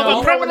 Snitching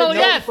of a criminal,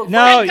 yes. No,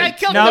 That guy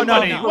killed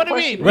somebody. no. What do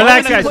you mean?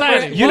 Relax,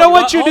 guys. You know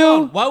what you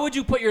do? Why would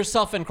you put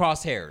yourself in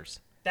crosshairs?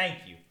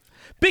 Thank you.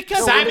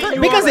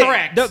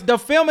 Because the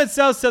film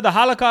itself said the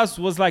Holocaust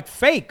was like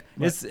fake.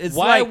 It's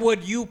Why like,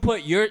 would you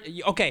put your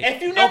okay?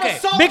 If you never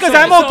saw because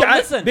something. I'm okay.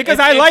 listen, because if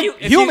I like you-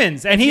 if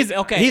humans, you- and if he's you-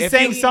 okay, he's if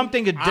saying you-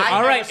 something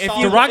all right, if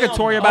you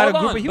derogatory about a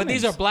hold group on, of humans. but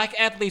these are black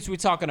athletes we're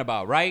talking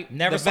about, right?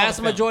 Never the saw vast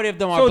the film. majority of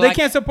them are so black.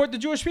 they can't support the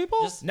Jewish people.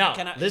 No,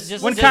 Can I-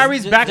 this- When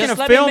Kyrie's back in a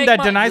let me film make that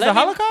my- denies the let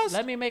me- Holocaust?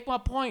 Let me make my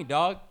point,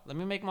 dog. Let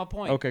me make my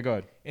point. Okay,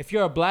 good. If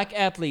you're a black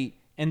athlete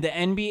in the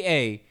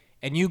NBA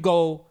and you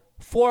go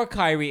for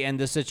Kyrie in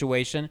this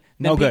situation,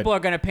 then No good. people are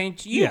going to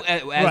paint you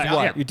as Right, what?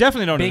 yeah. You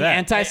definitely don't do Being that.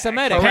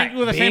 anti-Semitic. Paint you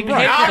with the same Being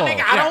brush.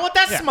 hateful. I don't want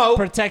that smoke.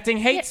 Protecting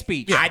hate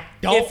speech. I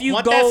don't if you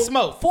want go that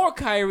smoke. for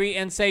Kyrie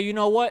and say, you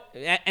know what,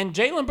 and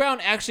Jaylen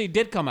Brown actually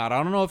did come out.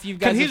 I don't know if you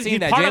guys have he's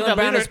seen that. part of Jaylen the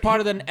Brown leader- is part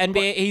of the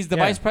NBA. He's the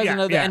vice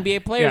president of the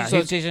NBA Players Yeah, he's-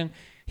 Association.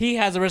 He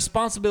has a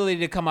responsibility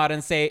to come out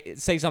and say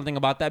something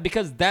about that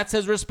because that's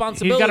his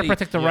responsibility. He's got to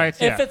protect the rights.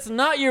 If it's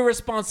not your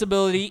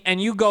responsibility and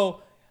you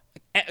go,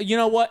 you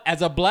know what,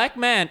 as a black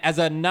man, as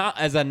a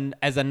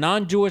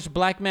non-Jewish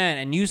black man,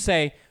 and you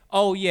say,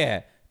 oh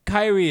yeah,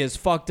 Kyrie is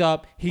fucked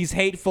up, he's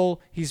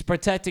hateful, he's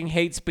protecting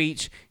hate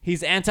speech,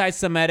 he's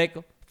anti-Semitic,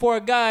 for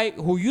a guy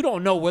who you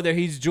don't know whether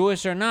he's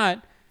Jewish or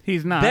not,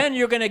 He's not. then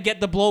you're gonna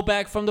get the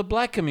blowback from the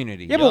black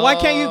community. Yeah, but why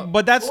can't you?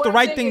 But that's Well, the I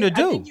right think thing it-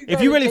 to I do. think you If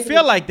guys you are really taking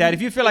feel it like that,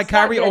 if you feel like it's not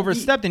Kyrie that deep.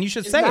 overstepped, then you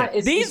should It's say not- it.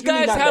 it's These really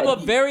guys not have that a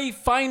deep. very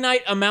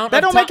finite amount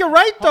That of don't make it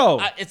right,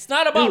 though. It's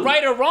not about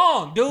right or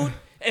wrong, dude.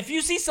 If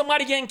you see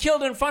somebody getting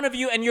killed in front of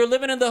you and you're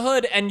living in the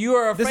hood and you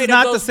are afraid This is of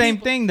not those the same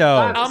people- thing,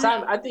 though.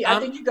 Simon, I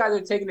think you guys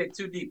are taking it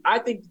too deep. I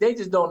think they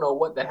just don't know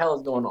what the hell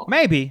is going on.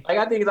 Maybe. Like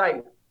I think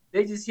like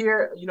they just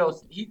hear,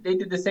 they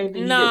did the same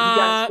thing.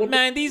 Nah,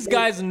 man, these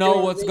guys know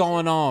what's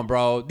going on,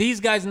 bro. These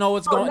guys know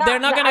what's going on. They're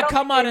not I going to don't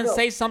come think out they and know.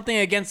 say something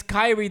against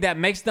Kyrie that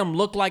makes them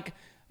look like,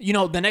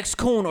 the next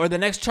Coon or the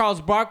next Charles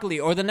Barkley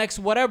or the next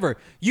whatever.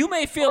 You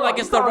may feel like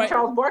it's the right...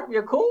 Charles Barkley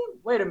a coon?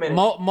 Wait a minute.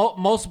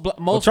 Most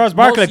Charles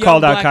Barkley most young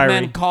called out black Kyrie.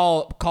 men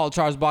call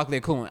Charles Barkley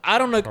a coon. I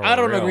don't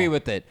real. agree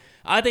with it.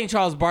 I think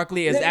Charles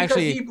Barkley is Is it because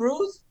actually...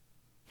 Hebrews?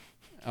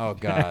 Oh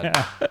God.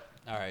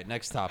 All right,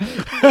 next topic. Way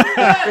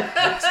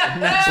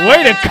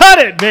to cut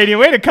it, Medium.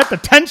 Way to cut the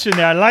tension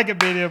there. I like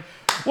it, Medium.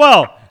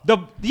 Well, the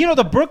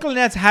Brooklyn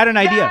Nets had an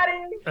idea.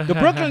 The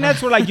Brooklyn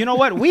Nets were like, you know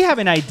what? We have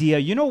an idea.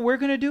 You know what we're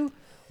gonna do?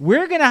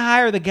 We're gonna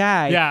hire the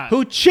guy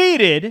who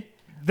cheated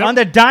on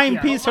the dime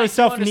piece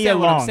herself, You Nia understand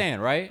what I'm Long. saying,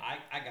 right?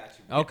 I got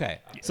you. Okay.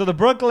 So the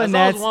Brooklyn As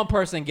long Nets. as one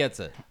person gets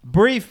it.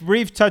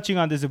 Brief touching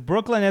on this. The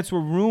Brooklyn Nets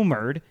were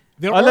rumored.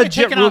 They're a already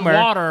legit taking on rumor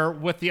water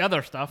with the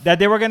other stuff. that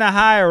they were gonna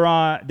hire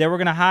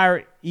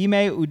Ime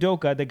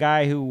Udoka, the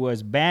guy who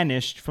was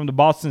banished from the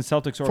Boston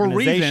Celtics for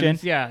organization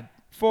reasons,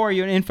 for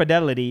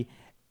infidelity.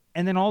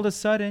 And then all of a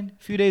sudden,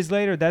 a few days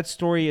later, that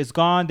story is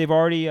gone. They've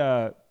already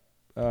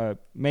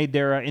made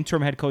their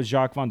interim head coach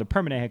Jacques Vaughn the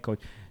permanent head coach.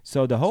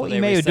 So the whole So they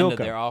Ime rescinded Udoka,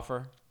 their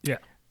offer. Yeah.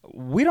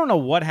 we don't know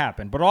what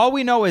happened, but all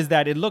we know is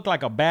that it looked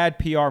like a bad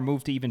PR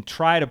move to even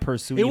try to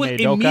pursue It was Ime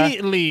Udoka.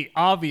 immediately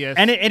obvious.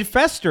 And it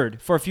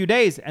festered for a few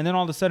days, and then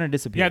all of a sudden it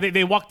disappeared. Yeah,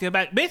 they walked it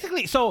back.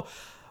 Basically, so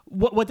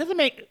what doesn't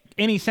make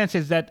any sense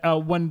is that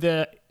when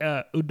the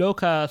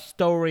Udoka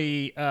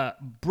story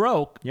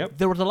broke,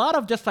 there was a lot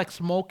of just like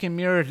smoke and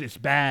mirrors. It's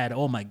bad.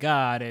 Oh my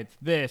God, it's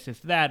this, it's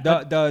that.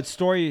 The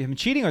story, him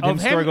cheating, or the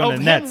story going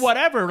to the him, Nets?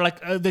 whatever. Like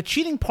the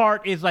cheating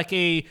part is like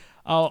a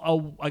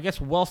I guess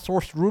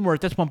well-sourced rumor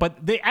at this point,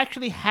 but they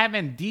actually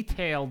haven't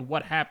detailed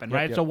what happened,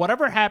 right? Yep. So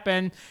whatever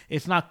happened,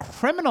 it's not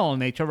criminal in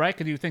nature, right?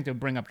 Because you think they'll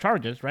bring up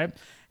charges, right?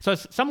 So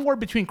it's somewhere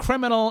between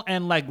criminal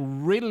and like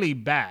really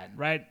bad,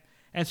 right?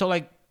 And so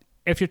like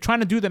if you're trying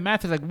to do the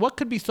math, it's like what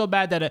could be so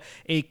bad that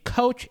a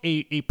coach,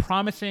 a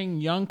promising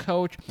young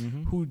coach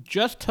who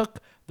just took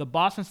the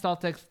Boston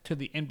Celtics to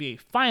the NBA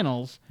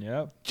Finals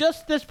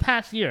just this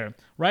past year,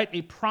 right?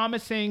 A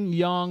promising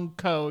young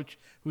coach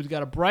who's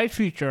got a bright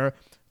future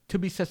to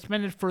be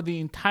suspended for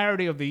the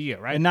entirety of the year,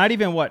 right? And not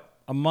even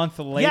a month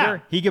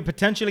later, he could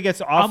potentially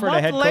get offered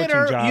a head coaching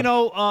job. You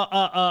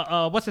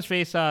know, what's his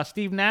face?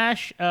 Steve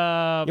Nash.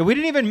 We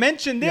didn't even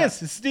mention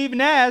this. Steve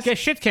Nash Get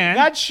shit canned.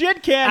 got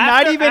shit canned.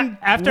 Not even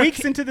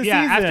weeks into the season.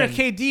 After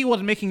KD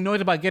was making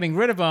noise about getting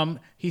rid of him,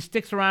 he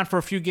sticks around for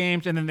a few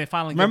games, and then they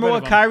finally remember get rid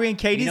what of him. Kyrie and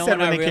KD You know said when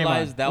when I they came on.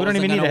 realized that We don't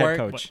even wasn't need a gonna head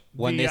work? coach.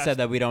 When they said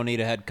that we don't need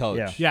a head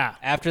coach. Yeah.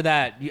 After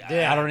that,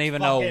 I don't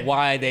even know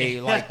why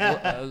they like.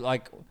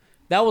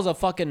 That was a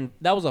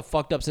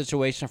fucked up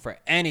situation for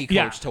any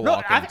coach to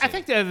walk into. I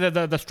think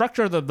the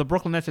structure of the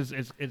Brooklyn Nets is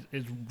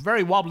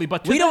very wobbly.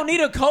 But we don't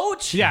need a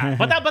coach. Yeah,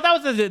 but that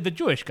was the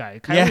Jewish guy.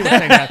 Kyrie was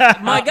saying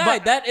that. My guy,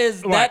 that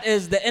is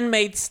the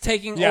inmates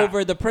taking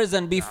over the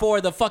prison before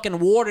the fucking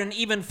warden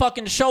even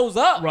fucking shows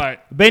up. Right.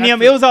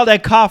 Beniam, it was all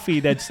that coffee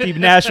that Steve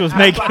Nash was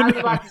making. I was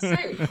about to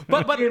say.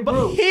 But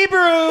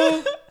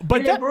Hebrew.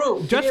 But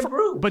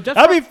just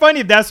That'd be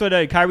funny if that's what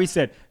Kyrie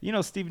said. You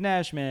know, Steve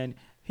Nash, man,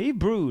 he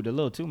brewed a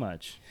little too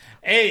much.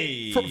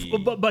 Hey.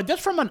 But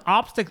just from an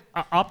optics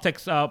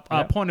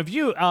point of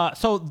view,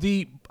 so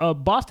the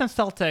Boston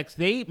Celtics,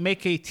 they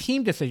make a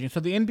team decision. So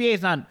the NBA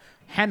is not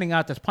handing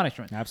out this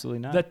punishment. Absolutely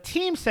not. The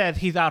team says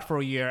he's out for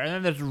a year, and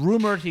then there's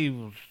rumors he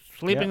was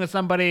sleeping with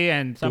somebody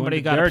and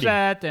somebody got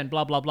upset and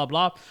blah, blah, blah,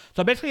 blah.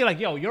 So basically, like,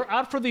 yo, you're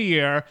out for the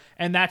year,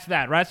 and that's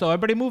that, right? So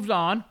everybody moves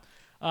on.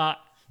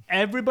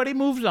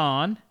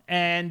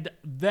 And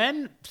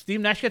then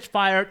Steve Nash gets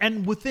fired,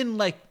 and within,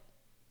 like,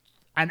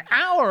 an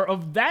hour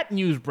of that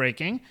news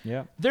breaking,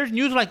 there's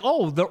news like,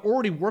 oh, they're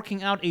already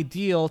working out a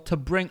deal to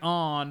bring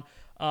on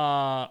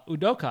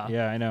Udoka.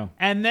 Yeah, I know.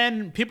 And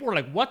then people were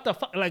like, what the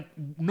fuck? Like,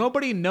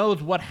 nobody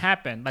knows what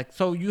happened. Like,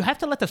 so you have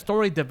to let the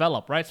story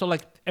develop, right? So,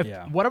 like, if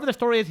whatever the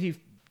story is, he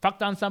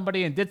fucked on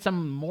somebody and did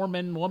some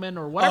Mormon woman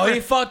or whatever. Oh,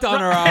 he fucked on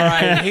her, all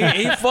right.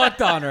 He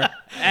fucked on her.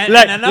 And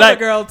another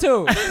girl,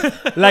 too.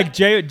 Like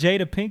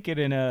Jada Pinkett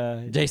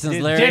and Jason's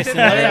lyrics.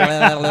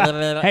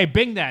 Hey,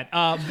 bing that.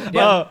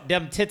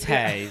 Them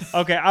titties.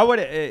 Okay, I would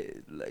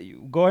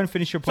go ahead and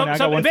finish your point. I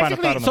got one final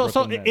thought on the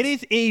So Brooklyn it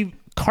is a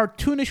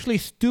cartoonishly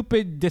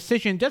stupid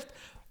decision. Just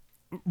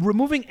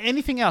removing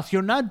anything else.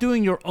 You're not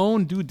doing your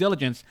own due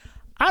diligence.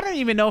 I don't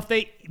even know if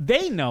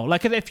they know.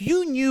 Like, if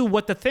you knew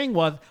what the thing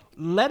was,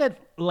 let it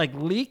like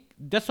leak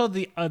just so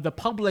the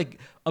public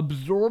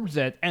absorbs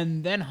it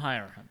and then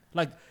hire him.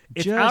 Like,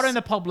 it's out in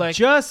the public.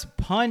 Just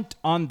punt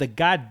on the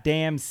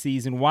goddamn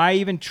season. Why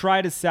even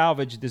try to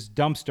salvage this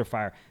dumpster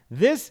fire?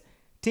 This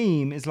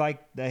team is like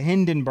the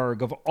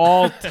Hindenburg of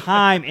all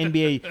time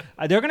NBA.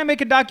 They're going to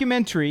make a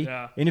documentary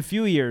in a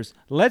few years.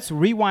 Let's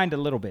rewind a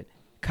little bit.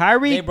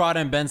 Kyrie. They brought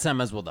in Ben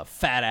Simmons with a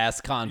fat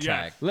ass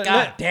contract.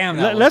 God damn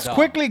that. Let's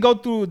quickly go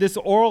through this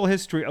oral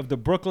history of the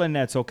Brooklyn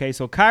Nets. Okay,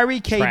 so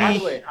Kyrie, KD. By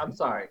the way, I'm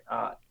sorry.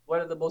 One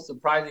of the most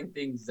surprising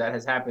things that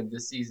has happened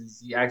this season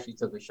is he actually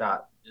took a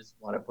shot. Just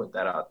want to put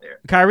that out there.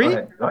 Kyrie?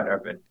 Go ahead,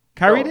 Urban.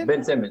 Kyrie did?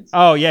 Ben Simmons.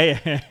 Oh, yeah.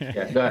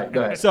 Yeah,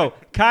 go ahead. So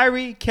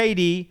Kyrie,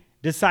 KD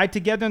decide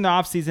together in the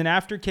offseason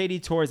after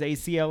KD tore his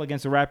ACL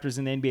against the Raptors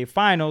in the NBA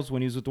Finals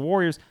when he was with the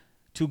Warriors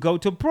to go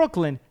to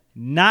Brooklyn,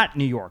 not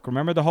New York.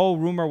 Remember, the whole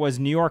rumor was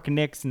New York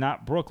Knicks,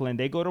 not Brooklyn.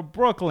 They go to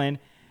Brooklyn.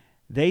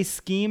 They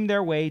scheme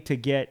their way to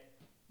get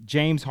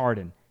James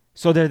Harden.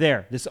 So they're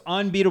there. This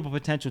unbeatable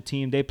potential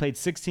team. They played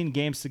 16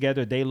 games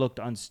together. They looked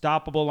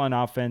unstoppable on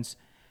offense.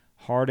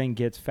 Harden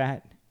gets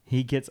fat.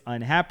 He gets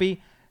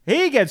unhappy.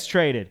 He gets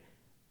traded.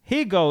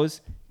 He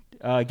gets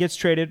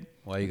traded.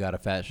 Well, you got a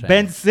fat shame.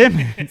 Ben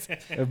Simmons.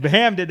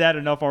 Bam did that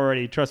enough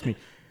already. Trust me.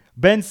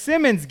 Ben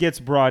Simmons gets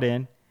brought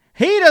in.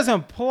 He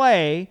doesn't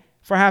play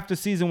for half the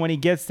season when he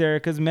gets there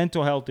because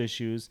mental health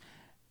issues.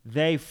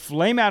 They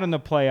flame out in the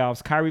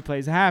playoffs. Kyrie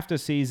plays half the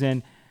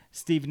season.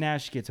 Steve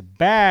Nash gets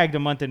bagged a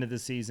month into the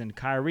season.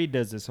 Kyrie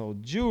does this whole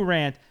Jew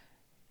rant.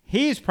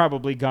 He's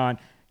probably gone.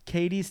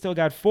 KD still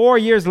got 4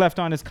 years left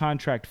on his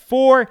contract.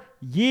 4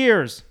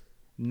 years.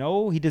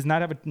 No, he does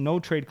not have a no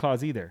trade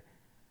clause either.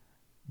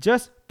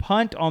 Just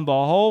punt on the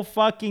whole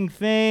fucking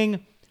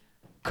thing.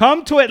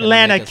 Come to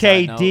Atlanta,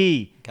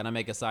 KD. Can I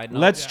make a side note?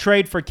 Let's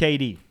trade for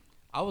KD.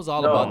 I was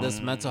all about this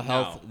mental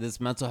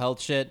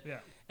health shit. Yeah.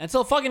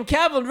 Until fucking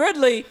Calvin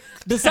Ridley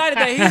decided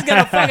that he's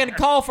gonna fucking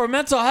call for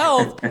mental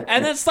health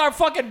and then start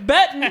fucking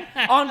betting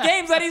on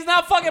games that he's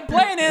not fucking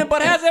playing in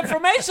but has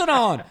information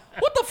on.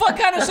 What the fuck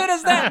kind of shit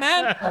is that,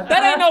 man?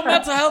 That ain't no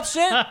mental health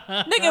shit.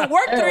 Nigga,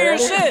 work through your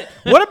shit.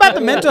 What about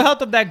the mental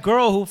health of that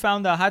girl who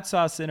found the hot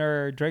sauce in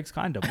her Drake's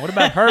condom? What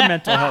about her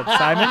mental health,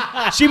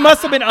 Simon? She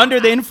must have been under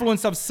the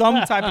influence of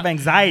some type of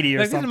anxiety or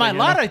something. This is my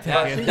lottery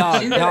ticket.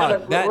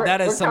 Dog, that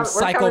is some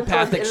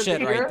psychopathic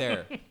shit right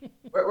there.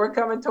 We're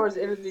coming towards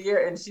the end of the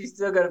year, and she's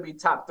still gonna be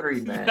top 3,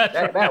 man.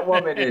 That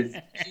woman is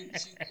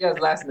she has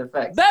lasting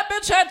effects. That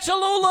bitch had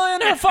Cholula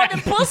in her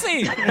fucking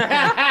pussy.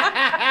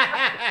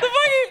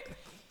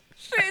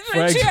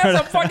 She has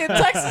some fucking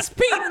Texas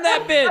Pete in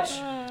that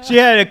bitch. She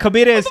had a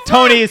Kabita's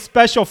Tony's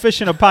special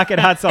fish in a pocket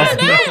hot sauce.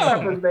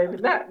 Peppers, baby.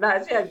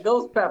 Nah, she had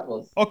ghost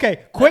peppers.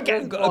 Okay, quick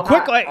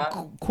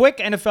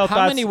NFL thoughts.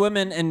 How many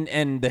women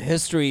in the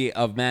history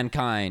of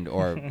mankind,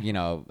 or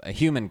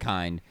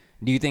humankind,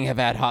 do you think have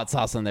had hot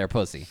sauce in their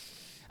pussy?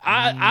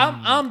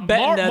 I'm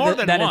betting more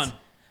than one. It's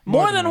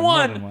more than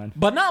one,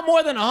 but not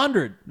more than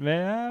 100.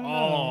 Man,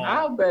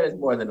 I'll bet it's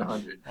more than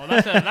 100. Well,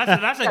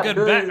 that's a good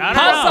bet.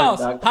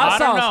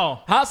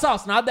 Hot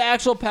sauce, not the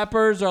actual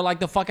peppers or like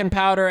the fucking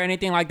powder or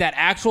anything like that.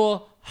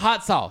 Actual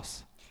hot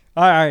sauce.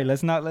 All right,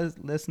 let's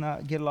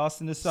not get lost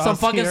in the sauce. Some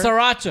fucking here.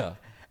 sriracha.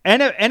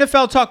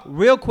 NFL talk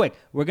real quick.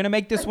 We're gonna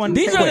make this one.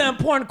 These are the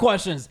important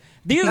questions.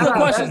 These are the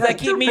questions that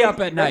keep me up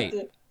at night.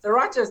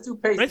 Sriracha is too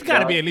pasty. It's got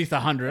to be at least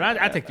 100.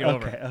 I take you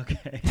over.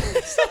 Okay.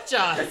 Thank you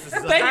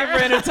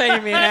for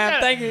entertaining me, man.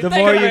 Thank you. The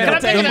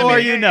more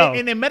you know.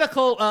 In a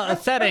medical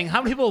setting,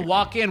 how many people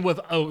walk in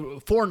with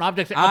foreign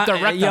objects up their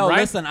rectum, right?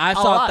 Listen, I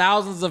saw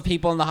thousands of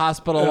people in the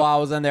hospital while I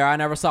was in there. I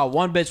never saw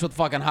one bitch with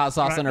fucking hot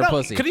sauce in her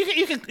pussy.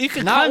 You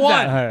can not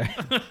one.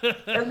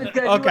 That's because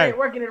you ain't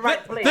working in the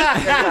right place.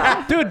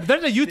 Dude,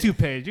 there's a YouTube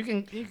page. You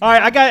can All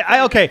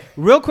right, okay.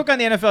 Real quick on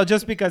the NFL,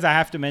 just because I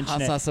have to mention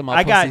hot it. sauce in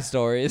my pussy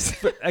stories.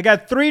 I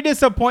got 3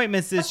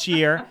 disappointments this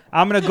year.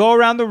 I'm going to go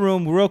around the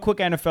room. Real quick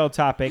NFL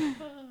topic.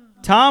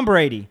 Tom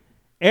Brady,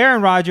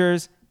 Aaron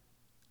Rodgers,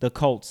 the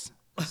Colts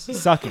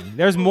sucking.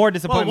 There's more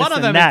disappointments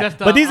than that.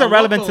 But these are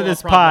relevant to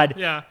this pod.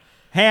 Yeah.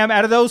 Ham,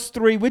 out of those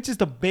three, which is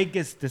the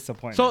biggest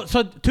disappointment?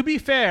 So to be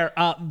fair,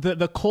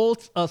 the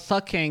Colts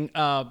sucking.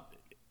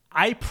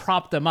 I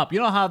propped them up. You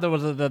know how there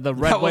was the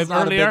red That was wave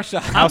not a big earlier?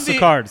 shot. House of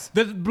Cards.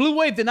 The blue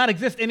wave did not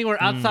exist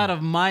anywhere outside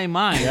of my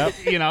mind. Yep.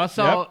 You know,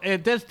 so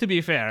it does to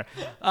be fair.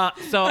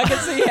 So I can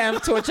see him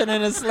twitching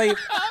in his sleep.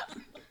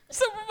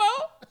 Super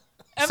Bowl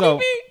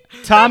MVP.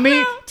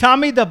 So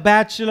Tommy the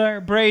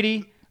Bachelor,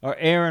 Brady, or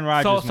Aaron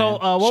Rodgers.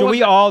 Should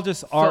we all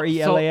just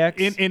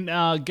RELAX?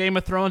 In Game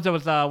of Thrones, there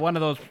was one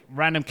of those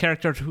random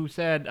characters who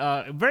said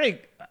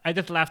I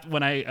just laughed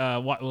when I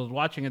was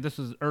watching it. This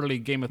was early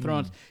Game of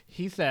Thrones.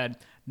 He said,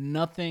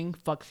 "Nothing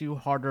fucks you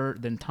harder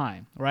than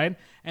time." Right?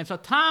 And so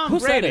Tom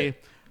Brady.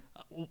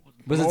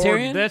 Was it or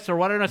Tyrion? this or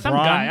whatever, some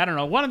Bron? guy, I don't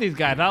know, one of these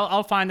guys.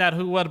 I'll find out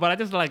who was, but I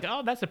just like,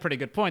 oh, that's a pretty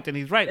good point, and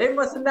he's right. They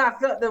must have not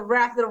felt the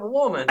wrath of a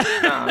woman.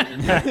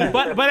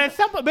 but at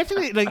some point,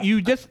 basically, like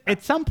you just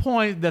at some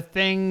point the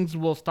things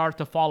will start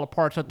to fall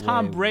apart. So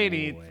Tom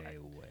Brady,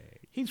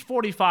 he's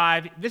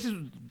 45. This is,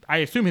 I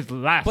assume, his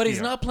last. But he's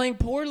year. not playing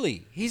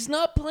poorly. He's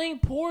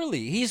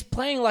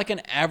playing like an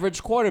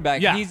average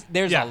quarterback. Yeah.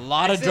 There's Yeah. a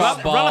lot of This drop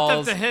is balls.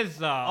 relative to his.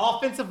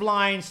 Offensive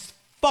line's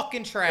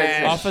fucking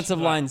trash. Offensive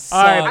line sucks.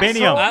 All right,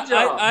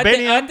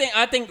 Beniam.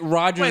 I think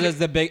Rodgers is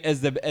the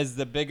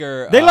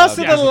bigger. They lost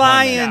to the disappointment.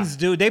 Lions,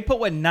 dude. They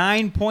put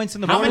 9 points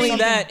in the Not bonus? only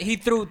that, he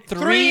threw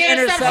three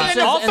interceptions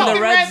interceptions in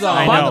the red zone.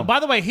 I know. By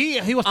the way, he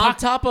was On talking.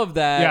 top of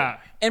that, Yeah.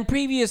 in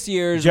previous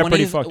years,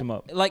 Jeopardy when fucked him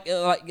up. Like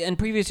in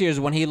previous years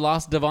when he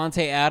lost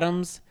Devontae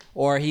Adams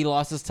or he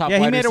lost his top Yeah,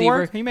 he wide made it receiver,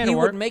 work. He made it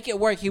work. would make it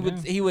work. He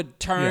would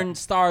turn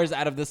stars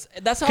out of this.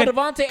 That's how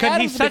Devontae Could he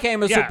Adams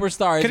became a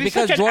superstar. Is Could he's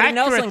because such an Jordan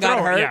accurate Nelson got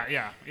thrower. hurt.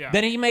 Yeah.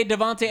 Then he made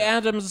Devontae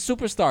Adams a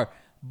superstar.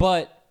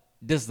 But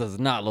this does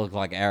not look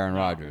like Aaron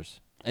Rodgers.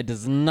 It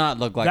does not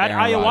look like That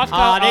Aaron ayahuasca-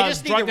 Rodgers. They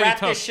just need to drug that he wrap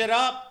this took. shit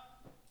up.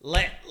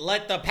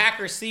 Let the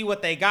Packers see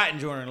what they got in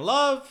Jordan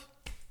Love.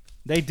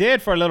 They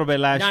did for a little bit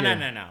last year.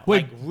 No.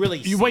 Wait, Like, really.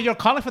 you're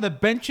calling for the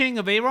benching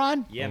of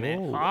Aaron? Yeah,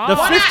 man. The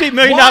Why $50 not?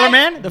 million Why?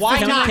 man? Why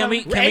Can we- not? can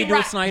we do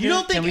A-Rod- Snyder? You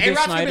don't Can think we do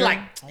A-Rod's gonna be Snyder?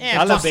 like,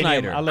 I'll let fuck Beniam.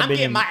 Snyder. I'll let I'm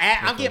getting Beniam.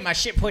 I'm getting my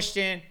shit pushed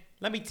in.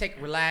 Let me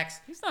relax.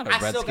 He's not a I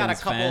still got a Redskins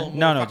couple fan.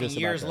 more No, fucking just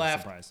years about that.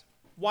 left. Surprise.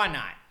 Why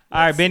not?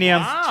 All right, Beniam.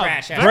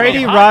 Trash ass.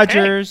 Brady Hot take.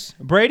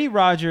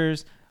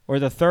 Rogers, or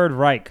the Third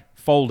Reich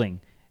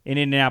folding in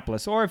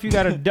Indianapolis, or if you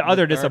got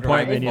other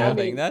disappointment, Reich.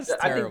 yeah. Yeah. That's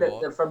I think terrible.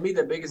 that for me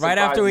the biggest Right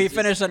surprise after we is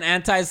just- finish an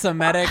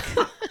anti-Semitic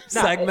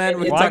segment,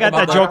 we Well, talk I got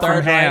about that joke the from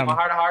Third Ham. Reich. my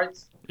heart of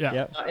hearts. Yeah.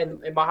 Yep.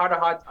 In my heart of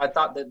hearts, I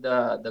thought that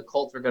the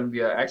Colts were going to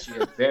be actually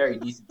a very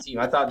decent team.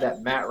 I thought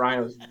that Matt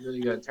Ryan was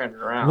really going to turn it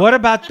around. What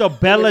about the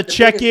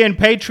Belichickian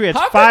Patriots?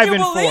 How 5 could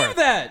you and believe 4.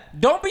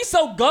 that? Don't be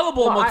so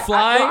gullible, No,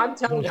 McFly. I'm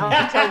telling you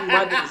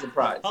my biggest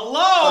surprise.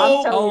 Hello,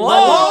 I'm telling you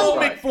Hello,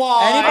 my biggest surprise.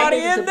 McFly. Anybody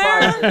My in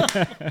biggest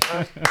there?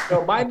 surprise is-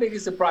 no, my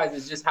biggest surprise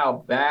is just how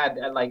bad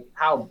they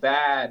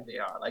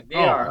are. Like they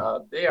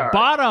are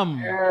Bottom.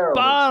 terrible.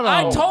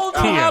 I told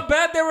you tier. how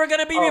bad they were going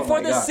to be Oh before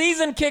my the God.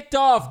 season kicked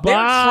off. They're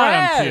Bottom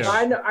tier.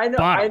 trash. Bottom.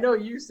 I know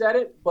you said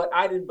it, but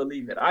I didn't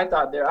believe it. I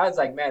was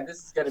like, man,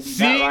 this is gonna be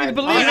See, Matt you Ryan.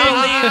 believe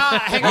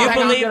it.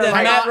 You believed in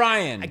Hang Matt on.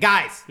 Ryan.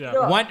 Guys, Yeah.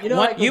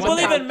 You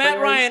believe time in Matt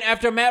players- Ryan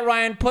after Matt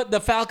Ryan put the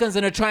Falcons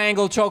in a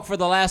triangle choke for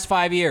the last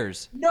 5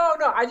 years. No,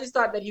 I just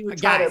thought that he would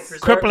try Guys. to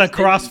preserve Cripple his and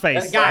crossface.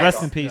 dignity. Guys,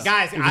 Rest in peace.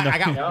 Guys, I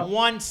got Yeah.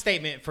 one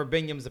statement for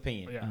Bingham's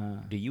opinion. Yeah.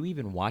 Do you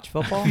even watch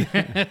football?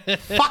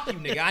 Fuck you,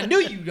 nigga. I knew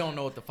you don't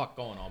know what the fuck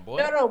going on, boy.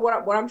 No.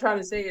 What I'm trying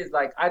to say is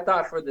like I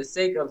thought for the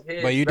sake of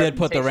his. But you did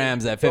put the reputation,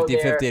 Rams at to go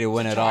 50-50 there- to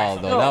win it all,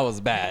 though. No. That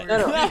was bad.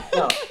 No.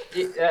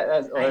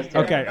 That's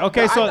terrible.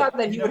 Okay, No, so- I thought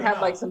that he would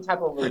have like some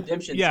type of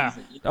redemption Yeah.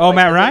 season. Oh, like,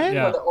 Matt the- Ryan?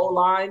 Yeah. The O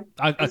line.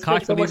 A They coach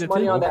spent so believes much it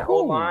money too. on that O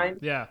line.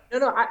 Yeah.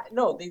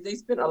 No. They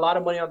spent a lot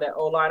of money on that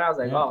O line. I was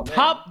like, oh man.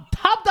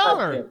 Top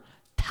dollar. Okay.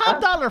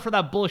 Top dollar for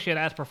that bullshit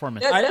ass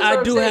performance. That's what I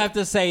I'm do saying. have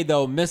to say,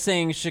 though,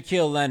 missing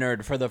Shaquille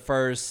Leonard for the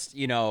first,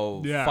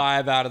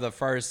 5 out of the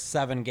first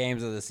 7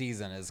 games of the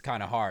season is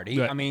kind of hard.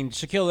 Right. I mean,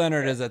 Shaquille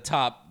Leonard is a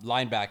top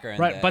linebacker.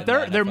 Right, but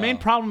their main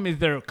problem is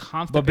their But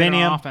constant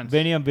offense.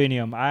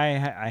 Beniam,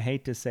 I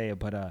hate to say it,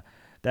 but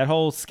that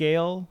whole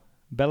scale,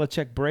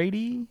 Belichick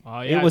Brady,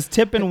 Oh, yeah. it was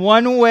tipping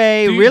one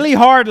way Dude. really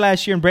hard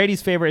last year in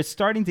Brady's favor. It's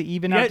starting to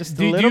even out just a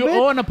Did little you bit.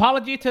 owe an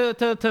apology to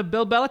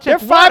Bill Belichick? They're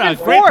What 5 a and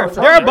great 4. coach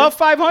They're on above earth.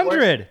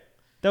 500.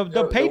 The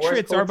the worst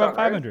Patriots are coach above on earth.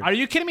 500. Are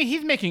you kidding me?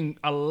 He's making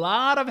a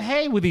lot of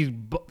hay with these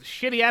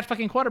shitty ass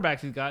fucking quarterbacks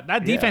he's got.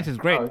 That defense is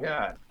great. Oh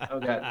god.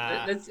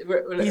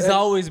 He's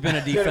always been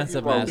a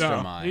defensive Yeah,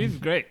 mastermind. He's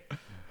great.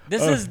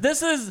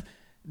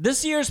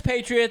 This year's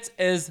Patriots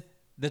is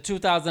the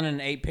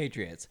 2008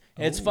 Patriots.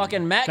 It's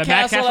fucking Matt The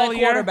Matt Castle Castle at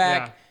year?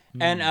 quarterback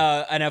and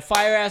a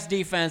fire ass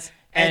defense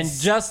and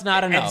just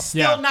not And enough.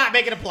 still Yeah. not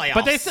making the playoffs.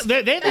 But they got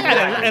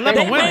They 11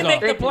 may wins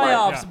make though. the Thank you, Mike.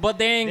 playoffs, Yeah. but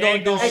they ain't They gonna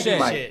ain't do gonna Thank you, shit.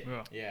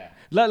 Mike. Yeah.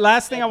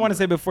 Last thing I want to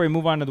say before we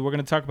move on to we're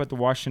going to talk about the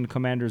Washington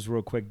Commanders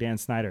real quick. Dan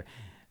Snyder,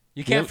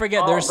 You can't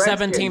forget there's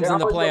 7 teams in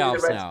the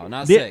playoffs now,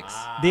 not 6.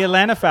 The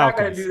Atlanta They're not Falcons.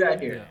 gonna do that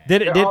here.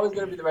 They're always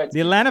gonna be the Redskins. The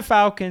Atlanta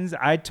Falcons,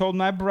 I told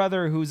my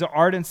brother, who's an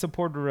ardent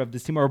supporter of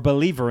this team, or a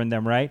believer in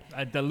them, right?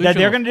 That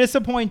they're going to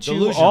disappoint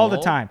you all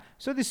the time.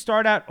 So they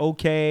start out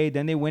okay,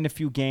 then they win a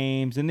few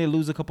games, then they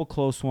lose a couple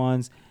close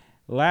ones.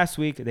 Last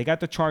week, they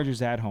got the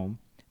Chargers at home.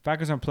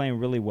 Falcons are playing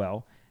really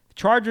well. The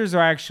Chargers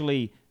are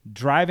actually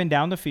driving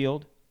down the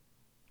field.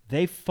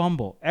 They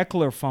fumble.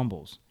 Eckler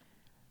fumbles.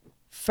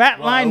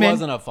 Lineman. It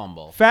wasn't a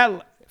fumble.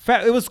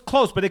 It was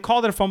close, but they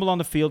called it a fumble on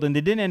the field, and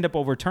they didn't end up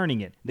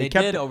overturning it. They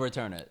did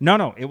overturn it.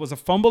 No, it was a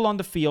fumble on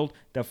the field.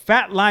 The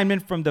fat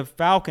lineman from the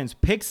Falcons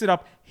picks it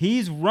up.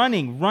 He's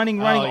running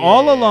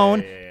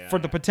alone for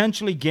the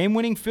potentially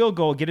game-winning field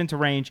goal, get into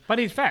range. But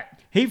he's fat.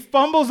 He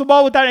fumbles the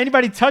ball without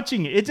anybody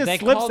touching it. It just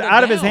slips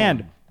out of his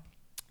hand.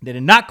 They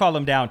did not call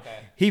him down. Okay.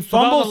 He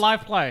fumbles. So that was a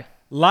live play.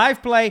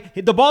 Live play.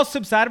 The ball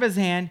slips out of his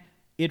hand.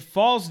 It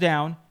falls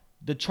down.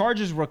 The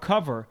Chargers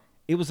recover.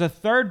 It was a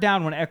third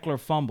down when Eckler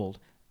fumbled.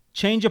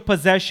 Change of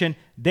possession.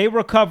 They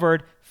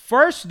recovered.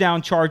 First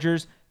down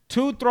Chargers.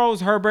 2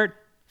 throws Herbert.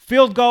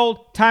 Field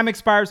goal. Time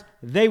expires.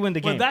 They win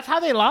the game. Well, that's how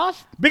they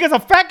lost? Because a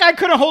fat guy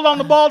couldn't hold on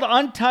the ball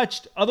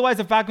untouched. Otherwise,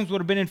 the Falcons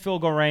would have been in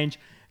field goal range.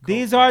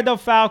 These are the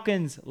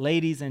Falcons,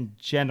 ladies and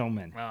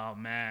gentlemen. Oh,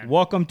 man.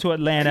 Welcome to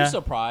Atlanta. Are you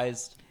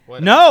surprised?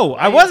 No,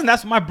 I wasn't.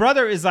 That's my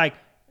brother is like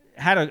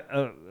had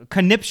a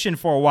conniption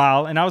for a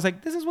while, and I was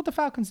like, this is what the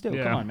Falcons do.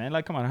 Yeah. Come on, man.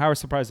 Like, come on. How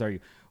surprised are you?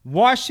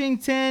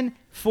 Washington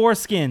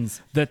Foreskins.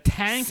 The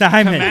Tank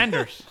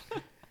Commanders.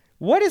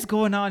 What is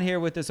going on here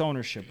with this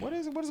ownership? What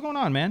is going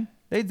on, man?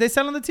 They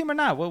selling the team or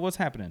not? What's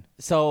happening?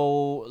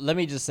 So let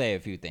me just say a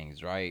few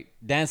things, right?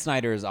 Dan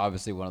Snyder is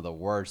obviously one of the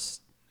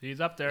worst. He's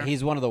up there.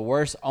 He's one of the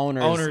worst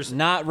owners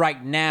not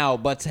right now,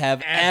 but to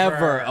have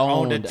ever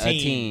owned a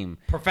team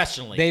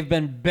professionally. They've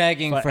been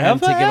begging for him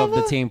to give up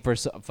the team for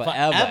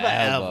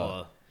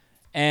forever.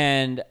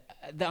 And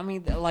I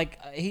mean, like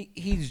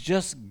he's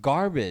just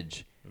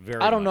garbage.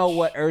 I don't know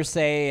what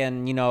Irsay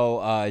and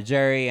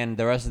Jerry and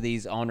the rest of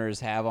these owners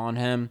have on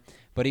him,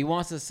 but he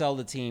wants to sell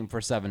the team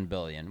for $7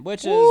 billion,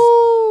 which is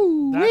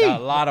a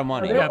lot of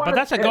money. Yeah, but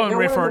that's a going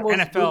rate for an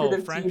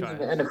NFL franchise.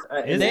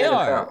 They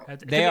are.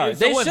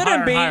 They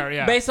shouldn't be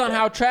based on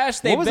how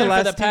trash they've been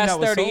for the past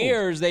 30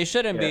 years. They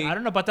shouldn't be. I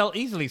don't know, but they'll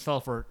easily sell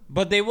for it.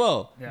 But they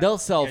will. Yeah. They'll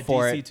sell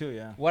for DC it. Too,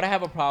 yeah. What I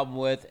have a problem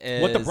with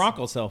is what the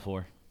Broncos sell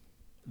for.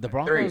 The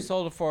Broncos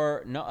sold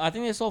for I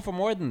think they sold for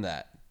more than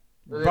that.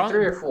 3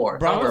 or 4.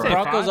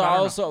 Broncos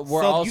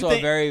were also a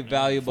very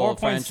valuable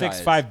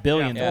franchise. $4.65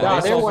 billion. Yeah.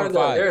 No,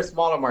 they're a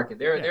smaller market.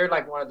 They're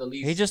like one of the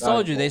least. He just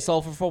told you they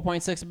sold for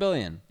 $4.6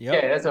 billion. Yep.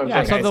 Yeah, that's what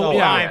I'm saying. So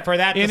for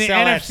that to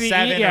sell at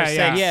 7 or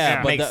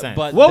 6, makes sense.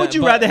 But what would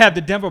you rather have,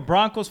 the Denver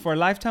Broncos for a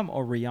lifetime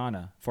or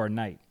Rihanna for a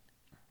night?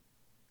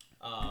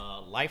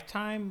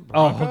 Lifetime.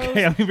 Broncos? Oh,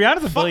 okay. I mean,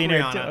 Rihanna's a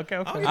billionaire too. Okay.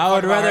 I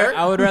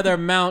would rather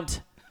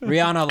mount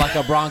Rihanna like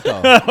a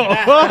Bronco.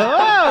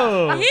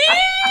 Whoa.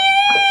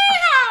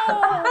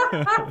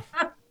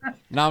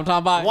 No, I'm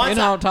talking about. Once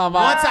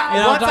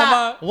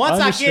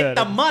I get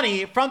the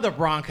money from the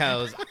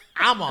Broncos,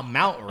 I'm a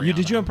mount Rihanna.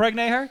 Did you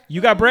impregnate her?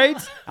 You got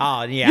braids?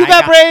 Oh yeah, you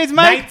got braids,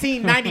 Mike.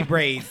 1990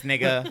 braids,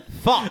 nigga.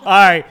 Fuck. All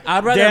right.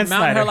 I'd rather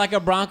mount her like a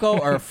Bronco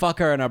or fuck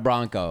her in a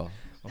Bronco.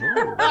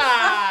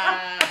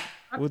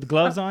 With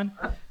gloves on.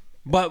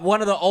 But one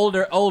of the old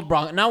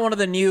Broncos, not one of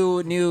the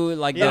new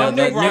like the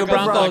new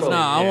Broncos. No,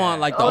 I want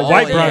like the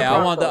white Bronco.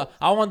 Yeah,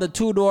 I want the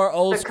 2-door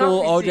old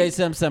school O.J.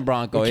 Simpson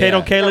Bronco.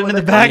 Kato Kaelin in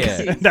the back.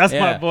 Yeah. That's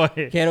my boy.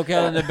 Kato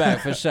Kaelin in the back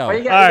for sure. Well,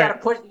 you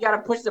gotta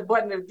push the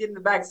button and get in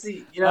the back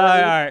seat. You know all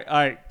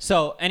right.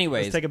 So,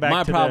 anyways,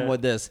 my problem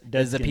with this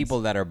is the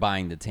people that are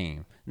buying the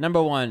team.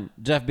 Number one,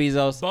 Jeff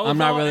Bezos. I'm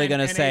not really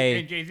gonna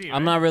say. Jay-Z, right?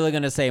 I'm not really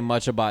gonna say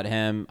much about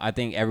him. I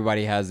think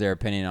everybody has their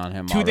opinion on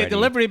him. 2-day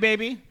delivery,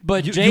 baby.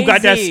 But you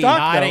got that stock.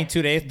 No, it ain't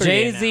 2 days.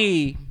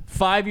 Jay-Z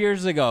 5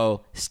 years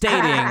ago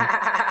stating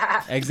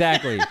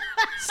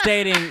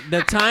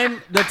the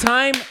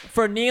time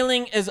for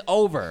kneeling is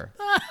over.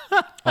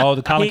 Oh,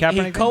 the Colin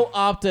Kaepernick. He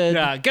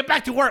co-opted. Get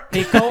back to work.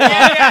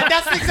 Yeah,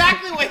 that's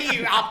exactly what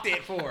he opted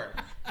for.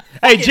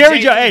 Hey, Jerry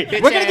Jones. Hey,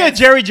 we're going to get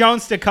Jerry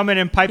Jones to come in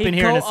and pipe in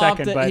here in a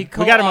second, but we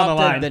got him on the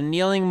line. The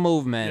kneeling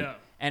movement,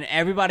 and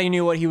everybody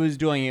knew what he was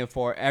doing it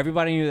for.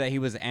 Everybody knew that he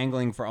was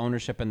angling for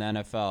ownership in the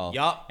NFL.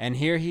 Yup. And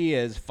here he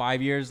is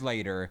 5 years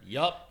later.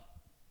 Yup.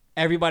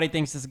 Everybody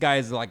thinks this guy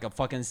is like a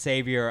fucking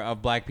savior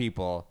of black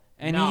people.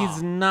 And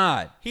he's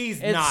not.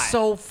 It's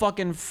so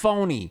fucking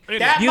phony.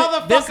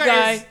 This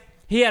guy,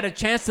 he had a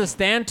chance to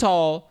stand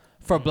tall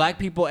for black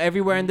people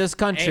everywhere in this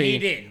country. And he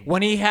didn't.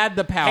 When he had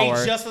the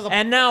power.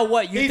 And now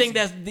what? You think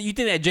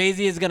that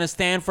Jay-Z is going to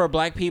stand for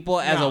black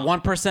people as a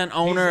 1%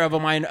 owner of a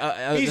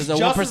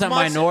 1%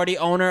 minority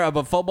owner of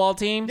a football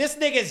team? This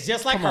nigga is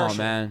just like Herschel. Come on,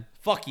 man.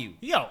 Fuck you.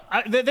 Yo,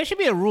 there should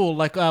be a rule.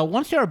 Like,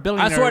 once you're a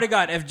billionaire. I swear to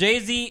God, if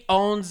Jay-Z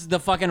owns the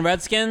fucking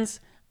Redskins,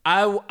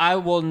 I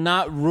will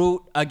not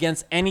root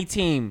against any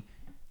team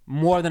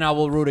more than I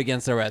will root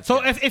against the Redskins.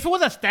 So if it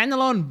was a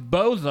standalone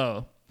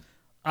bozo,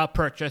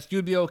 purchase,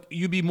 you'd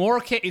be more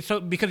okay.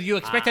 So because you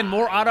expected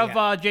more out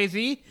of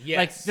Jay-Z,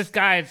 like this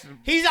guy's.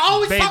 He's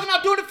always talking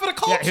about doing it for the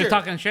culture. Yeah, he's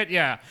talking shit.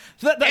 Yeah,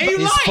 so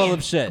he's full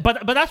of shit.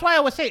 But that's why I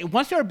would say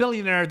once you're a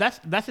billionaire,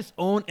 that's its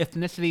own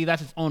ethnicity,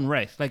 that's its own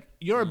race. Like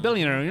you're a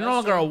billionaire. You're no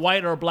longer a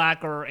white or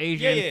black or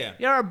Asian. Yeah.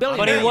 You're a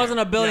billionaire. But he wasn't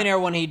a billionaire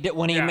when he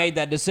made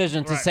that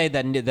decision to say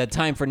that the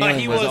time for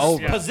kneeling was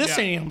over.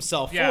 Positioning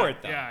himself for it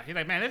though. Yeah, he's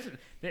like, man,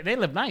 they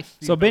live nice.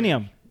 So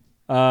Biniam.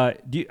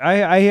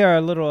 I hear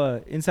a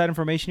little inside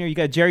information here. You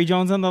got Jerry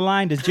Jones on the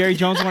line. Does Jerry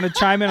Jones want to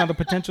chime in on the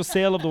potential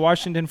sale of the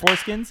Washington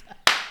Foreskins?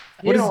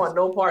 You don't want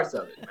no parts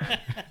of it,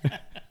 man.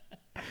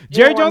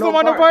 Jerry Jones don't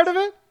want no part of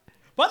it?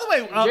 By the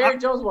way, Jerry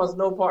Jones wants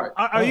no part.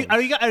 Are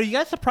you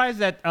guys surprised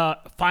that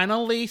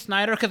finally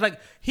Snyder, because like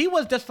he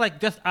was just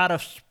out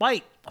of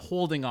spite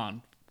holding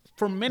on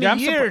for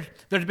many years.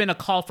 There's been a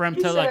call for him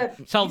to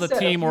sell the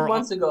team or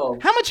months ago.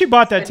 How much he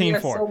bought that team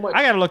for? So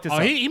I gotta look this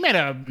up. He made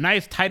a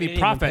nice tidy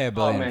profit. It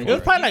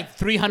was probably like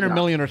 $300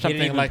 million or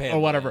something or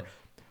whatever.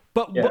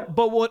 But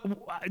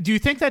what do you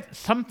think that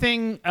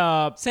something?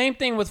 Same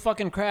thing with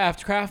fucking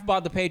Kraft. Kraft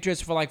bought the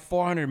Patriots for like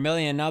 $400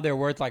 million. Now they're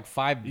worth like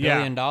 $5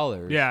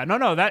 billion. Yeah,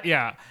 no, that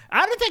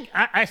I don't think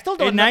I still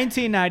don't. In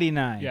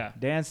 1999,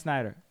 Dan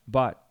Snyder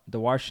bought the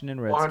Washington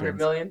Redskins. $400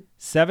 million?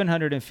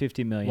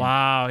 $750 million.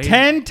 Wow.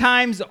 10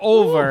 times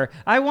over.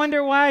 I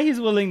wonder why he's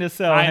willing to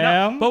sell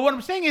him. But what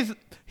I'm saying is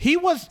he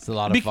was... It's a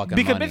lot of fucking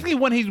because money. basically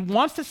when he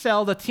wants to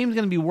sell, the team's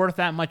going to be worth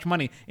that much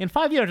money. In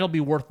 5 years, it'll be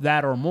worth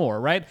that or more,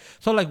 right?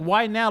 So, like,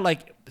 why now?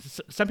 Like,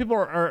 some people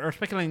are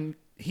speculating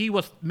he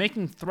was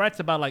making threats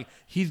about, like,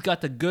 he's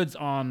got the goods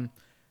on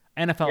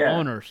NFL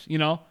owners, you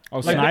know? Oh,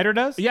 like, Snyder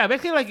does? Yeah,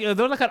 basically, like, there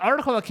was, like, an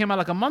article that came out,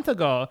 like, a month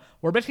ago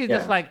where basically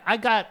just, like, I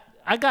got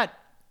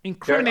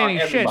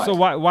incriminating shit. So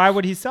why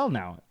would he sell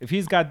now if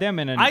he's got them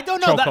in an I don't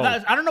know.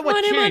 I don't know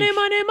what changed. Money.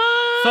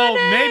 So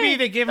maybe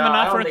they gave him an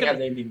offer. I don't think it has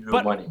anything to do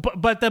with money.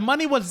 But the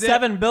money was there.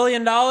 $7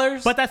 billion?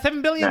 But that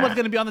 $7 billion was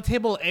going to be on the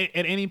table at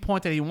any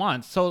point that he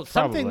wants. So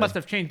something must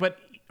have changed. But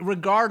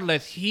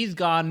regardless, he's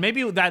gone.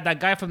 Maybe that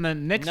guy from the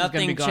Knicks is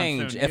going to be gone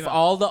changed. soon. If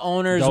all the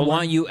owners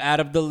want you out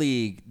of the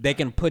league, they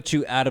can put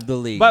you out of the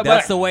league.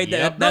 That's the way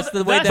that works.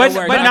 but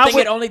I think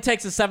it only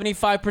takes a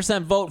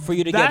 75% vote for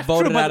you to get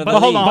voted out of the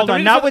league. But hold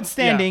on.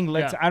 Notwithstanding,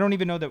 I don't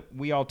even know that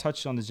we all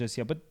touched on this just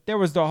yet, but there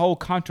was the whole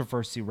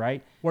controversy,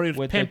 right? Where he was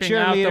with pimping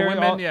out the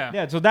women,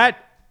 Yeah, so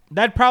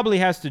that probably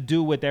has to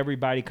do with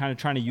everybody kind of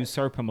trying to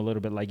usurp him a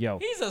little bit, like, yo.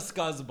 He's a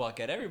scuzz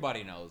bucket.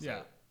 Everybody knows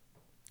it.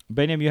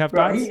 Benyam, you have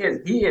thoughts?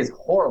 He is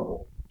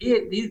horrible. He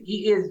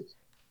is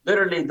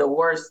literally the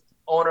worst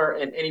owner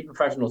in any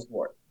professional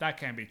sport. That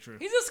can't be true.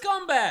 He's a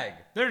scumbag.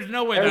 There's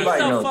no way. He's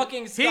Everybody a knows.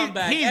 fucking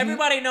scumbag.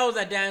 Everybody knows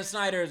that Dan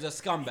Snyder is a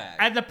scumbag.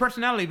 As a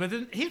personality, but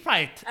he's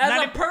probably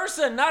as a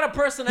person, not a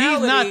personality.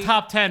 He's not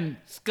top 10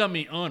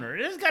 scummy owner.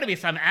 There's got to be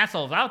some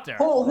assholes out there.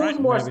 Who's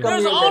more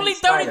scummy? There's only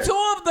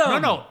 32 of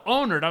them. No,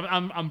 owner.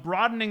 I'm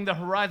broadening the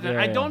horizon.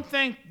 Yeah. I don't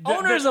think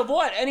owners of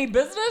what? Any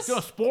business?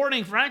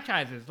 Sporting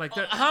franchises. Like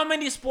how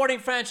many sporting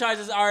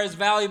franchises are as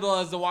valuable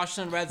as the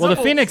Washington Red Sox? Well,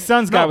 the Phoenix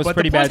Suns guy was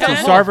pretty bad too. What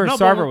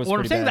Sarver was I'm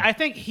pretty saying bad. That I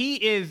think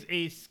he is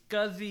a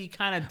scuzzy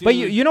kind of dude. But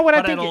you know what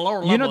I think?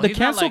 The He's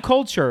cancel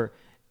culture,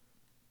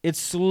 it's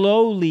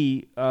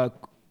slowly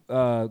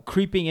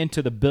creeping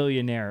into the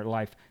billionaire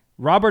life.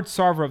 Robert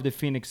Sarver of the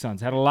Phoenix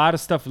Suns had a lot of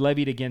stuff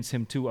levied against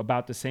him too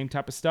about the same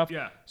type of stuff.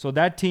 Yeah. So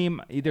that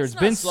team either it's has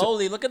been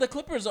slowly. Look at the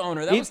Clippers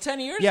owner. That was 10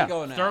 years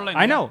ago now. Sterling,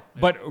 I know,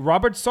 but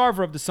Robert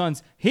Sarver of the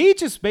Suns, he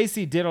just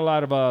basically did a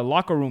lot of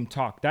locker room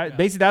talk.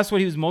 Basically that's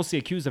what he was mostly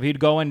accused of. He'd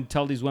go and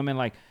tell these women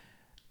like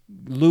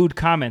lewd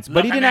comments,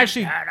 but he didn't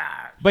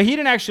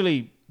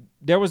actually.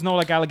 There was no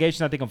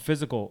allegation, I think, of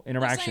physical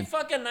interaction. This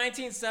ain't fucking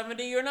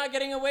 1970. You're not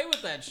getting away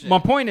with that shit. My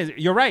point is,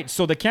 you're right.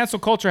 So the cancel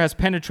culture has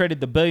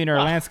penetrated the billionaire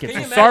landscape. Can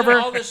you So imagine Sarver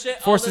all the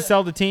shit, forced to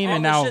sell the team, all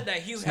and the now shit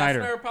that Hugh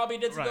Snyder. Hefner probably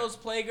did to those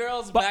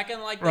playgirls back in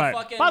the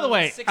fucking By the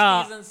way,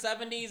 60s and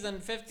 70s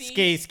and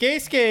 50s.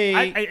 Skate.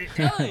 I'm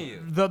telling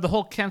you. The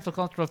whole cancel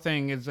cultural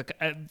thing is like,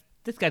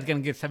 this guy's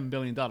gonna get $7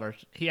 billion.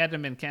 He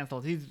hasn't been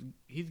canceled. He's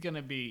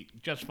gonna be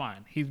just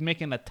fine. He's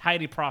making a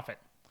tidy profit.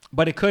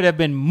 But it could have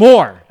been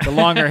more the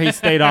longer he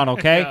stayed on,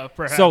 okay?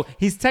 Yeah, so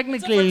he's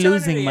technically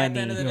losing money. At the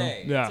end of the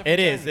day. Yeah. It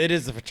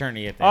is a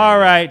fraternity at the All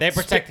end. right. They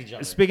protect each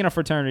other. Speaking of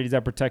fraternities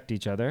that protect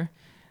each other,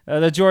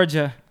 the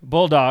Georgia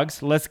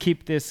Bulldogs. Let's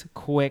keep this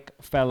quick,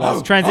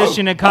 fellas.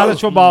 Transition in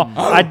college football.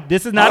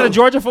 This is not a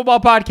Georgia football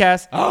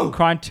podcast.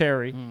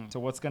 Contrary to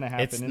what's going to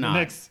happen in the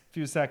next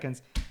few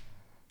seconds.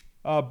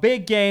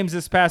 Big games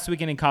this past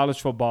weekend in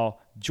college football.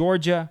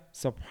 Georgia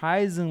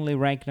surprisingly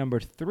ranked number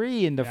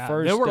 3 in the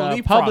first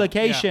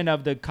publication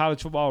of the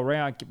college football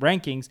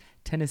rankings.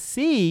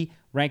 Tennessee,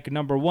 ranked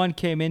number 1,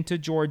 came into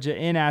Georgia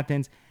in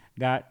Athens,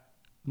 got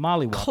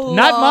mollywopped.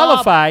 Not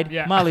mollified,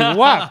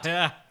 mollywopped.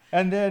 Yeah.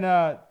 And then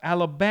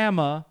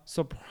Alabama,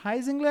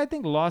 surprisingly, I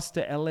think, lost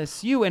to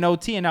LSU in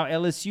OT, and now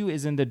LSU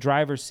is in the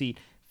driver's seat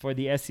for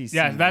the SEC.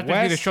 Yeah, that's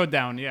West. the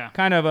showdown,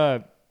 Kind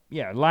of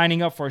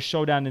lining up for a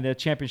showdown in the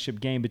championship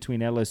game between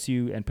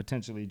LSU and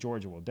potentially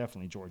Georgia. Well,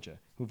 definitely Georgia,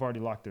 who've already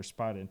locked their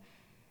spot in.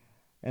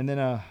 And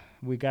then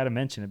we got to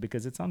mention it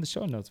because it's on the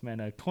show notes, man.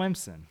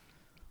 Clemson.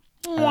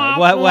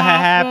 What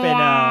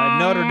happened?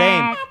 Notre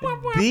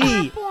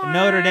Dame.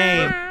 Notre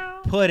Dame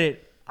put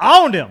it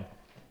on them.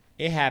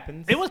 It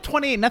happens. It was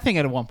 28-0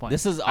 at one point.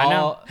 This is I know.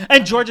 all.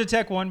 And Georgia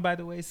Tech won, by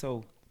the way.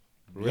 So,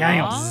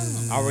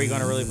 Are we going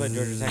to really put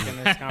Georgia Tech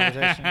in this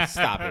conversation?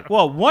 Stop it.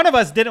 well, one of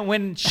us didn't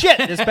win shit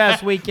this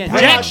past weekend.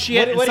 Jack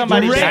shit. And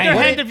somebody Raise did. your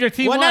hand if your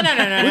team won.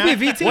 No. We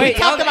beat VT. We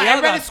talked about y'all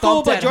everybody got in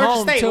school, thumped but at Georgia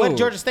home, State. too. What did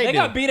Georgia State They do?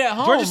 got beat at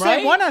home, Georgia State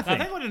right? won, I I think.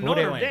 think it was in Who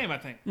they Notre win? Dame, I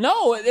think.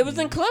 No, it was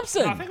in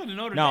Clemson. I think it was in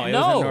Notre No, Dame. it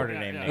was No. in Notre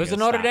Dame. It was nigga. in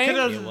Notre Stop. Dame?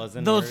 It was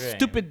in Those Notre Dame.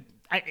 stupid...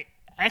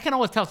 I can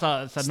always tell it's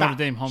a Stop. Notre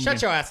Dame home Shut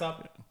game. your ass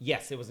up.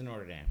 Yes, it was in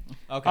Notre Dame.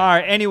 Okay. All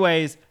right.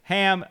 Anyways,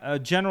 Ham,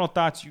 general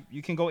thoughts.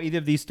 You can go either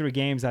of these 3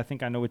 games. I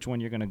think I know which one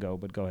you're going to go,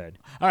 but go ahead.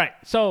 All right,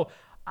 so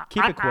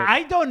Keep it quick.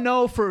 I don't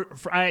know for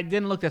I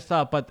didn't look this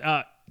up, but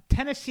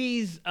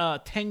Tennessee's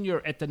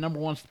tenure at the number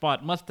 1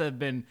 spot must have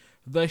been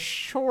the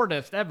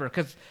shortest ever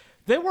because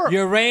they were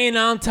Your reign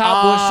on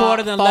top was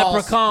shorter than false.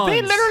 leprechauns.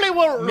 they literally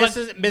were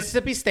like,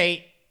 Mississippi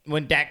State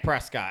when Dak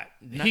Prescott.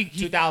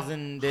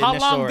 2000. how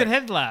long did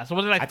his last?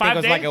 Was it like I 5 think it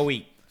was days? like a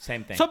week.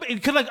 Same thing. So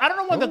because like I don't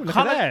know when Ooh, look the at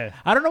college that.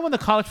 I don't know when the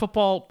college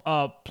football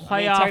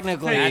playoff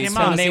technically, came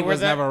out. Tennessee They were was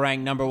the- never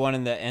ranked number 1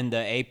 in the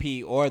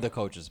AP or the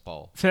coaches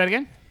poll. Say that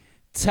again.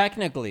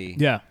 Technically,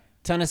 Yeah.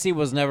 Tennessee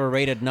was never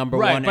rated number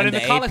Right, 1 but in in the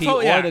the college AP poll,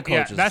 or yeah, the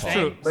yeah, coaches that's poll.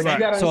 true. But Right. you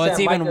gotta So it's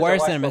understand, even Mike worse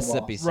doesn't than watch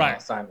football, Mississippi State.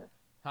 Right. Simon.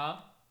 Huh?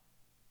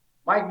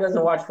 Mike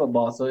doesn't watch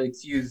football, so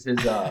excuse his.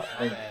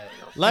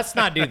 Let's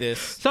not do this.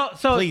 So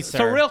Please, so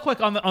sir. real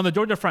quick on the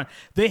Georgia front,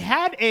 they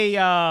had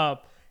a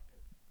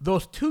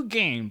those 2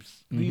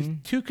 games, these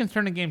 2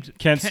 concerning games,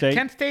 Kent State.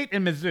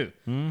 and Mizzou.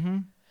 Mm-hmm.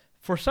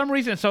 For some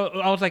reason, so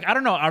I was like, I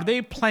don't know, are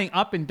they playing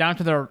up and down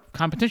to their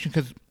competition?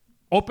 Because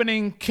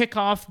opening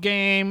kickoff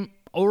game,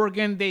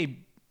 Oregon, they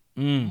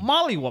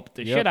mollywhooped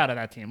the shit out of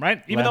that team,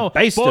 right? Even though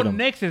Lambasted Bo them.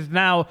 Nix is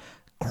now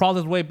crawled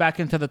his way back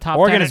into the top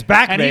Oregon 10. is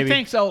back, and baby. he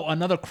thinks,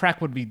 another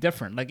crack would be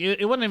different. Like,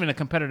 it wasn't even a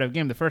competitive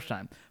game the first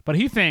time. But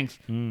he thinks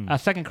a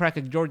second crack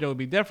at Georgia would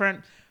be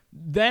different.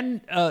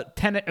 Then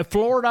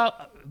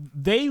Florida,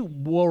 they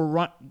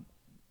were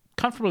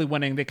comfortably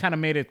winning. They kind of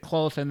made it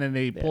close, and then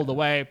they pulled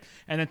away.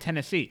 And then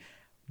Tennessee.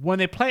 When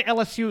they play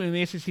LSU in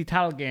the SEC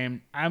title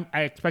game,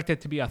 I expect it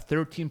to be a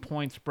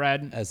 13-point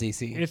spread.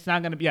 SEC. It's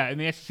not going to be, in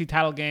the SEC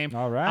title game.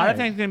 All right. I don't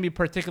think it's going to be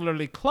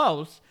particularly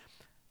close.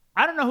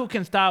 I don't know who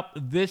can stop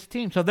this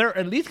team. So they're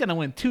at least going to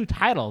win 2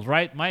 titles,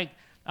 right, Mike?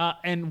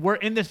 And we're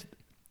in this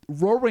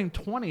roaring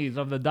 20s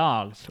of the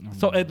dogs.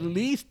 So at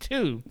least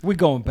 2. We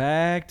going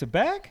back to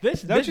back?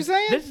 Is that what you're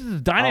saying? This is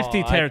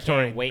dynasty Oh, I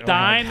territory. can't wait.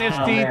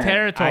 Dynasty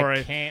territory.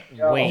 I can't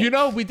wait. You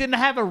know, we didn't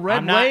have a red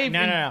I'm not- wave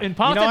no, no, no. in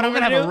politics. You know what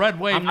we're I'm going to gonna have a do? red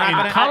wave I'm not in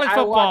gonna- college I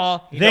football.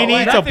 watched- They need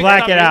to Nothing black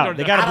stopped it out. Georgia.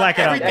 They got to black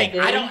it out. Everything.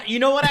 out. I don't. You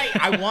know what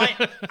I want?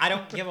 I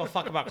don't give a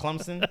fuck about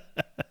Clemson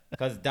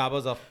because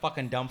Dabo's a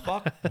fucking dumb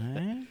fuck.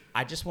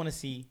 I just want to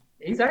see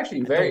He's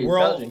actually very the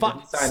world.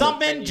 intelligent.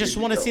 Something just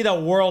want to see the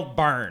world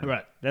burn.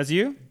 Right. That's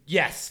you?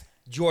 Yes,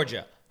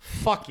 Georgia.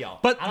 Fuck y'all.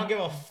 But- I don't give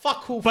a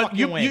fuck who But fucking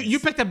you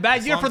wins. picked a bad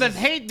As year long for as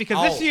this it's- hate because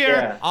Oh, this year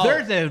yeah. Oh.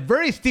 there's a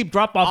very steep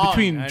drop off Oh,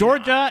 between and-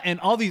 Georgia and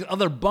all these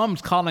other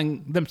bums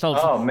calling themselves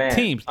Oh, man.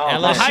 teams. Oh,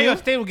 man. Ohio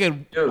State will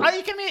get. Dude. Are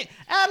you kidding me?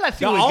 LSU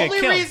The will get only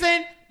killed.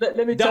 reason. Let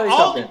me The tell you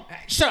only, something.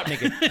 shut up,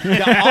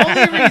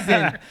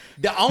 nigga.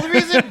 The only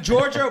reason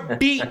Georgia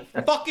beat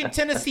fucking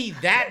Tennessee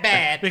that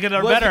bad Because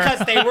they're was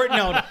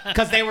better.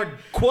 because they were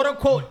quote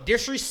unquote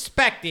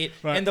disrespected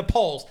in the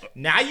polls.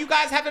 Now you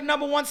guys have the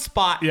number 1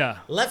 spot. Yeah.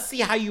 Let's see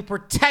how you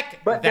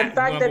protect But that the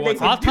fact number that they one could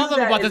spot. I'll tell do them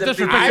that about is the a big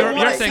disrespect deal.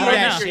 you're Like, saying. like,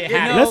 That shit shit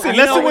happens. happens. Let's You see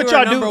know what we were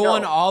y'all do. number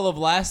 1 all of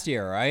last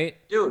year, right?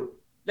 Dude,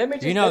 let me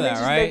just, You know let me that,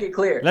 just right? make it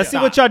clear. Let's see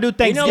what y'all do You know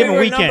Thanksgiving we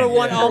were weekend. number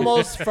 1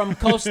 almost from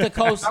coast to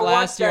coast I watched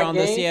last year that on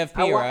the game. CFP,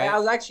 I right?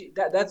 was actually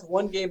that's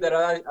one game that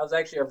I was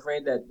actually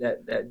afraid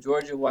that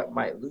Georgia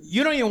might lose.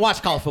 You don't even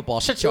watch college football.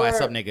 Shut your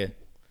ass up, nigga.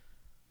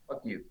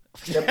 Fuck you.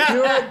 The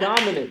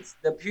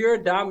pure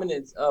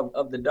dominance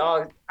of the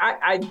dogs.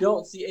 I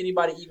don't see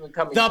anybody even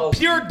coming. The close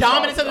pure to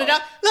dominance of the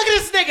dog. Look at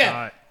this nigga.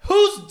 right.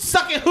 Who's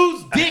sucking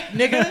whose dick,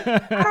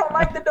 nigga? I don't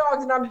like the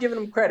dogs, and I'm giving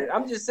them credit.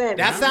 I'm just saying.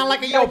 That sounds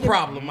like a yo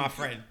problem, my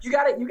friend. You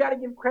gotta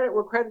give credit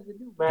where credit's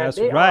due, man. That's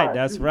They right, are,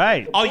 that's dude.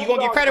 right. Oh, you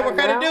gonna give credit where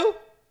credit due?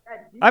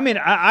 I mean,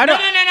 I No,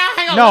 don't.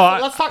 hang on.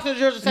 No, let's talk to the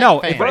Georgia Tech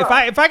No,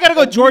 fan. if I gotta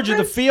go Georgia the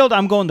defense? field,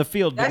 I'm going the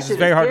field That because shit it's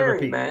very is hard to scary,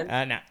 repeat.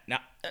 man. No.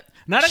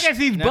 Not against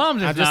these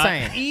bums. I'm It's just not.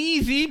 saying.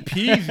 Easy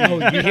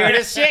peasy. You hear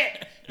this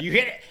shit? You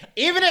hear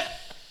it?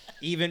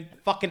 Even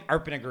fucking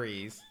Urban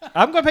agrees.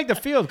 I'm gonna pick the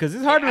field because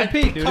it's hard to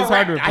repeat, dude. It's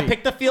hard to Correct. I repeat.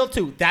 picked the field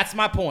too. That's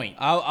my point.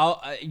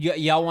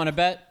 Y'all want to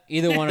bet?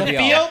 Either one of The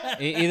y'all.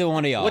 field? Either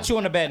one of y'all. What you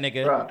want to bet,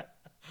 nigga? Bruh.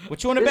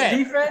 What you want to This bet?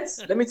 defense,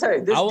 let me tell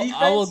you, this defense.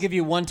 I will give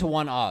you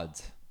 1-to-1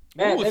 odds.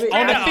 Man, Ooh, let me,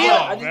 on the I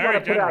field. just want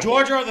to put out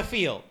Georgia or the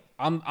field?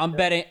 I'm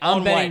betting. On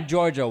I'm betting what?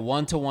 Georgia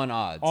 1-to-1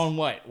 odds. On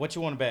what? What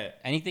you want to bet?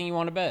 Anything you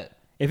want to bet.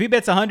 If he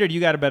bets 100, you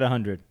got to bet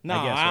 100. No,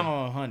 I guess, I'm right?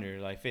 on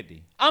 100, like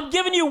 50. I'm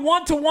giving you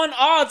 1-to-1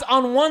 odds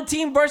on one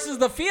team versus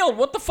the field.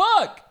 What the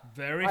fuck?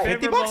 Very Right,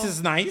 favorable. $50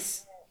 is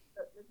nice.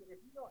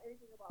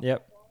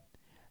 Yep.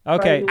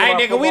 Okay. Hey,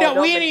 nigga, we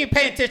ain't even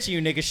paying attention to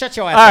you, nigga. Shut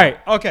your ass All up.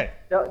 right. Okay.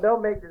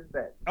 Don't make this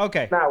bet.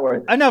 Okay. It's not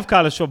worth it. Enough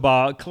college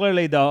football.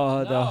 Clearly, the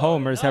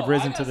homers have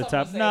risen to the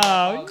top. No.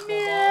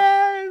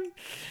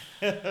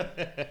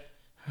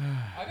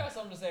 I got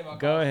something to say about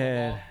Go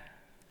ahead.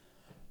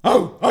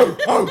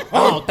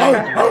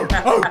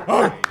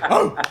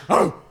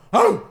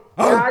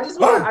 I just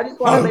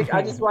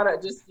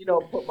want to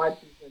put my 2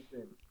 cents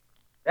in.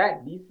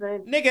 That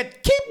defense, Nigga,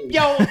 keep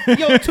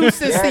your 2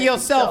 cents to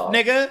yourself,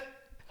 nigga.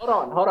 Hold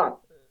on.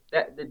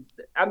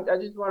 I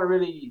just want to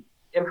really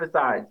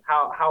emphasize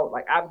how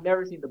like I've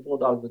never seen the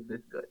Bulldogs look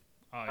this good.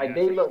 Oh, like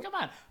they look. Come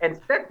on. And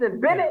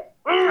Stetson Bennett.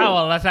 Oh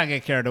well, let's not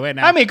get carried away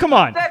now. I mean, come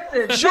on.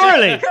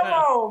 Surely. Come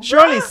on,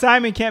 Surely bro.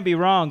 Simon can't be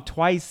wrong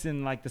twice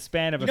in like the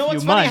span of a few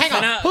what's funny? months.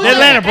 Hang on. The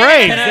Atlanta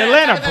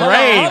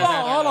Braves.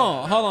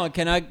 Hold on.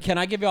 Can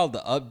I give y'all the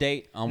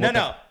update on what?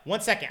 No.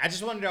 1 second. I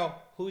just want to know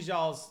who's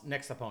y'all's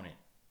next opponent.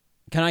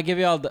 Can I give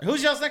y'all the?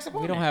 Who's y'all's next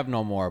opponent? We don't have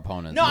no more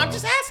opponents. No, bro. I'm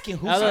just asking.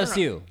 Who's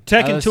LSU.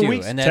 Tech in LSU 2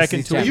 weeks. and the Tech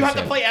in SEC 2 weeks. You have to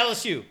championship. play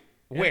LSU.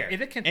 Where?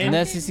 Is it Kentucky? In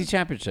the SEC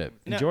championship.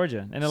 In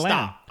Georgia. In Atlanta.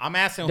 Stop. I'm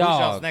asking who's y'all's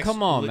Dog, next.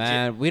 come on, legit.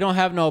 man. We don't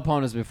have no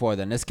opponents before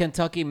then. It's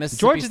Kentucky, Mississippi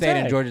Georgia State, Tech.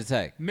 and Georgia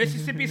Tech.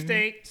 Mississippi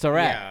State. It's a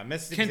wrap. Yeah,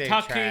 Mississippi State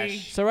Kentucky.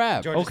 trash. It's a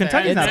wrap. Georgia Oh,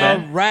 Kentucky's It's not a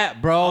bad.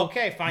 wrap, bro.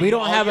 Okay, fine. We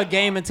don't have Oh, a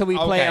game until we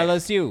play okay.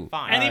 LSU.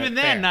 Fine. And All even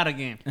right, then, fair. not a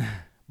game.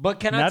 But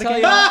can I Not a tell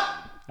game? y'all?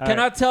 All Can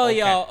right. I tell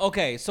y'all?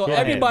 Okay, so Go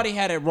ahead. everybody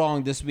had it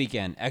wrong this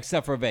weekend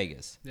except for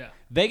Vegas. Yeah.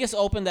 Vegas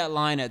opened that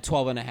line at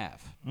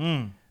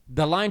 12.5.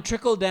 The line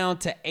trickled down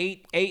to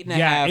 8.5.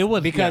 Yeah, it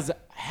was- because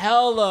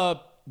hella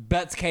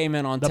bets came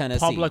in on The Tennessee.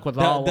 public was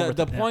all over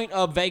the it, yeah. point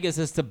of Vegas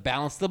is to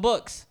balance the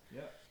books.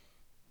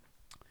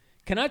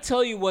 Can I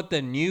tell you what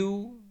the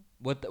new,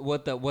 what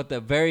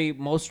the very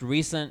most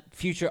recent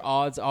future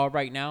odds are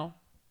right now?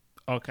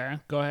 Okay,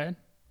 go ahead.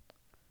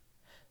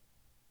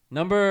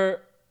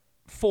 Number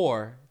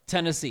 4,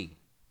 Tennessee,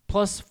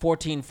 plus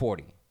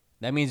 1440.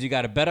 That means you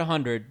got to bet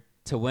 100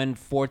 to win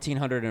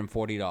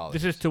 $1,440.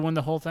 This is to win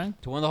the whole thing?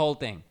 To win the whole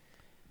thing.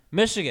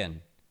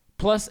 Michigan,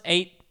 plus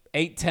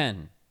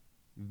 810.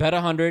 Bet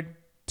 100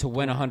 to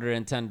win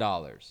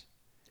 $110.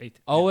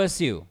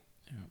 OSU,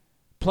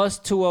 plus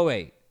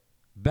 208.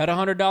 Bet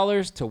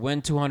 $100 to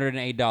win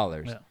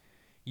 $208.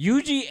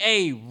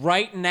 UGA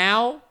right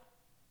now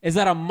is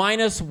at a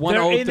minus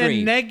 103. They're in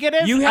a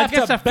negative You have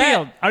against to a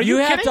field. bet. Are you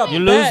have kidding to me?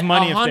 You bet lose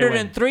money if they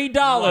win. $103 You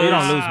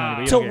don't lose money, but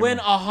you to don't get win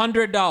money.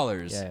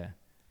 $100. Yeah.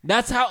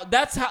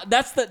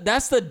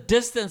 That's the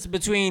distance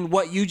between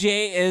what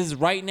UGA is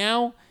right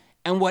now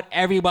and what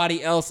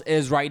everybody else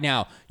is right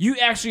now. You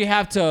actually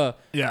have to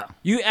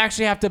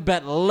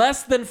bet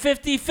less than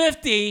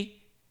 50-50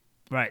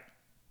 Right.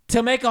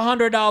 to make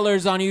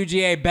 $100 on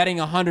UGA betting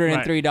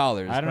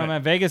 $103. I don't know,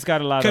 man. Vegas got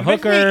a lot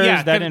Convince of me- hookers.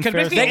 yeah, that con- interferes.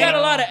 convince me- They got a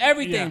lot of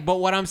everything, Yeah.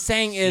 but what I'm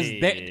saying is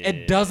that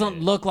it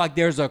doesn't look like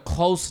there's a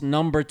close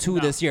number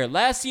 2 this year.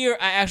 Last year,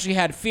 I actually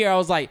had fear. I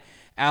was like,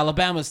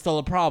 Alabama's still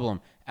a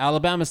problem.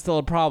 Alabama's still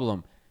a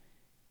problem.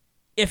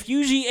 If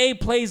UGA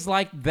plays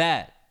like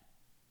that,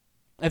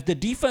 if the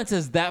defense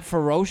is that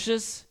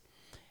ferocious,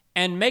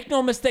 and make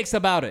no mistakes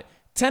about it,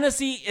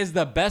 Tennessee is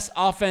the best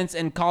offense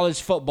in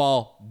college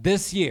football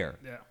this year.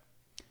 Yeah.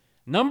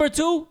 Number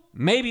 2,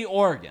 maybe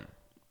Oregon.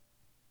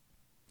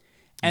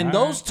 And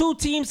those two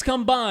teams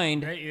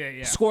combined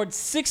scored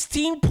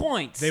 16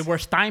 points They were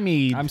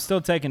stymied. I'm still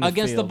taking the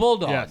against the field.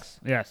 Bulldogs.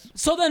 Yes.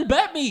 So then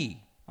bet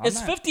me. It's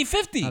not.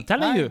 50-50. I'm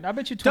telling you. I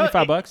bet you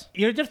 $25.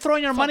 You're just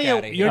throwing your money.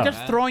 outta You're here, just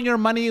man. throwing your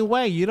money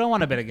away. You don't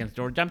want to bet against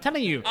Georgia. I'm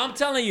telling you. I'm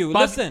telling you, But-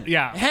 listen.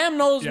 yeah. Ham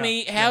knows Yeah.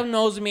 me. Ham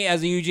knows me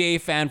as a UGA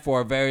fan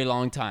for a very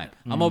long time.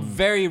 I'm a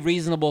very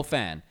reasonable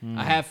fan.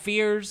 I have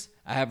fears.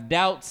 I have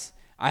doubts.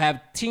 I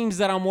have teams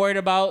that I'm worried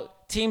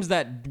about. Teams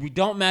that we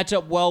don't match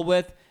up well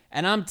with.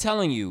 And I'm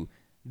telling you,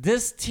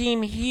 this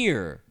team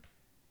here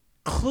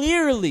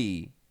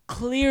clearly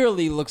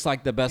looks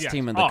like the best Yes.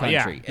 team in the Oh,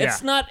 yeah, country. yeah.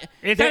 It's not.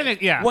 It's there- not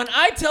even- yeah. When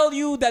I tell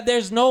you that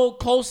there's no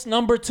close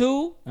number 2,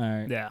 All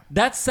right. Yeah.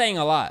 that's saying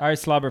a lot. All right,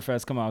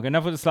 Slobberfest. Come on.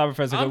 Enough with the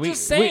Slobberfest. I'm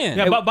just saying.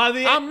 Yeah, but by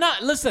the I'm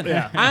not. Listen,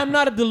 I'm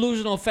not a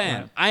delusional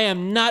fan. I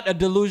am not a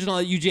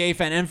delusional UGA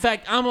fan. In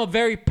fact, I'm a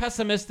very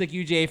pessimistic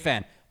UGA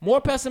fan. More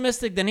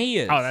pessimistic than he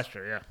is. Oh, that's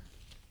true. Yeah.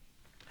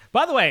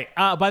 By the way,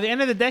 by the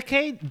end of the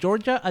decade,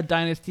 Georgia a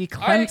dynasty.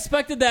 I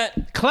expected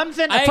that.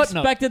 Clemson a I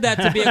footnote. expected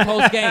that to be a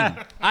close game.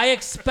 I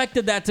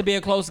expected that to be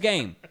a close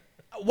game.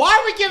 Why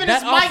are we giving That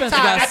this mic offense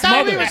time? got I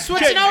thought we were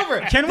smothered. switching over.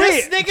 Can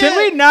This we? nigga- Can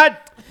we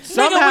not?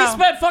 Somehow, Nigga,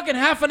 we spent fucking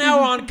half an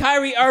hour on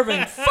Kyrie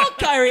Irving. Fuck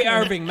Kyrie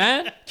Irving,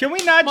 man. Can we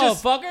not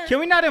just? Motherfucker. Can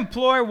we not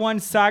implore one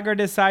Sagar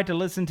Desai to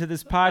listen to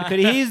this pod?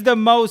 Because he's the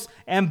most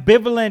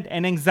ambivalent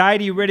and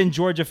anxiety-ridden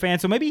Georgia fan.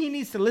 So maybe he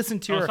needs to listen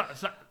to your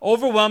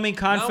overwhelming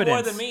confidence. Not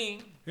more than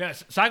me.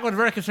 Yes, Saga was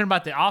very concerned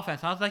about the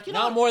offense. I was like,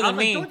 not more than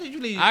me.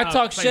 I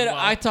talk shit.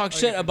 I talk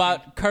shit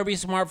about Kirby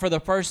Smart for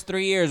the first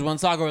 3 years when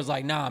Saga was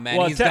like, "Nah,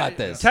 man, he's got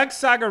this." Text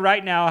Saga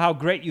right now how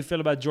great you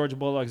feel about Georgia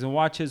Bulldogs and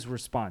watch his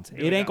response.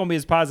 It ain't gonna be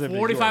as positive.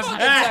 4,500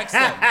 text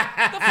him.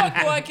 The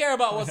fuck do I care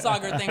about what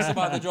Saga thinks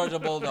about the Georgia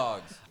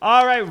Bulldogs?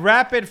 All right,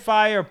 rapid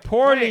fire,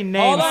 poorly named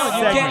Hold on,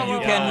 segment. you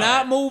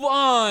cannot move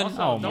on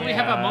Also, don't we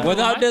have a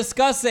without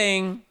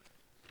discussing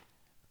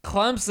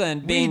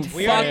Clemson being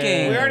We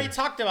fucking. already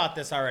talked about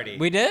this already.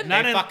 We did?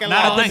 They fucking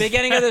At lost. the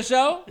beginning of the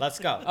show? Let's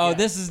go. Oh,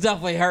 this is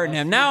definitely hurting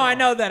him. Now I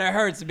know that it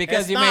hurts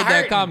because you made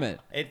that comment.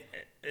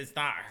 It's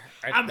not.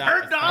 I'm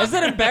hurt, dog. Is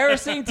it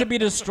embarrassing to be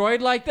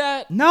destroyed like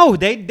that? No,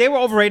 they were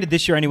overrated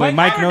this year anyway. By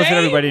Mike Notre knows it. Dame?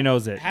 Everybody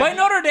knows it. By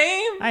Notre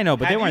Dame? I know,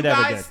 but they weren't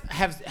that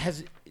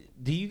good.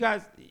 Do you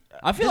guys?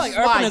 I feel like this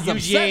is why Urban is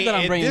upset that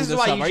I'm bringing this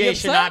why up. Are you UGA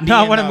should upset? not be No,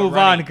 I in want to the move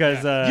running. on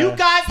because You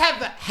guys have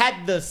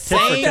had the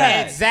same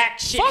that.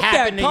 exact shit Fuck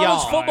happen that. to y'all.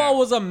 College football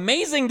was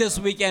amazing this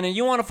weekend, and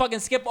you want to fucking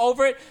skip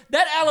over it?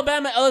 That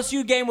Alabama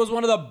LSU game was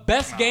one of the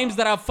best games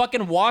that I've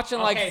fucking watched in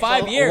like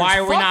 5 years. Why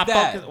are we Fuck not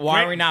that.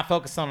 Why are we not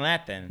focused on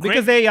that then?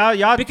 because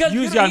y'all Because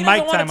use he your doesn't mic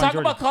want time to on talk Georgia.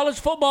 about college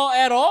football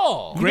at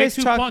all. You guys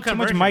Great talk two-point too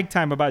much conversion. mic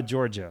time about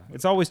Georgia.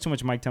 It's always too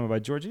much mic time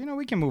about Georgia.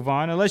 We can move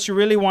on unless you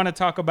really want to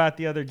talk about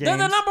the other games. They're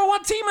the number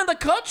one team in the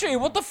country.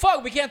 What the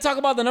fuck? We can't talk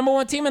about the number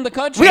one team in the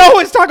country. We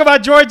always talk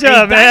about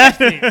Georgia, man.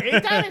 A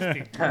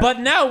dynasty. But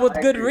now with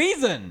good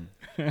reason.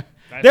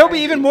 There'll be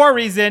even more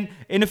reason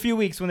in a few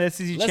weeks when the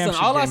SEC Listen,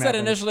 championship all I game said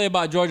happens. initially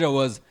about Georgia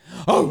was,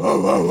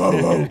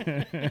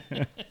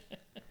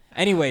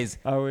 Anyways,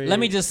 let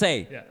me just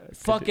say,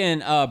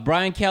 fucking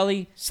Brian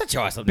Kelly, Such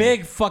awesome.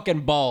 big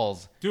fucking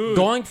balls. Dude.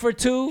 Going for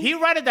 2. He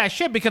righted that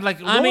shit because,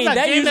 like, I what mean, was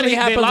that game usually they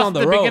happens lost on the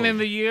at the road. beginning of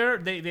the year.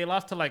 They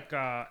lost to, like,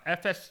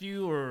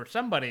 FSU or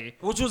somebody.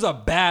 Which was a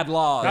bad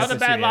loss. That was a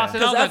bad yeah. loss.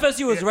 Because And I was like,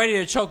 FSU was ready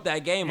to choke that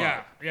game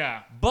up.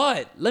 Yeah.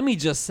 But let me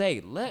just say,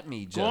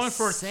 Going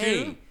for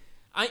say, 2?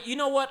 you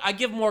know what? I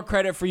give more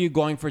credit for you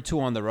going for 2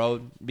 on the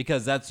road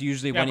because that's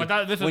usually when, this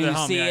was when at you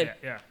home. see it.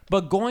 Yeah.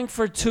 But going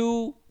for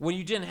 2 when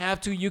you didn't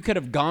have to, you could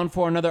have gone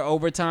for another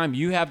overtime.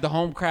 You have the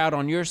home crowd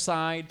on your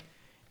side.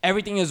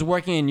 Everything is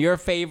working in your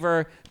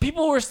favor.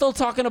 People were still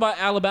talking about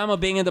Alabama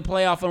being in the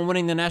playoff and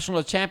winning the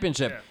national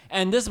championship. Yeah.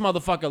 And this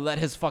motherfucker let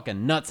his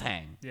fucking nuts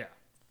hang. Yeah.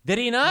 Did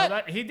he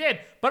not? He did.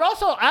 But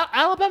also,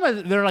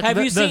 Alabama, they're like Have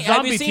the you seen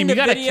zombie team. the You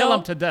got to video? kill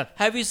them to death.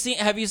 Have you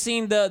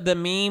seen the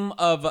meme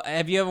of?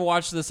 Have you ever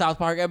watched the South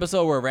Park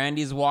episode where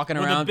Randy's walking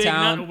With around the big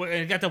town nut,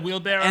 and got the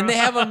wheelbarrow. and they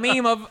have a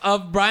meme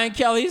of Brian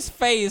Kelly's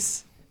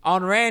face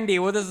on Randy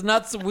with his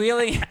nuts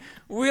wheeling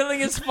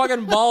his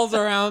fucking balls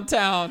around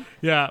town?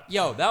 Yeah.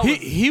 Yo, that was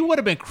He would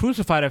have been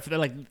crucified if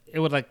it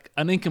was like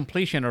an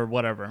incompletion or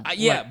whatever.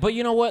 yeah. But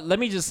you know what? Let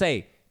me just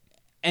say,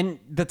 and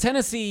the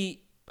Tennessee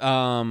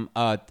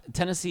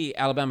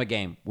Alabama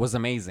game was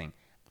amazing.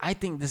 I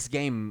think this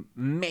game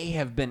may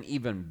have been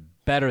even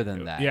better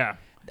than that. Yeah.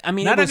 I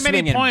mean, Not it was as many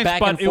swinging points, back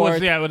but and it forth.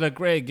 was it was a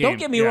great game. Don't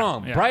get me Yeah,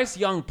 wrong. yeah. Bryce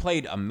Young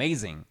played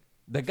amazing.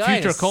 The guy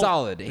Future is Colt.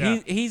 solid. Yeah.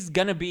 He's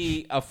gonna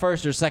be a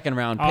first or second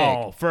round pick.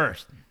 Oh,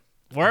 first.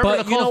 Wherever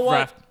but the you know Colts what?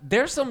 draft.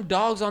 There's some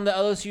dogs on the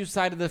LSU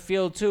side of the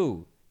field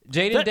too.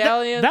 Jaden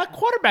Dalian, That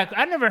quarterback,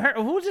 I never heard.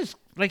 Who's this?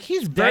 Like,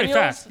 he's very Daniels,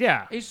 fast.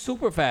 Yeah. he's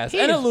super fast He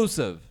and is-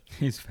 elusive.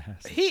 He's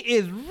fast. He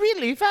is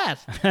really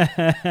fast.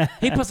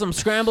 He put some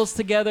scrambles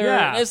together.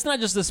 Yeah. It's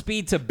not just the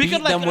speed to beat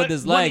Because, them with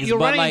his when legs, you're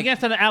but running like.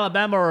 against an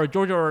Alabama or a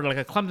Georgia or like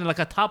a Clemson, like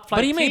a top flight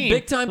But he made team,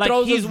 big time like,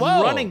 throws he's as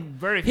well. running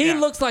very He fast.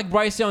 looks like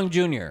Bryce Young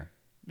Jr.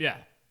 Yeah,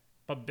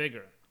 but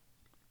bigger.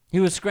 He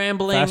was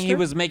scrambling. He Faster?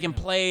 was making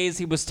plays.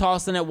 He was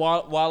tossing it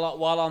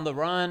while on the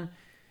run.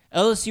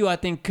 LSU, I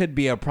think, could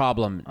be a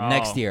problem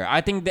next year.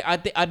 I think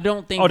I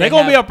don't think. Oh, they're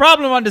going to be a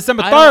problem on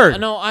December 3rd.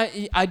 No,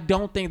 I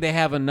don't think they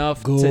have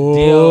enough Go to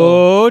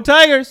deal.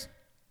 Tigers.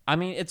 I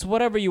mean, it's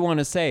whatever you want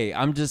to say.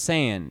 I'm just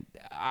saying.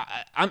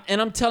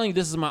 I'm telling you,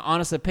 this is my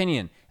honest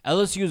opinion.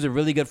 LSU is a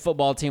really good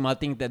football team. I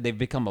think that they've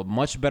become a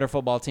much better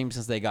football team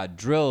since they got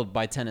drilled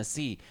by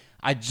Tennessee.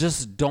 I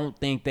just don't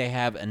think they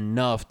have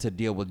enough to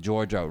deal with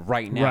Georgia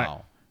right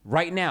now.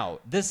 Right now,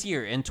 this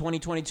year in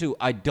 2022,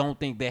 I don't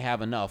think they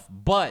have enough.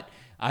 But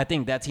I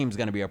think that team's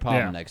going to be a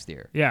problem next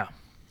year. Yeah.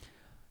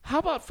 How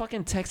about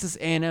fucking Texas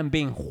A&M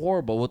being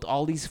horrible with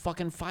all these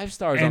fucking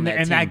 5-stars on that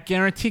And team? that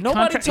guaranteed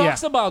Nobody contract.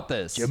 talks about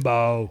this.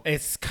 Jimbo.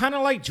 It's kind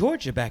of like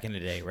Georgia back in the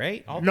day,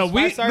 right? All No, those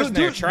we- 5 stars and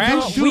they're dude,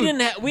 trash. dude,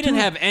 we didn't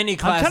have any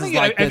classes telling you,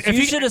 like this. if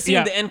You you- should have seen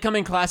yeah. the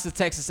incoming class of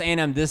Texas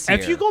A&M this year.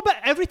 If you go back,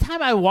 every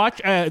time I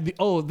watch,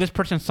 this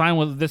person signed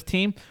with this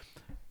team,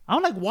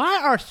 I'm like,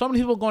 why are so many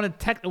people going to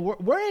Tech?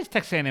 Where is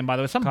Texas A&M, by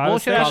the way? Some College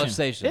bullshit. Station. College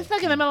Station. It's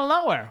like in the middle of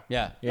nowhere.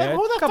 Yeah. Yeah, Like,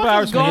 who it's the a couple fuck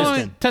hours is from going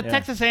Houston. to Yeah.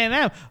 Texas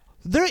A&M?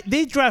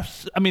 They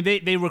draft. I mean,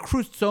 they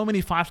recruit so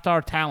many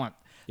 5-star talent,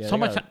 Yeah, so they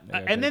much, got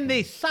and great then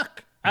they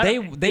suck. They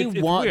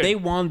won. weird. They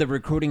won the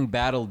recruiting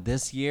battle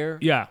this year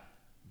Yeah.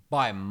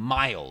 by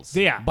miles.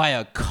 Yeah. By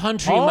a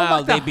country Oh, mile,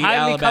 like they the beat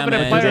highly Alabama coveted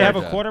and Do player. they have a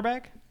Georgia.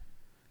 quarterback?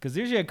 Because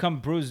usually it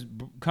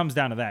comes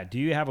down to that. Do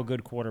you have a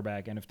good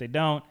quarterback? And if they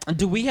don't,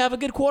 Do we have a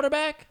good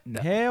quarterback?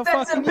 hell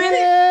fucking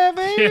yeah,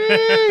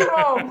 baby. Come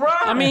on, bro.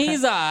 I mean,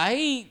 he's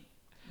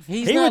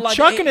He not was like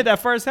chucking it that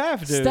first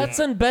half, dude.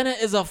 Stetson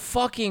Bennett is a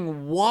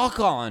fucking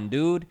walk-on,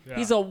 dude. Yeah.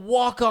 He's a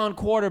walk-on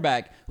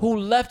quarterback who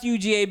left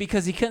UGA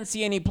because he couldn't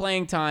see any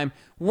playing time,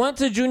 went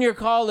to junior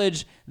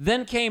college,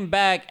 then came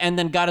back, and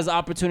then got his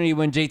opportunity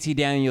when JT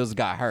Daniels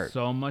got hurt.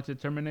 So much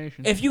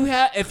determination. If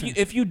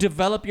you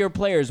develop your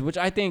players, which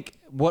I think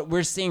what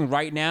we're seeing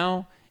right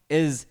now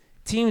is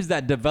teams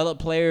that develop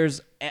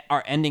players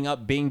are ending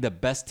up being the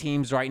best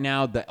teams right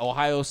now. The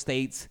Ohio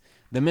States,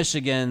 the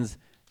Michigans,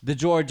 the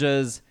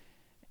Georgias.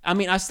 I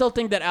mean, I still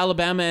think that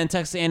Alabama and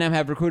Texas A&M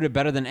have recruited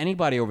better than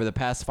anybody over the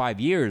past 5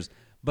 years,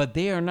 but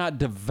they are not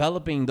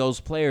developing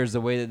those players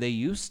the way that they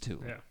used to.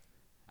 Yeah.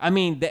 I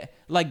mean,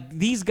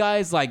 these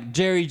guys like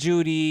Jerry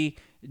Jeudy,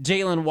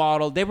 Jalen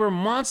Waddle, they were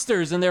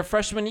monsters in their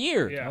freshman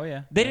year. Yeah. Oh,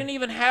 yeah. They didn't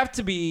even have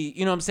to be,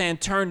 you know what I'm saying,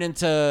 turned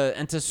into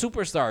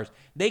superstars.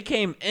 They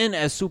came in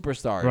as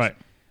superstars. Right.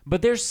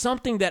 But there's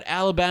something that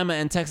Alabama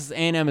and Texas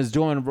A&M is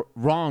doing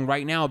wrong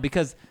right now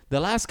because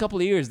the last couple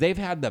of years, they've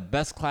had the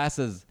best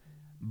classes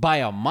by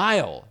a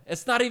mile.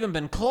 It's not even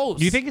been close.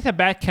 Do you think it's a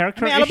bad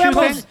character issue?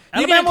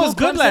 Alabama was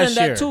good last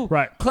year. Too.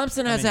 Right.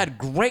 Clemson has had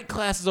great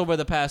classes over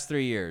the past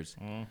 3 years.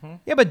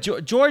 Yeah, but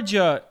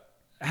Georgia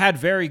had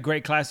very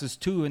great classes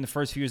too in the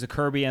first few years of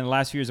Kirby and the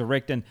last few years of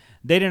Rickton.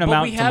 They didn't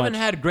amount to much. But we haven't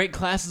had great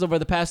classes over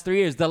the past 3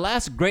 years. The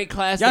last great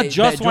class Y'all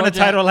just won a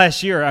title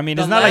last year. I mean,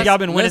 it's not like y'all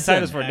been winning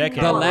titles for a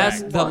decade.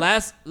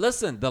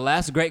 The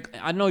last great,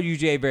 I know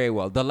UGA very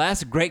well. The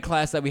last great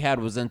class that we had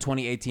was in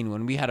 2018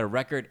 when we had a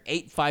record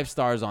 8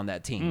 5-stars on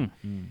that team.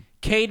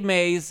 Cade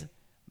Mays,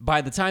 by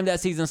the time that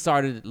season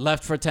started,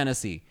 left for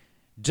Tennessee.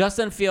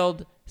 Justin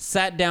Field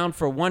sat down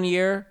for 1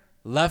 year,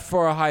 left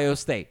for Ohio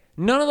State.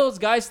 None of those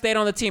guys stayed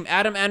on the team.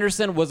 Adam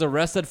Anderson was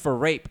arrested for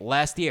rape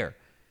last year.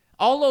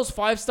 All those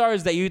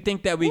 5-stars that you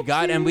think that we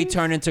got and we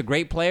turned into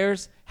great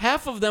players,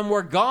 half of them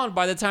were gone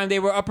by the time they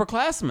were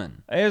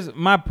upperclassmen.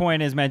 My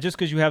point is, man, just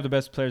because you have the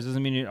best players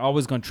doesn't mean you're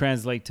always going to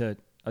translate to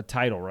a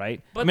title,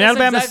 right? But that's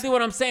exactly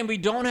what I'm saying. We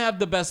don't have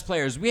the best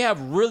players. We have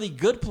really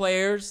good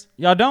players.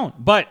 Y'all don't,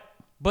 but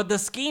the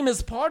scheme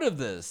is part of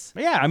this.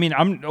 Yeah, I mean,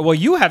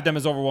 you have them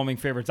as overwhelming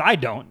favorites. I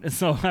don't.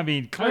 So, I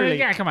mean, clearly.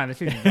 Yeah, come on. The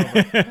season's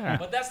over. Yeah.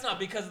 But that's not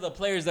because of the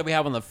players that we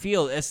have on the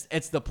field.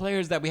 It's the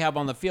players that we have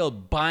on the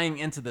field buying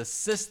into the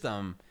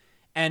system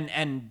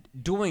and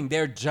doing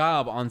their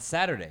job on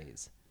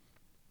Saturdays.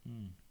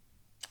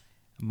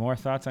 More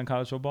thoughts on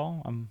college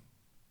football? I'm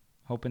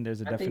hoping there's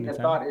a definite I think the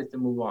time. thought is to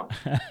move on.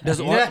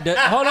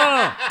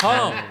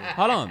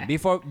 Hold on.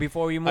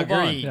 Before you move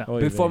on. Yeah.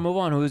 Before we move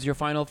on, who's your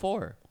Final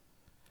Four?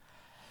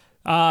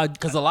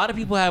 Because a lot of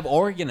people have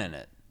Oregon in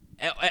it,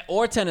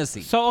 or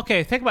Tennessee. So,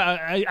 okay, think about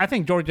it. I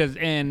think Georgia's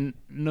in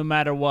no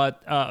matter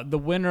what. The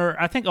winner,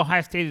 I think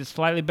Ohio State is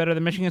slightly better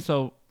than Michigan,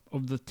 so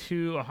of the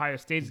two, Ohio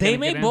State's they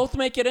may both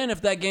make it in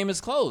if that game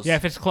is close. Yeah,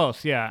 if it's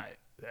close, yeah.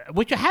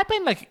 Which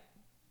happened like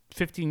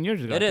 15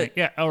 years ago. It is.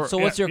 Yeah. So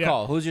what's your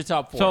call? Who's your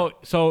top four?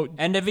 So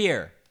end of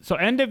year. So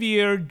end of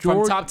year, Georgia.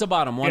 From top to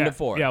bottom, 1 to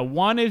 4. Yeah,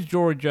 1 is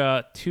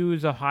Georgia, 2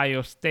 is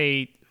Ohio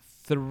State,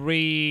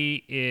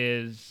 3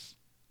 is...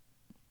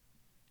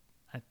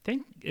 I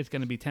think it's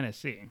going to be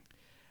Tennessee,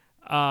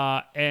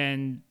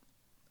 and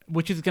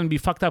which is going to be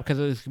fucked up because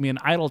it's going to be an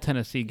idle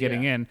Tennessee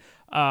getting in.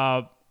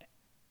 And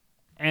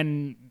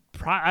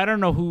I don't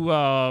know who.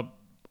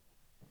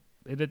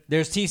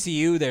 There's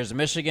TCU, there's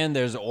Michigan,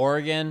 there's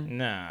Oregon.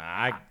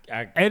 Nah,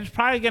 it's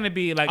probably going to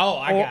be like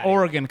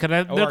Oregon because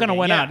they're going to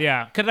win out.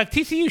 Yeah, because like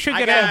TCU should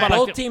get in.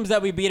 Both teams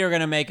that we beat are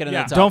going to make it in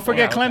the top. Don't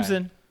forget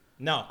Clemson.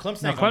 No,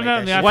 Clemson. Not gonna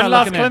make that shit. One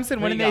lost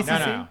Clemson winning the ACC.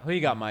 No. Who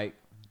you got, Mike?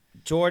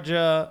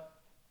 Georgia,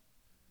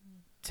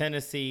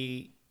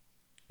 Tennessee,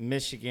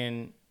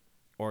 Michigan,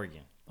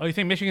 Oregon. Oh, you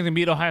think Michigan's going to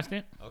beat Ohio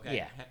State? Okay.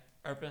 Yeah.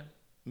 Urban?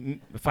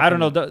 I don't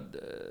know.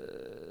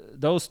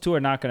 Those two are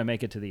not going to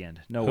make it to the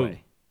end. No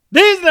way.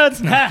 These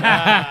nuts.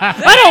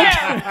 I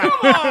don't.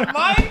 Come on,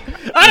 Mike.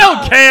 I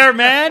don't care,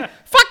 man.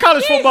 Fuck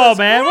college football,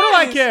 man. What do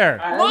I care?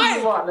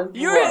 Mike,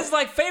 you're his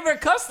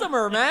favorite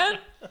customer, man.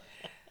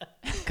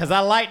 Because I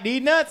like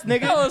these nuts,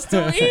 nigga. No, it's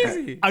too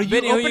easy. Are you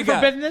Benny, open for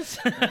business?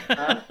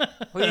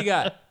 Who you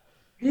got?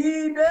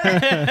 Me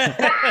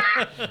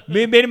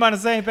and Benny on the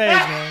same page,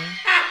 man.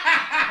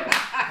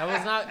 That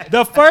was not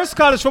the first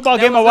college football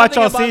game I watched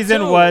all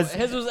season was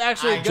his was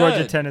actually good.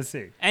 Georgia,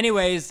 Tennessee.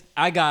 Anyways,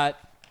 I got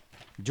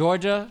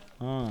Georgia,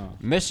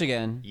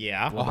 Michigan,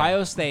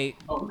 Ohio State.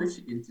 Oh,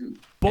 Michigan too.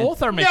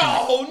 Both are making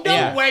it.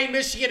 No way,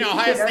 Michigan and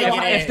Ohio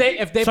State.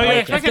 If they play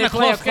a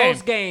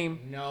close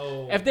game,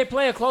 if they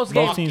play a close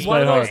game,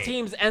 one of those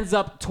teams ends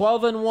up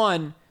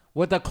 12-1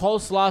 with a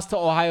close loss to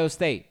Ohio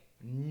State.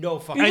 No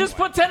fucking. You just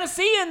put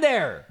Tennessee in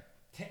there.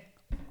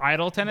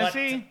 Idle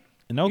Tennessee.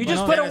 You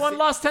just put a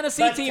one-loss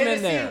Tennessee team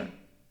in there.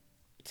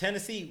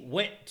 Tennessee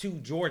went to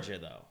Georgia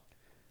though.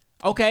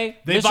 Okay,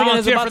 Michigan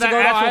is about to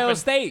go to Ohio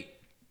State.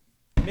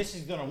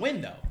 Michigan's gonna win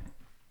though.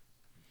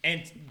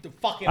 And the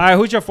fucking. All right,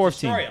 who's your fourth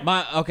team?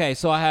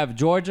 So I have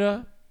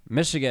Georgia,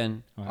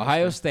 Michigan,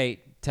 Ohio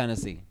State,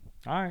 Tennessee.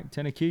 All right,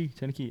 Tennessee.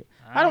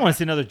 I don't want to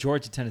see another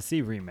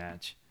Georgia-Tennessee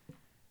rematch.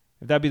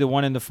 If that'd be the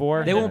 1 and the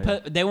 4, They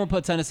won't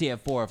put Tennessee at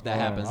 4 if that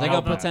happens. They're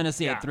gonna put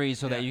Tennessee at 3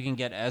 so that you can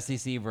get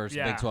SEC versus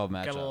Big 12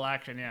 matchup. Get a little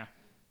action, yeah.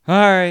 All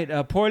right,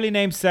 a poorly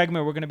named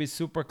segment. We're gonna be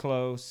super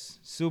close,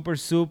 super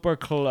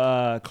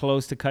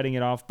close to cutting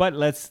it off. But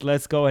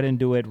let's go ahead and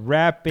do it.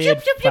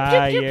 Rapid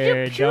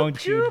fire.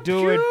 Don't you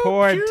do it?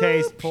 Poor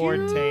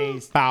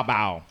taste. Bow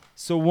bow.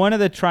 So one of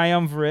the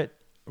triumvirate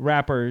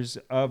rappers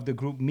of the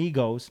group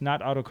Migos,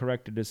 not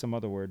autocorrected to some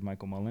other word,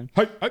 Michael Mullen.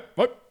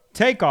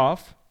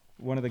 Takeoff,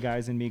 one of the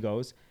guys in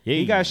Migos. Yeah.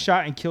 He got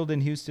shot and killed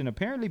in Houston,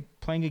 apparently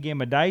playing a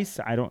game of dice.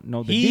 I don't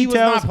know the details. He was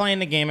not playing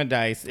the game of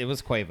dice. It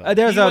was Quavo.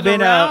 He was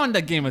around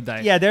the game of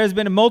dice. Yeah, there's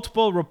been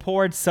multiple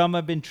reports. Some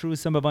have been true,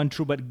 some have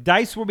untrue. But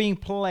dice were being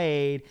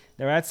played.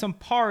 They're at some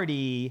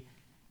party.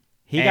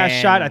 He got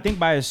shot, I think,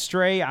 by a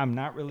stray. I'm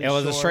not really sure. It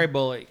was a stray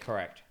bullet,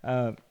 correct.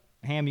 Ham,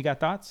 you got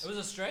thoughts? It was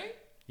a stray?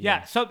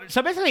 Yeah. So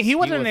basically, he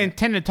wasn't an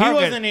intended target.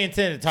 He wasn't the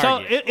intended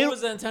target. Who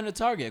was the intended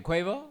target?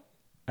 Quavo?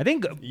 I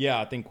think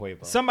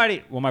Quavo.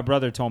 Somebody, my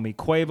brother told me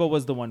Quavo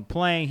was the one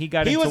playing. He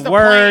got into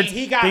words.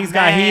 Things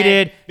got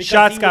heated.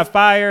 Shots got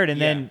fired, and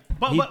then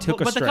he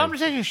took a But stray. the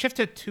conversation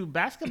shifted to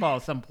basketball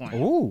at some point.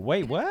 Ooh,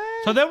 wait, what?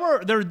 So they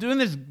were doing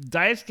this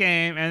dice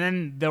game, and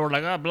then they were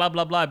like, blah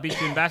blah blah, beat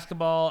you in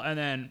basketball, and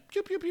then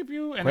pew pew pew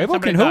pew. And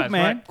Quavo can hoop,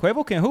 man. Right?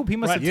 Quavo can hoop. He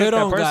must have took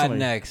that personally. You don't got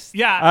next.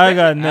 Yeah, I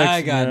got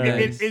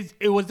next.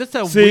 It was just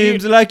a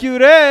Seems weird. like you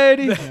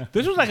ready.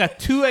 This was like a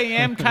 2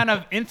 a.m. kind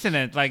of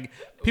incident. Like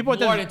people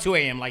more than 2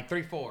 a.m. Like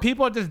 3-4.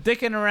 People are just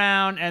dicking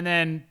around, and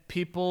then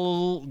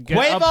people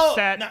get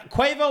upset.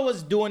 Quavo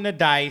was doing the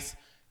dice.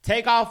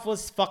 Takeoff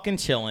was fucking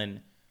chilling.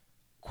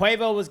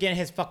 Quavo was getting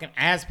his fucking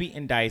ass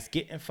beaten dice,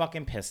 getting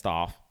fucking pissed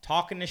off,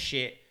 talking to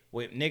shit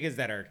with niggas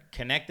that are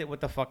connected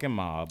with the fucking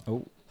mob.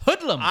 Oh.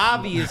 Hoodlum.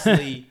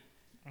 Obviously.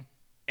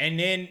 And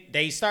then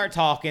they start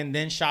talking,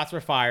 then shots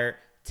were fired.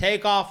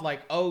 Takeoff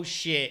like, oh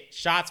shit,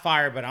 shots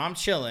fired, but I'm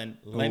chilling.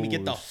 Let me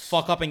get the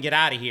fuck up and get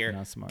out of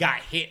here.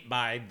 Got hit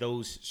by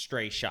those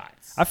stray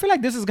shots. I feel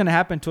like this is going to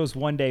happen to us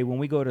one day when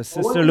we go to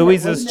Sister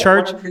Louisa's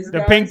church,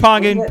 the ping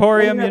pong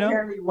emporium, you know?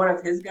 Apparently one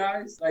of his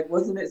guys? Like,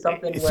 wasn't it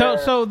something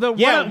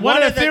where...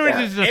 One of the theories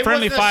is a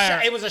friendly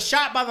fire. It was a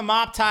shot by the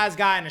mob ties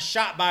guy and a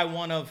shot by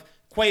one of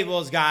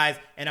Quavo's guys,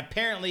 and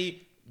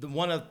apparently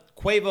one of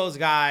Quavo's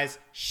guys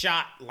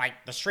shot, like,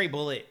 the stray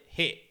bullet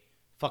hit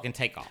fucking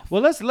Takeoff.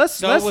 Well, let's it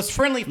was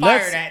friendly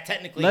fired at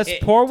technically. Let's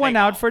pour one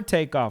out for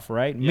Takeoff,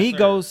 right? Yes,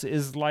 Migos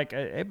is like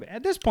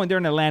at this point they're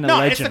an Atlanta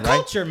legend, right? It's the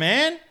culture,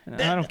 man.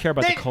 I don't care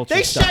about the culture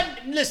they stuff.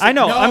 Listen, I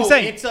know. No, I'm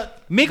saying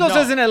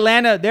Migos is in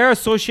Atlanta. They're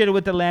associated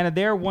with Atlanta.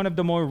 They're one of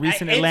the more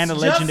recent Atlanta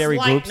legendary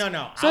groups.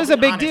 So it's a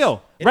big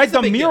deal, right?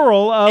 The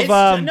mural of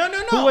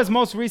who was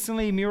most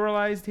recently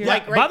muralized here.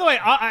 By the way,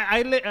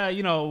 I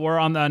we're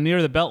on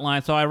near the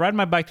Beltline, so I ride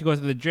my bike to go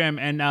to the gym,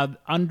 and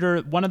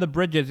under one of the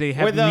bridges they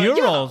have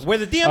murals where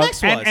the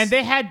DMX was, and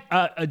they had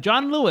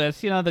John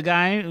Lewis, the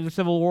guy, the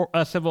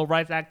civil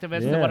rights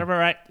activist or whatever,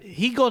 right?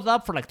 He goes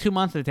up for like 2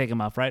 months to take him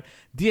off, right?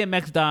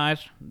 DMX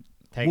dies.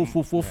 Woof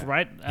woof woof,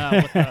 right?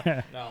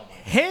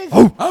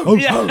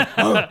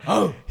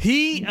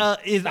 He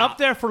is up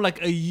there for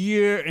like a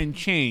year and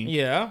change.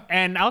 Yeah.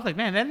 And I was like,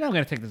 man, they're not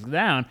gonna take this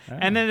down.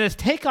 And then this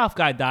Takeoff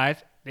guy dies.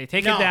 They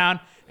take it down,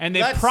 and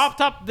they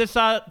propped up this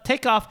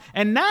Takeoff,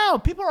 and now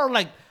people are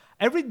like.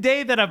 Every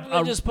day that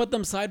I've just put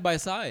them side by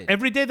side.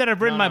 Every day that I've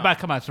ridden my bike,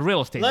 come on, it's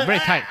real estate, very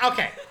tight.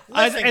 Okay,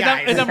 listen,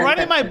 guys. As I'm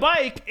riding my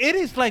bike, it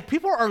is like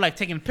people are like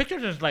taking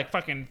pictures. There's like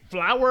fucking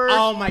flowers.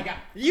 Oh my god,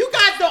 you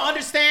guys don't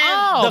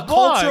understand the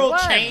cultural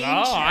change.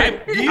 I'm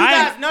being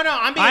serious.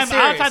 I'm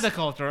outside the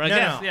culture. I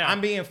guess. Yeah.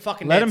 I'm being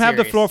fucking. Let him serious.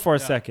 have the floor for a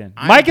second.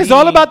 Mike is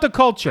all about the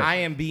culture. I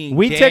am being.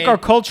 We take our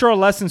cultural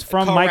lessons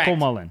from Michael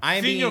Mullen.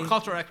 Senior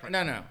culture expert.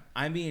 No,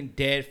 I'm being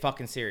dead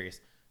fucking serious.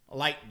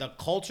 Like the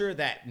culture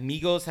that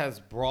Migos has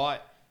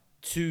brought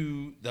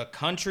to the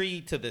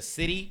country, to the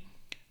city.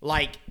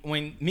 Like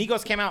when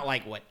Migos came out,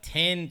 like what,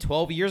 10,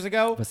 12 years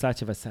ago?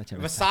 Versace.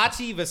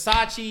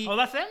 Oh,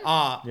 that's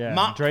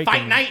it? Drake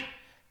Fight Night.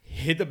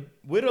 Hit the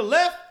with the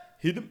left,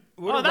 hit the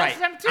with the right.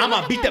 I'm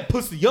gonna beat that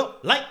pussy up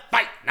like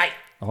Fight Night.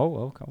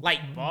 Oh, okay. Like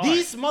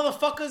these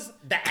motherfuckers,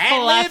 the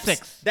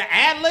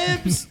ad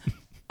libs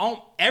on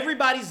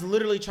everybody's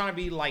literally trying to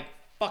be like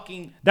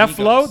fucking that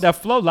Migos.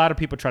 flow, a lot of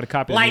people try to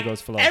copy like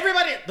Migos flow.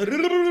 Everybody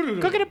literally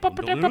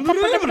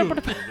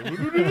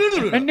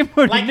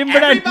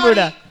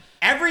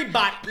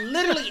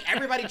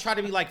everybody tried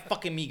to be like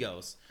fucking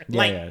Migos.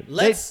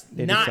 Let's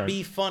not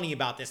be funny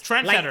about this.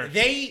 Like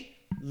they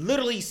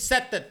literally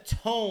set the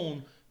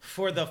tone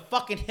for the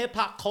fucking hip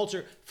hop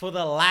culture for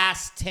the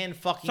last 10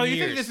 fucking years. So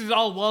you think this is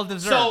all well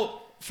deserved?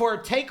 So for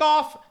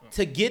Takeoff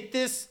to get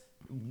this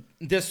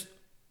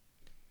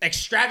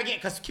extravagant,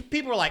 because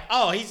people are like,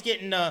 oh, he's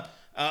getting a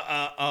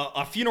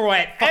funeral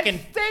at fucking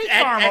State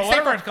Farm or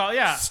whatever it's called.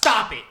 Yeah,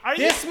 stop it.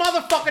 This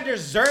motherfucker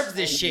deserves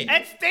this shit.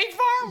 At State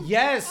Farm?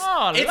 Yes.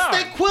 Oh, it's Lord.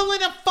 the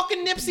equivalent of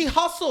fucking Nipsey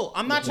Hussle.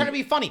 I'm not trying to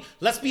be funny.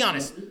 Let's be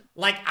honest.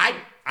 Like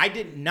I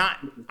did not.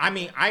 I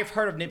mean, I've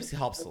heard of Nipsey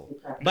Hussle,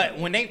 but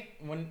when hey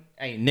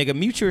nigga,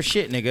 mute your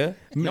shit, nigga.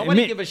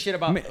 Nobody give a shit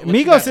about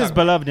Migos is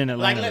beloved in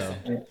Atlanta. Like, listen,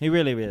 though. He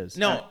really is.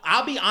 No,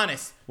 I'll be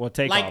honest. Well,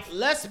 Takeoff.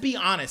 Let's be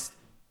honest.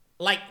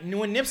 Like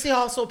when Nipsey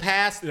Hussle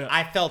passed,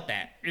 I felt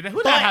that.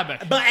 Who that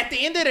happened? But at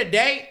the end of the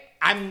day,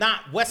 I'm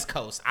not West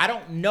Coast. I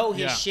don't know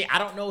his shit. I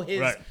don't know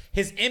his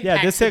impact.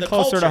 Yeah, this hit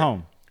closer to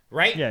home.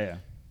 Right? Yeah.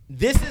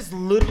 This is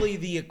literally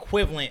the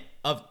equivalent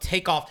of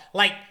Takeoff.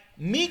 Like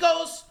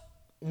Migos,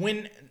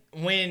 when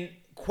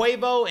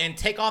Quavo and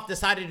Takeoff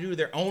decided to do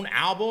their own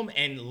album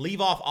and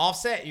leave off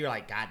Offset, you're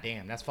like, God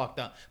damn, that's fucked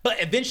up.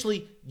 But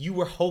eventually, you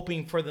were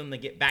hoping for them to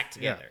get back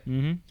together. Yeah.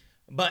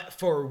 Mm-hmm. But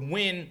for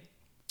when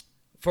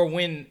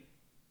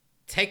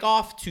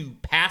Takeoff to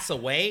pass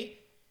away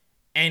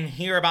and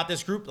hear about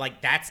this group,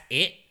 like that's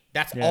it.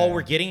 That's all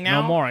we're getting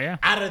now. No more,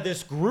 out of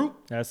this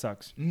group. That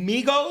sucks.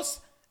 Migos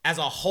as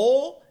a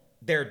whole,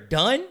 they're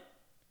done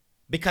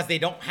because they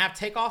don't have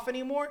Takeoff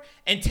anymore.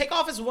 And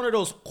Takeoff is one of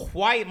those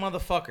quiet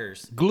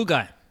motherfuckers. Glue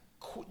guy.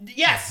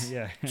 Yes.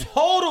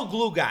 Total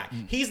glue guy.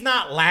 He's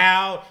not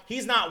loud.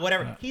 He's not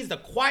whatever. He's the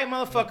quiet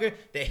motherfucker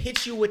that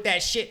hits you with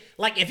that shit.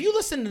 Like if you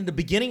listen to the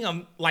beginning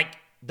of like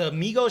the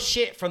Migos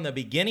shit from the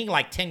beginning,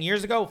 like 10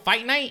 years ago,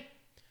 Fight Night,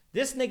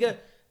 this nigga,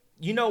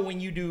 you know when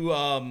you do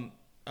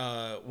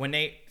when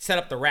they set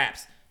up the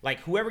raps, like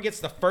whoever gets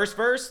the first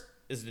verse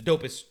is the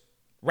dopest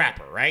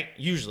rapper, right?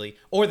 Usually.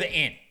 Or the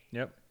end.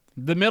 Yep.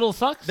 The middle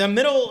sucks? The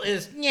middle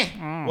is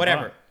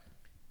whatever. Wow.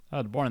 I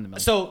was born in the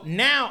middle. So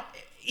now,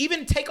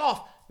 even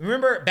Takeoff,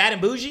 remember Bad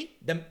and Bougie?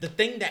 The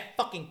thing that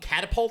fucking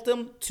catapulted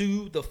them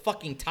to the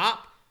fucking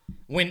top?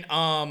 When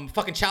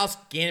fucking Childish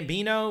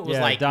Gambino was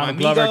like, Donald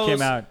my Glover Migos,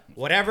 came out.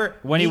 Whatever.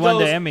 When he Migos, won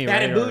the Emmy, Bad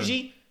right? and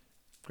Bougie.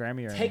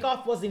 Grammy or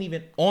Takeoff wasn't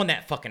even on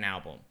that fucking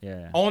album.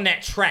 Yeah. On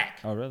that track.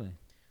 Oh, really?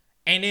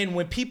 And then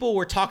when people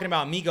were talking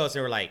about Migos,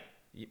 they were like,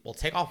 well,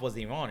 Takeoff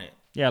wasn't even on it.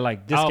 Yeah,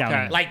 like discounting.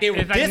 Okay. Like they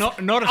were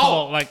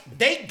noticeable. Like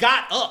they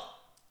got up.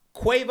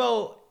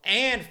 Quavo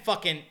and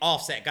fucking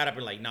Offset got up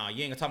and like, nah,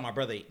 you ain't gonna talk to my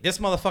brother. This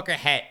motherfucker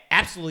had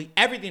absolutely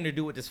everything to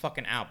do with this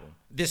fucking album,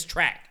 this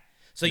track.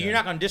 So you're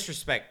not gonna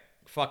disrespect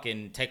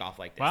fucking Takeoff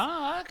like this.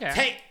 wow,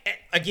 okay.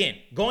 Again,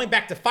 going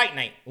back to Fight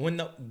Night,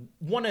 when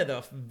one of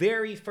the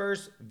very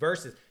first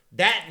verses,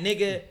 that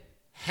nigga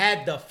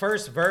had the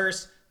first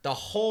verse, the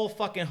whole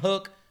fucking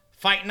hook.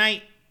 Fight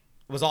Night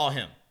was all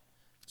him.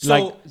 So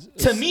Like,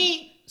 to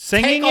me,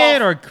 singing Takeoff,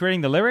 it or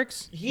creating the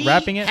lyrics?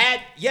 Rapping it?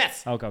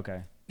 Yes.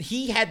 Okay.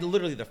 He had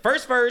literally the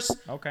first verse.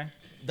 Okay.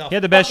 He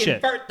had the best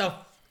shit.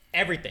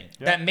 Everything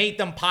that made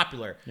them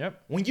popular.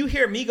 Yep. When you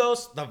hear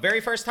Migos the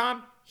very first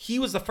time, he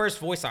was the first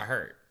voice I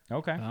heard.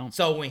 Okay. Wow.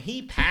 So when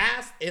he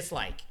passed, it's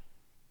like,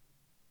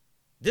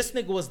 this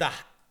nigga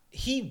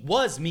he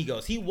was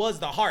Migos. He was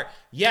the heart.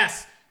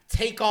 Yes,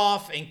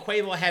 Takeoff and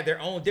Quavo had their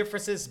own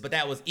differences, but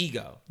that was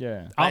ego.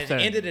 Yeah. But at the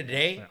end of the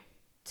day,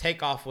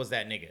 Takeoff was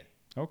that nigga.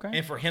 Okay.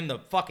 And for him to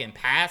fucking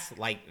pass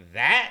like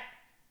that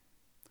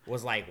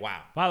was like,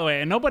 wow. By the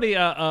way, and nobody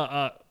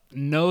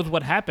knows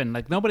what happened.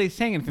 Like nobody's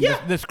saying anything.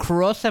 Yeah. This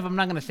corrosive, I'm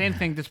not going to say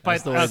anything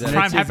despite That's the way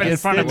crime happening in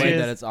front of the way me.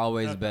 that it's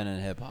always been in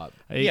hip hop.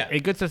 A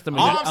good system.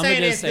 All I'm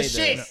saying is the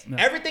shit.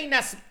 Everything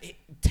that's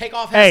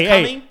Takeoff has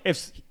coming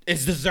is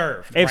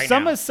deserved. If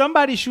right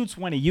somebody shoots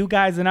one of you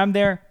guys and I'm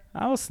there,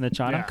 I'll snitch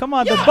on him. Come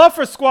on, Yeah. the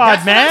buffer squad,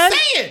 that's man. What I'm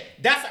saying.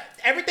 That's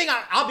everything.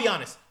 I'll be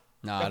honest.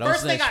 Nah, don't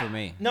snitch for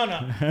me. No.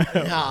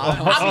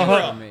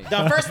 I'll be real.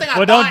 The first thing I thought.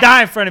 Well, don't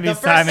die in front of me, the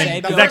first Simon. thing-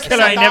 the Because that first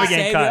killer thing ain't I never thought-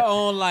 getting Save cut. your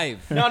own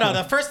life. No.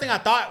 The first thing I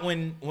thought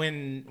when You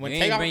ain't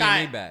Takeoff bringing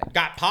me back.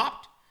 got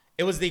popped,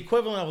 it was the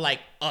equivalent of like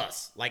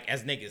us, like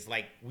as niggas,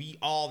 like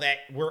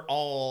we're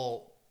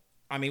all.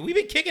 I mean, we've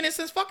been kicking it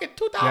since fucking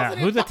 2000.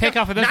 Yeah, who's the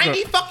Takeoff of this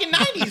 90 group? fucking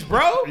 90s,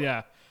 bro.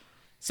 Yeah.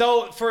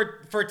 So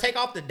for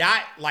Takeoff to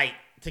die like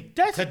to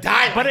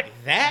die But like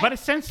that, But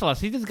it's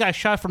senseless. He just got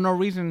shot for no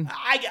reason.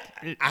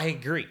 I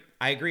agree.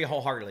 I agree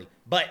wholeheartedly.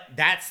 But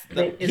that's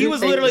Is he it was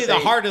safe literally to the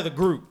say- heart of the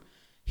group.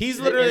 He's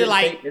literally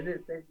like, is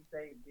it safe to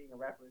say being a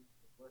rapper is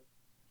the worst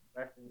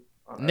profession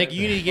on Nick, earth?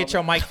 you need to get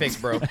your mic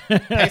fixed, bro.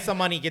 Pay some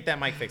money, get that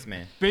mic fixed,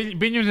 man.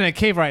 Benjamin's in a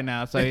cave right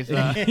now, so he's.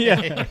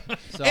 Yeah.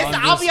 So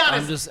I'll be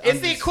honest. It's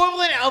the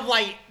equivalent of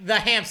like the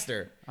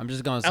hamster I'm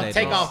just gonna of say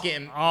Takeoff this.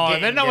 getting. Oh,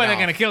 there's no way they're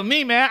gonna kill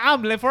me, man.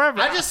 I'm live forever.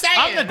 I'm just saying.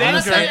 I'm the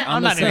danger.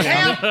 I'm not saying.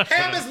 even.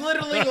 Ham is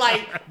literally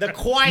like the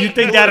quiet. You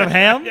think glue. that of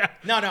Ham?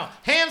 No.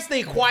 Ham's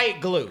the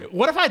quiet glue.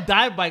 What if I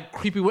die by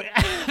creepy way?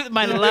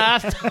 My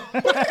last.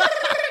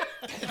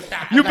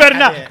 You better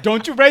not.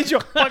 Don't you raise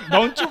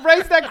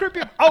that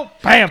creepy. Oh,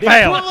 bam,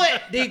 bam.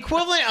 The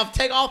equivalent of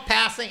Takeoff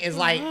passing is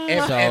like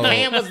if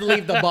Ham was to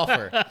leave the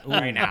buffer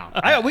right now.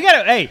 We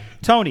gotta. Hey,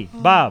 Tony,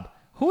 Bob.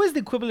 Who is the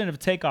equivalent of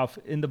Takeoff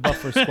in the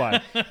buffer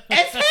squad?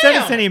 It's him. Send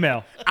us an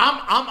email.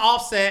 I'm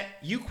Offset.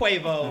 You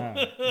Quavo.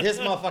 This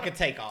motherfucker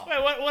Takeoff. Wait,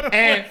 what?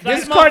 And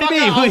this It's Cardi B.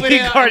 motherfucker over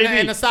there Cardi on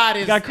B. the side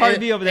is Got Cardi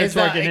B over there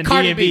twerking in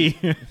Cardi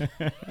D&B.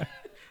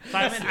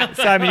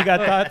 Simon, you got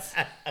thoughts?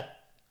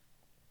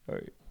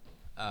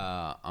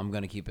 I'm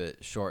gonna keep it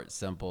short,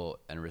 simple,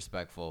 and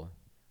respectful.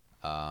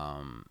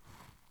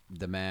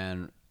 The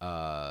man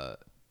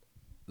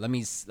let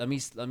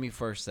me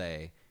first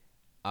say,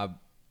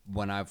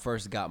 when I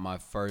first got my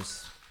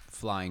first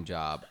flying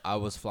job, I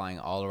was flying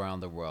all around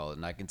the world,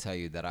 and I can tell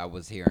you that I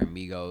was hearing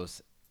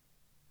Migos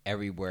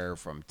everywhere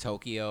from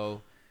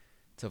Tokyo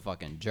to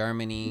fucking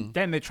Germany.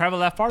 Then they travel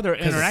that far. They're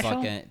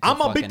international. I'm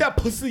gonna beat that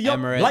pussy up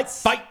like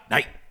fight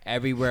night.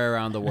 Everywhere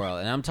around the world.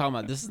 And I'm talking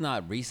about, this is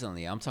not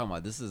recently. I'm talking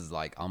about, this is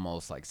like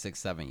almost like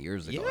 6-7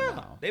 years ago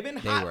now. They've been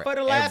hot for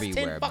the last 10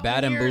 fucking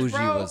Bad and years, Bougie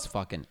bro. was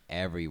fucking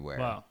everywhere.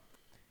 Wow.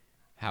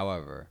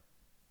 However,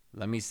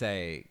 let me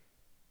say,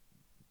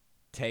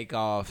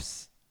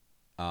 Takeoff's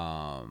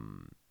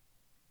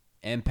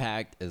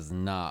impact is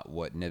not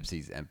what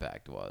Nipsey's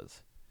impact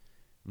was.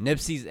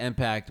 Nipsey's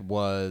impact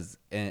was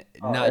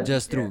not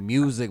just through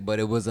music, but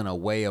it was in a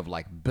way of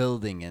like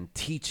building and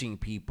teaching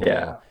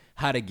people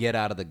how to get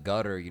out of the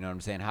gutter. You know what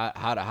I'm saying?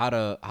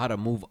 How to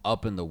move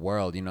up in the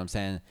world. You know what I'm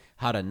saying?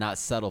 How to not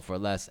settle for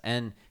less.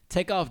 And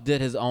Takeoff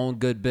did his own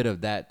good bit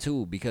of that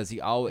too, because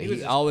he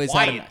always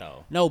quiet, had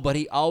though. No, but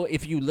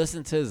if you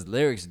listen to his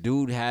lyrics,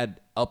 dude had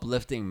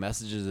uplifting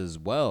messages as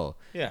well.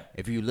 Yeah.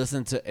 If you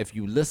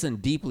listen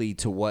deeply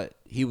to what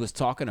he was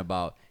talking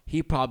about,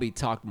 he probably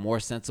talked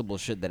more sensible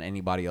shit than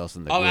anybody else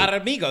in the group. Out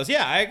of Migos,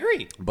 yeah, I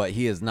agree. But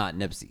he is not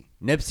Nipsey.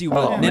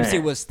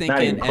 Nipsey was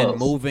thinking and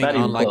moving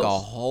on like a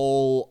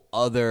whole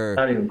other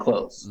not even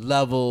close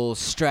level,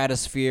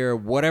 stratosphere,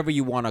 whatever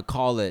you want to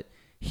call it.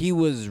 He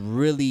was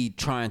really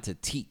trying to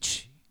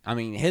teach. I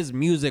mean, his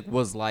music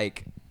was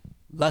like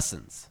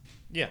lessons.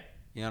 Yeah.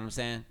 You know what I'm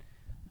saying?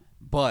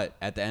 But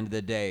at the end of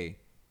the day,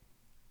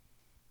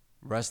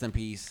 rest in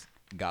peace.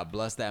 God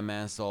bless that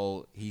man's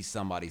soul. He's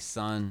somebody's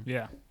son.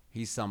 Yeah.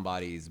 He's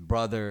somebody's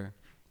brother.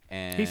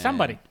 And He's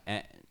somebody.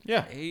 And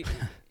Yeah. He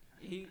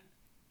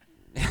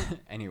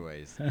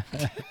anyways.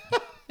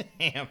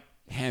 Damn.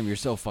 Ham, you're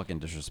so fucking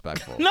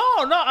disrespectful. No,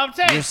 I'm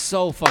saying. You're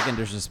so fucking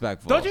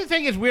disrespectful. Don't you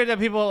think it's weird that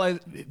people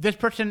this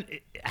person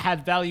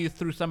had value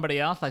through somebody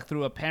else, like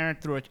through a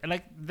parent,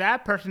 like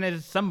that person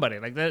is somebody.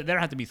 Like there don't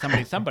have to be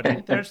somebody.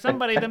 They're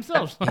somebody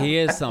themselves. He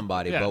is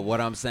somebody, Yeah. but what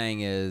I'm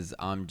saying is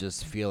I'm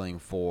just feeling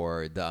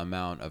for the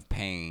amount of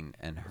pain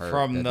and hurt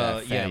From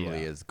that family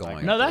is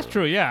going No, that's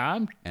through. true.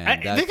 Yeah,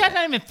 And this guy's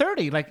not even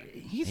 30. Like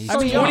he's so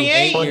he's young.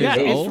 28 years Yeah,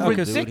 it's old, dude.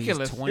 He's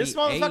ridiculous. 28. This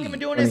motherfucker been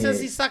doing this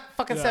since he's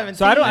fucking 17.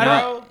 So I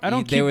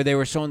don't They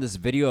were showing this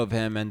video of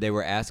him, and they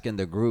were asking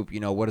the group,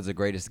 what is the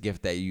greatest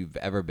gift that you've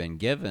ever been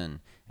given?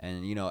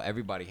 And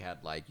everybody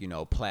had like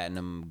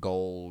platinum,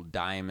 gold,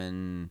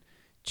 diamond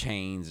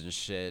chains and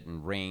shit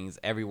and rings.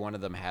 Every one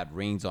of them had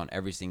rings on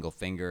every single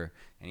finger,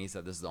 and he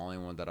said this is the only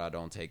one that I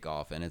don't take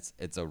off. And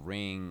it's a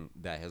ring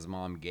that his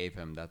mom gave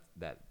him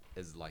that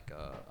is like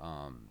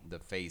the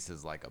face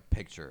is like a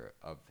picture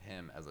of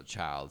him as a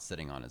child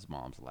sitting on his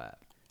mom's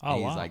lap. Oh, and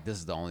he's wow. like, this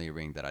is the only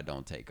ring that I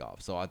don't take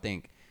off. So I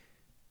think,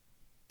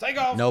 Take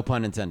off. no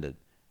pun intended,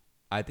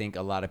 I think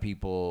a lot of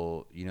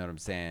people, you know what I'm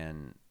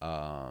saying,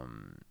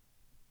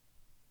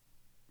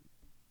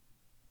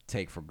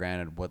 take for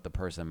granted what the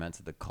person meant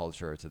to the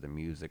culture or to the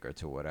music or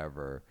to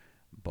whatever.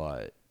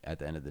 But at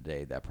the end of the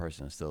day, that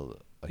person is still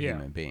a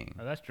human being.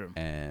 Oh, that's true.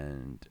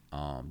 And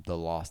the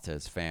loss to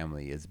his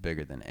family is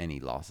bigger than any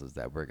losses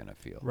that we're going to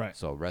feel. Right.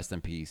 So rest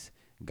in peace.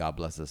 God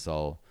bless his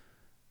soul.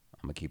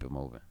 I'm going to keep it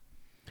moving.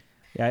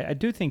 Yeah, I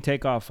do think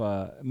Takeoff,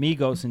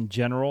 Migos in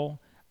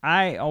general,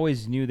 I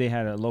always knew they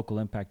had a local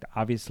impact.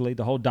 Obviously,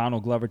 the whole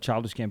Donald Glover,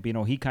 Childish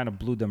Gambino, he kind of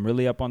blew them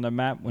really up on the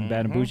map when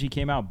Bad and Bougie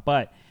came out.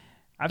 But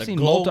I've seen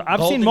multiple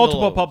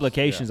Globes,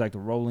 publications like the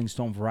Rolling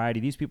Stone, Variety.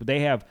 These people, they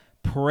have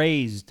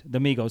praised the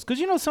Migos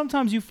because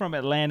sometimes you from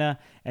Atlanta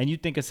and you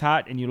think it's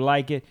hot and you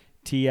like it.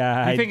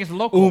 T.I., You think it's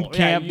local.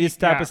 Camp, this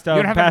type of stuff.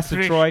 You don't have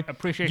Pastor Troy,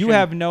 appreciation. you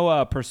have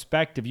no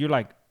perspective. You're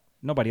like,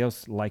 nobody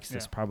else likes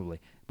this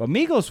probably. But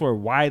Migos were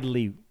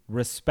widely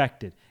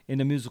respected in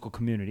the musical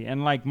community.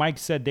 And like Mike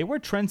said, they were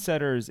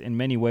trendsetters in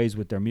many ways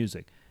with their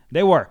music.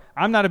 They were.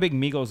 I'm not a big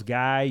Migos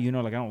guy,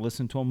 like I don't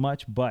listen to them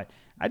much, but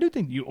I do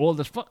think You old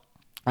as fuck.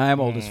 I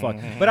am old as fuck.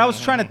 But I was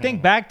trying to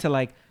think back to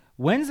like,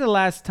 when's the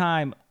last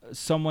time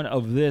someone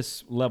of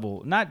this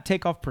level, not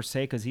Takeoff per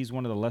se, because he's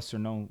one of the lesser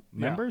known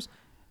members,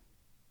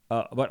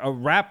 but a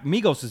rap,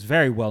 Migos is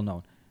very well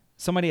known.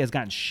 Somebody has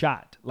gotten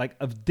shot, like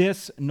of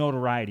this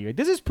notoriety.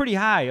 This is pretty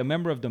high, a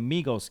member of the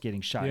Migos getting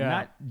shot,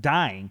 not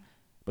dying,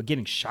 but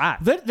getting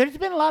shot. There's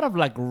been a lot of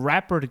like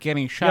rappers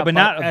getting shot. Yeah, but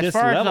not of as this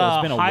far level. As,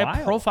 it's been a high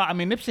while. profile. I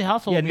mean, Nipsey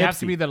Hussle would have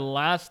to be the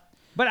last.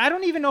 But I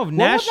don't even know if What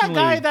nationally.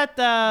 was that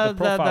guy that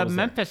profile the was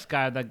Memphis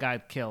guy that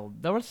got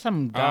killed? There was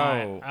some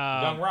guy.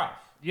 Young Ralph,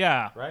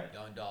 Yeah. right?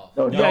 Young Dolph.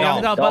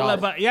 Yeah, Dolph.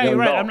 but yeah, you're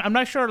right. I'm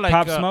not sure. Like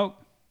Pop Smoke.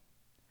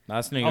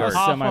 That's New Oh, York.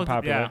 Pop-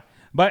 Semi-popular. yeah.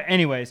 But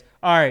anyways,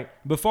 all right.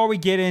 Before we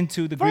get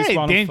into the very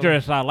Greaseball,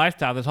 dangerous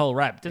lifestyle. This whole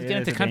rap. Just It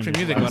get is into a country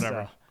music, dangerous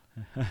whatever.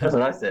 That's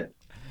what I said.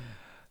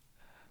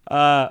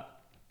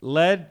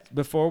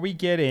 Before we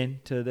get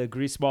into the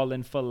Greaseball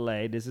and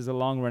Filet, this is a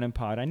long running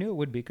pod. I knew it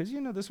would be because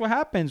this is what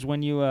happens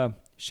when you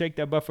shake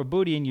that buffer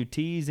booty and you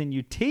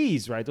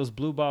tease, right? Those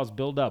blue balls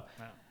build up.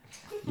 Wow.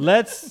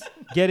 Let's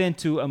get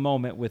into a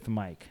moment with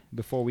Mike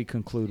before we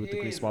conclude with the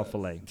Greaseball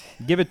Filet.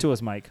 Give it to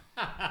us, Mike.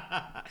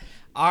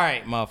 All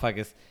right,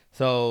 motherfuckers.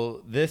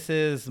 So this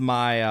is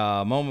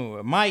my moment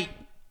with Mike.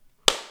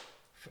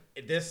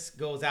 This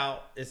goes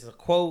out. This is a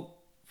quote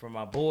from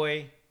my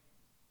boy,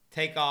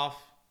 Takeoff.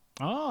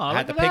 Oh, I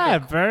had to look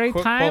at that. Very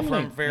quick timely.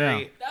 quote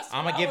from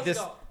I'm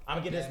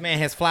gonna give this man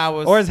his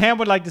flowers. Or as Ham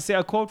would like to say,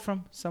 a quote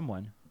from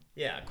someone.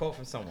 Yeah, a quote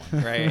from someone,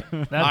 right?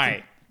 All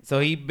right. So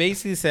he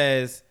basically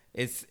says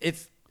it's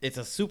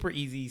a super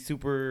easy,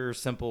 super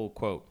simple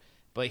quote,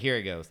 but here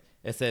it goes.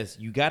 It says,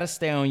 "You gotta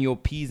stay on your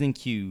P's and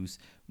Q's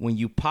when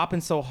you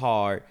popping so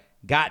hard.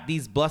 Got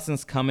these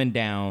blessings coming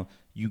down.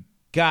 You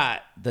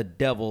got the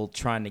devil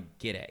trying to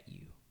get at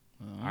you."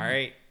 All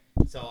right.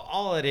 So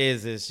all it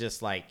is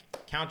just like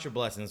count your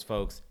blessings,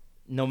 folks.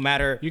 No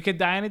matter You could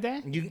die any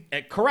day?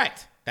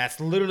 correct.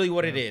 That's literally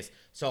what it is.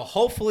 So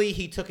hopefully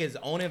he took his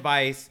own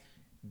advice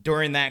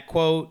during that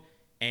quote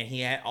and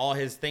he had all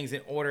his things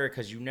in order,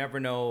 because you never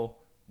know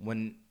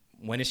when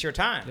it's your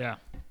time. Yeah.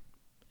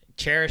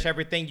 Cherish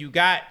everything you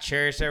got.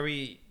 Cherish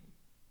every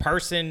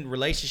person,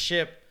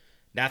 relationship.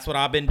 That's what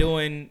I've been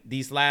doing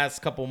these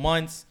last couple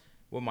months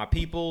with my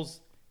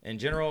peoples in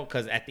general,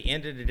 because at the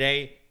end of the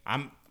day,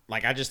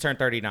 I just turned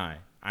 39.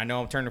 I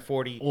know I'm turning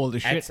 40. Old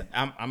as shit.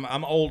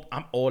 I'm old.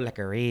 I'm old like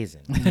a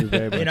raisin.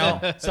 You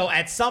know. So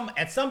at some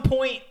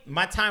point,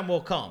 my time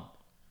will come.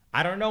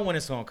 I don't know when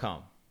it's gonna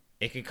come.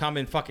 It could come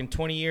in fucking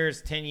 20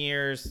 years, 10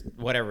 years,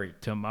 whatever.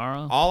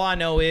 Tomorrow. All I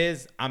know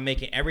is I'm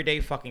making every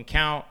day fucking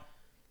count.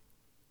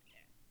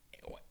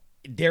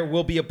 There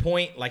will be a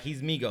point, like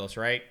he's Migos,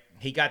 right?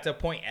 He got to a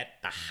point at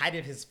the height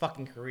of his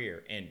fucking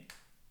career, and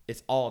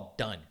it's all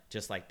done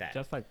just like that.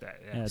 Just like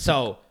that. Yeah.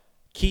 So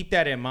keep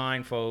that in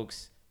mind,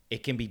 folks.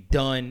 It can be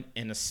done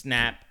in a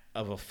snap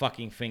of a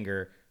fucking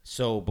finger.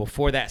 So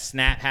before that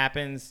snap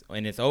happens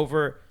and it's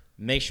over,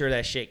 make sure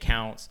that shit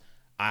counts.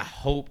 I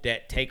hope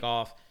that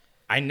Takeoff,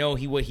 I know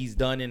what he's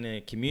done in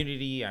the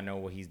community. I know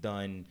what he's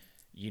done,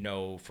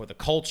 for the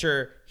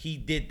culture. He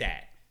did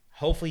that.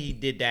 Hopefully he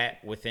did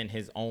that within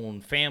his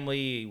own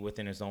family,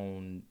 within his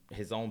own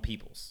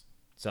peoples.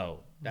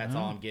 So that's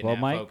all I'm getting at,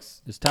 Mike,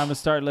 folks. it's time to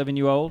start living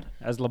you old,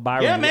 as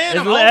LeByron. Yeah, man,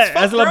 As, I'm old as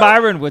fuck, as bro.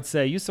 LeByron would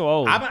say, you so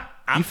old.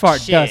 You fart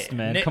shit, dust,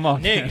 man. Come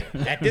on, nigga.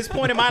 man. At this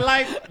point in my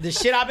life, the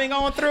shit I've been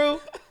going through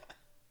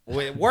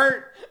with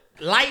work,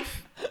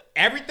 life,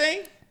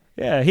 everything.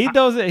 Yeah, he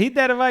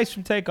that advice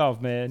from Takeoff,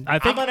 man. I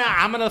think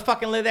I'm gonna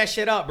fucking live that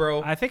shit up,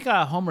 bro. I think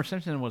Homer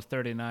Simpson was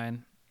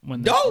 39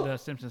 when the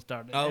Simpsons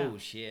started. Oh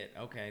shit.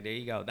 Okay, there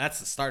you go. That's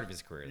the start of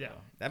his career. Yeah. Though.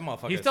 That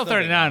motherfucker. He's still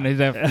 39. He's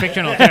a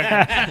fictional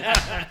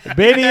character.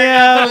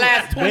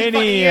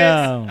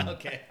 Benium.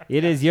 Okay.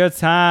 It is your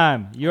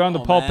time. You're on the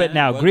pulpit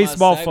now.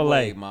 Greaseball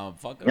fillet.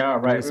 All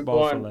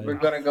right, we're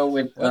gonna go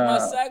with Where's my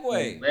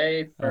segue?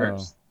 Fillet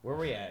first. Where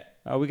we at?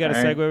 Oh, we got a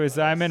All segue with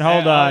Simon.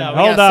 Hold on,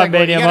 Benium.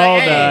 Benium.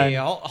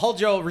 Hold on.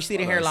 Hold your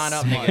receding hairline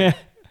up, nigga.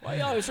 Why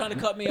y'all always trying to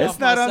cut me off? It's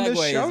not my on the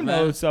segues, show man?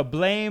 notes. So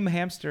blame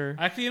hamster.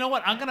 Actually, you know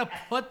what? I'm gonna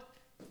put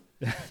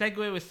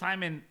segue with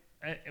Simon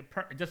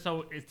just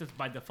so it's just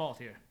by default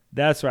here.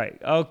 That's right.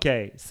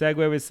 Okay,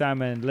 segue with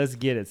Simon. Let's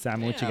get it,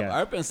 Simon. What you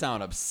got? Urban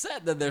sound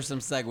upset that there's some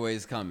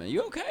segues coming.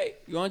 You okay?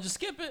 You want to just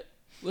skip it?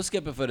 We'll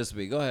skip it for this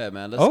week. Go ahead,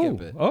 man. Let's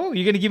skip it. Oh,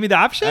 you're gonna give me the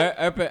option?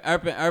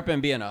 Urban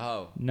being a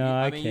hoe. No,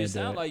 I can't you do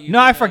sound it. like you. No,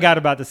 I forgot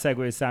about the segue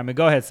with Simon.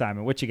 Go ahead,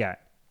 Simon. What you got?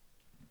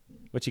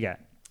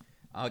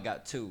 I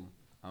got two.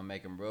 I'll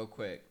make them real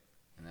quick,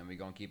 and then we're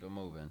gonna keep it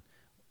moving.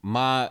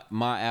 My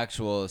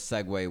actual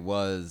segue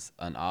was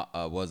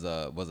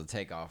a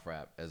Takeoff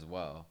rap as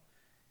well.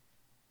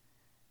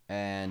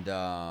 And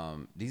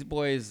these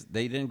boys,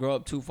 they didn't grow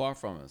up too far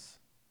from us.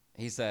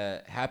 He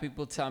said, "Had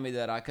people tell me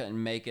that I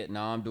couldn't make it,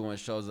 now I'm doing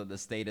shows at the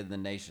State of the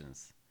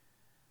Nations.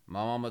 My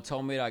mama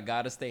told me that I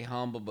gotta stay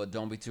humble, but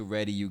don't be too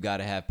ready. You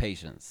gotta have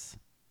patience."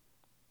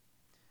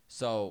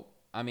 So,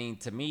 I mean,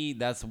 to me,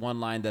 that's one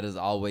line that has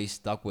always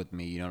stuck with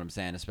me. You know what I'm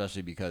saying?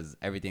 Especially because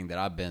everything that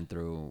I've been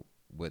through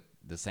with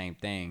the same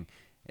thing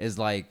is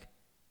like,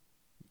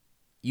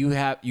 you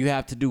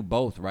have to do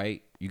both,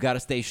 right? You got to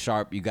stay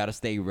sharp, you got to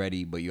stay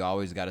ready, but you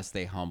always got to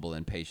stay humble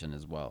and patient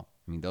as well.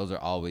 I mean, those are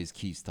always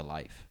keys to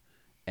life.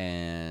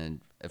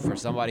 And for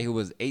somebody who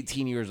was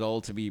 18 years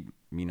old to be,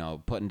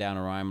 putting down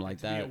a rhyme like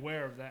that, Be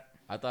aware of that.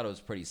 I thought it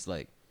was pretty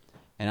slick.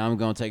 And I'm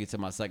going to take it to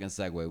my second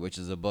segue, which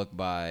is a book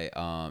by,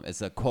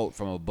 it's a quote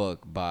from a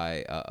book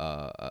by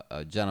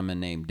a gentleman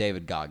named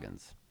David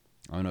Goggins.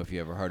 I don't know if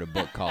you ever heard a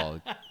book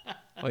called,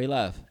 oh, you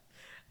laugh.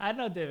 I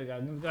know David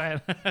Goggins. Go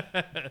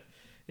ahead.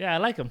 Yeah, I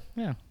like him.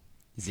 Yeah.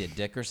 Is he a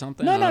dick or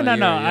something? No.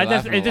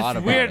 You're It's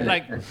just weird. it.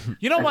 Like,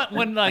 you know what?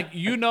 When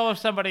of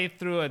somebody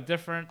through a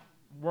different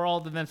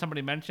world, and then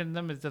somebody mentioned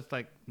them, it's just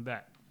like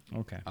that.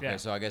 Okay. Okay, Yeah.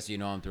 so I guess you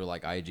know him through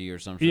like IG or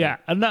something. Yeah,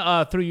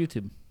 through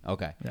YouTube.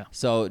 Okay. Yeah.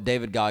 So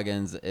David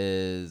Goggins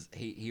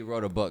he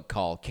wrote a book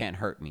called Can't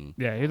Hurt Me.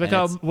 Yeah, he's like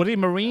was he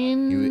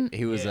Marine?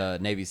 He was a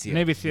Navy SEAL.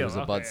 Navy He SEAL, was a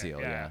okay, Bud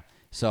SEAL. yeah. Yeah.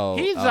 So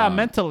He's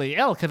mentally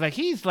ill because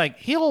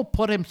he'll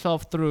put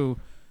himself through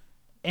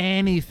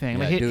anything.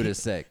 yeah, Like, dude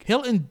is sick.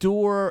 He'll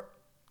endure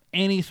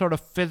any sort of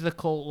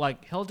physical.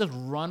 He'll just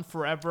run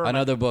forever.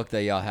 Another book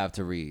that y'all have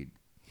to read.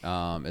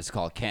 It's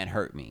called Can't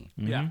Hurt Me.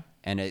 Yeah.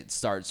 And it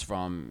starts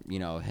from,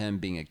 him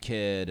being a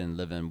kid and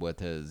living with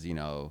his,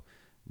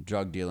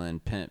 drug dealing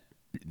pimp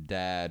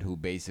dad who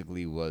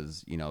basically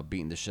was,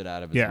 beating the shit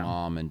out of his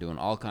mom and doing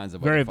all kinds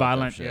of very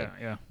violent shit.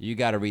 Yeah. You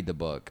got to read the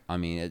book. I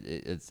mean,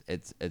 it's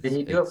Did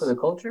he do it for the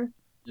culture?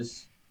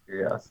 Just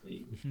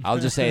curiosity. I'll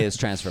just say it's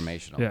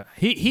transformational. Yeah.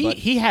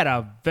 He had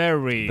a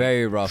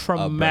very rough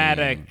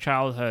traumatic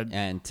childhood,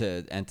 and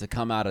to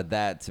come out of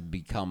that to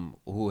become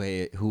who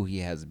he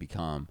has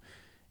become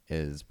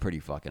is pretty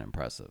fucking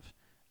impressive.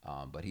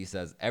 But he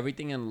says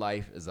everything in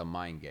life is a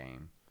mind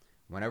game.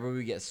 Whenever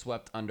we get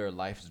swept under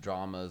life's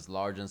dramas,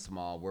 large and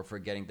small, we're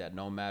forgetting that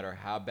no matter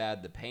how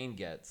bad the pain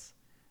gets,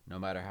 no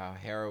matter how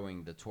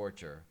harrowing the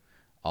torture,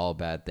 all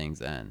bad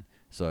things end.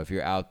 So if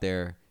you're out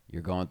there,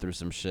 you're going through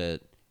some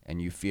shit,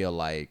 and you feel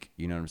like,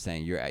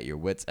 you're at your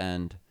wit's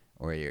end,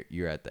 or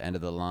you're at the end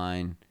of the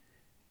line,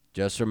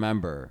 just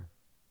remember,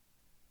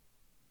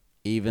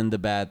 even the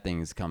bad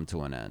things come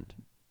to an end.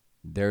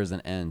 There's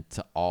an end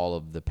to all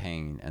of the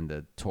pain and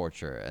the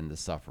torture and the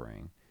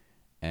suffering.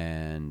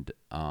 And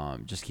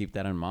just keep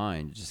that in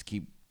mind. Just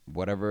keep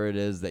whatever it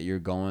is that you're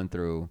going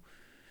through.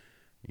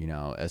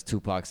 As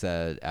Tupac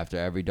said, after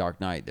every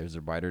dark night, there's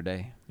a brighter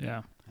day.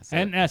 Yeah.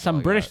 And as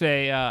some British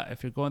say,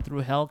 if you're going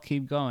through hell,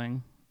 keep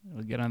going.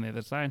 We'll get on the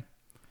other side.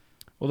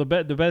 Well,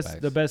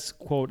 the best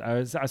quote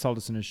I saw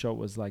this in a show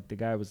was like, the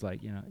guy was like,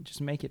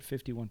 just make it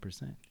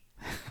 51%.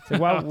 So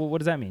what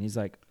does that mean? He's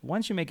like,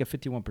 once you make it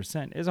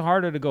 51%, it's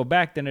harder to go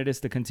back than it is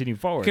to continue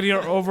forward. Because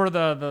you're over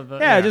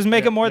the just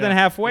make it more than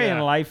halfway in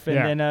life,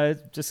 and then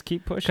just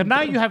keep pushing. Because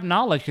now you have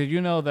knowledge, because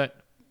you know that,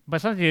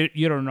 but sometimes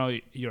you don't know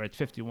you're at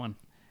 51.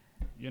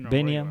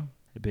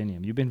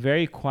 Biniam, you've been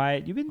very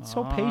quiet. You've been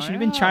so patient. You've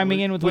been chiming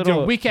in with little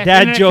your weak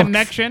dad jokes,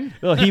 connection.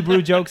 little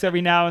Hebrew jokes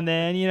every now and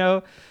then.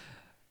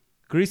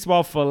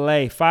 Greaseball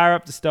fillet, fire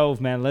up the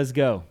stove, man. Let's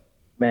go,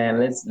 man.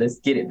 Let's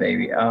get it,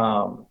 baby.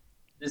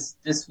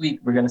 This week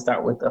we're gonna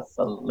start with the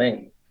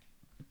fillet.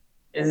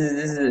 This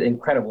is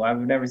incredible. I've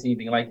never seen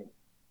anything like it.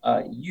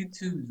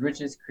 YouTube's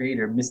richest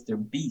creator, Mr.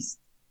 Beast,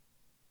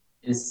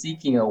 is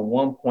seeking a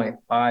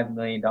 $1.5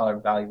 million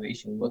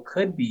valuation. What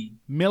could be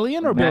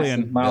million or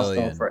billion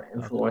milestone for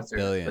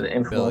influencers for the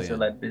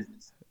influencer-led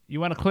business.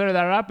 You want to clear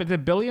that up? Is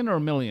it billion or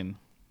million?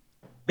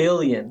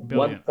 Billion.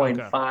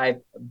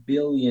 $1.5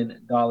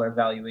 billion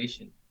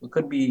valuation. What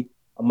could be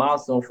a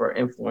milestone for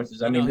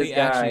influencers. He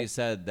actually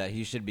said that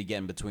he should be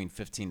getting between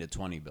 15 to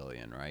 20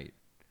 billion, right?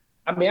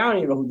 I don't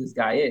even know who this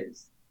guy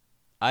is.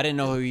 I didn't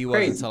know who he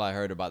was until I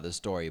heard about this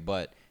story,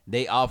 but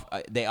they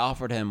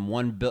offered him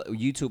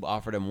YouTube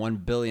offered him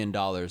 $1 billion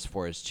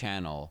for his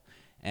channel,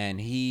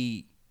 and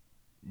he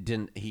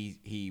didn't.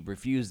 He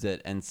refused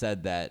it and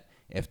said that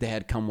if they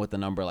had come with a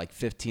number like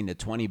 15 to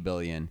 20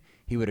 billion,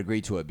 he would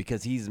agree to it,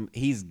 because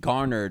he's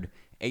garnered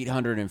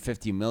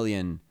 850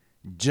 million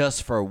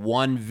just for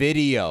one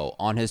video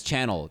on his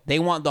channel. They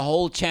want the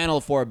whole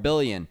channel for $1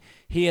 billion.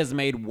 He has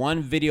made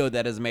one video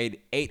that has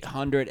made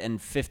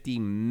 $850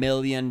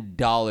 million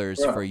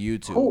for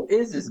YouTube. Who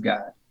is this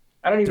guy?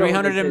 I don't even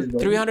know who this is,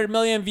 300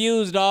 million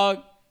views,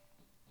 dog.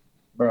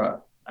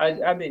 Bruh,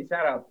 I mean,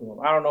 shout out to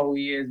him. I don't know who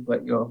he is,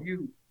 but if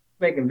you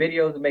making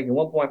videos and making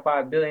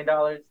 $1.5 billion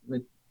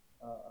with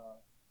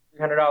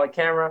 $300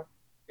 camera,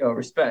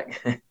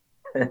 respect.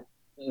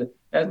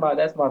 That's my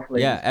flavor.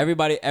 Yeah,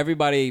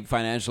 everybody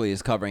financially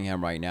is covering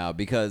him right now,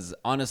 because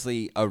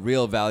honestly, a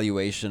real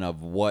valuation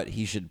of what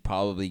he should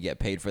probably get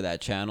paid for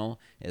that channel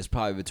is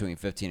probably between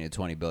 15 and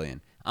 20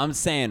 billion. I'm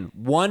saying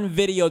one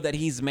video that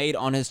he's made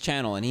on his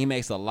channel, and he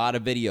makes a lot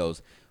of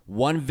videos,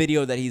 one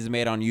video that he's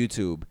made on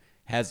YouTube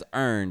has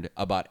earned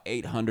about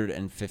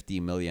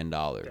 $850 million.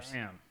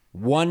 Damn.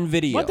 One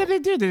video. What did they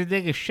do? Did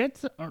they take a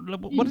shit?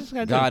 What does this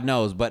guy do? God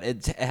knows, but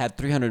it had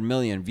 300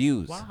 million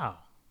views. Wow.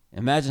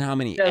 Imagine how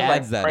many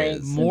ads that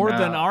is. More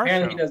than our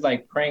show. He does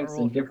like pranks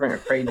and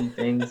different crazy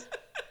things.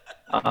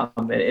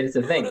 It's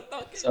a thing.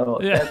 So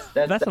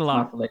that's a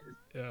lot.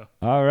 Yeah.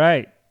 All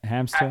right,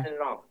 hamster.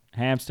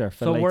 Fillet.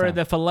 So we're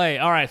the fillet.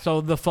 All right.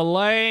 So the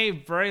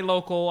fillet, very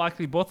local.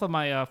 Actually, both of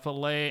my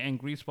fillet and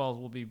grease balls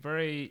will be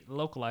very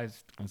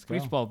localized.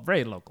 Grease ball,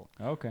 very local.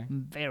 Okay.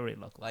 Very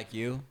local. Like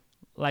you?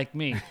 Like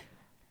me.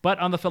 But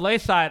on the fillet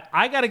side,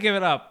 I got to give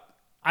it up.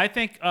 I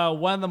think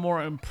one of the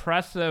more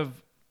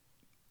impressive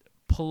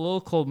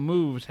political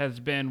moves has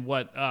been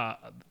what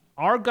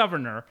our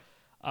governor,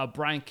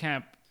 Brian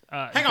Kemp,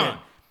 Hang on.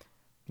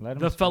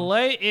 The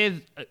fillet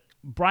is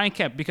Brian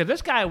Kemp, because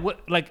this guy would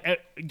I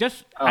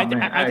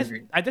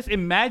just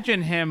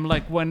imagine him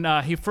like when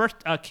he first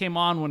came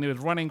on, when he was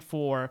running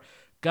for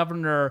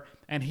governor,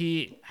 and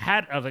he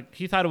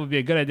thought it would be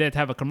a good idea to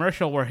have a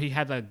commercial where he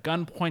had a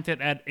gun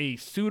pointed at a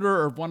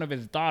suitor or one of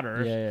his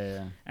daughters.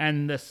 Yeah.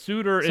 And the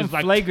suitor Some is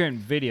like flagrant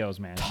videos,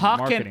 man.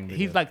 Talking,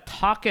 he's like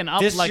talking up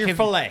This like your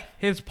fillet.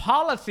 his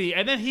policy,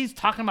 and then he's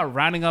talking about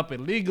rounding up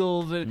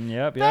illegals. And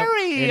Yep.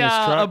 Very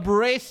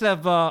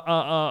abrasive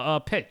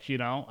pitch,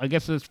 I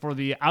guess it's for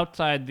the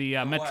outside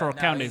the metro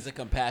counties. He's a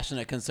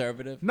compassionate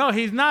conservative. No,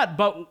 he's not.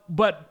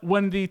 But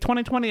when the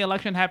 2020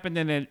 election happened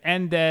and it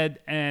ended,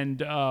 and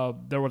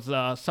there was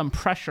some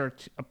pressure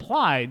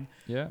applied.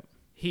 Yeah.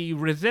 He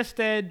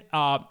resisted.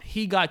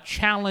 He got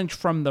challenged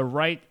from the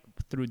right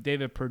through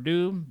David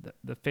Perdue,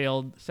 the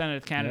failed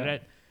Senate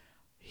candidate.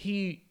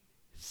 He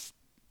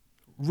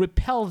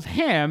repels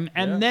him,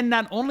 and then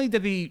not only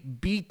did he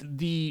beat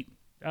the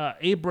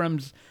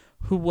Abrams,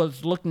 who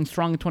was looking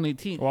strong in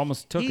 2018,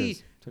 almost took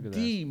his ass.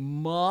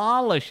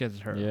 Demolishes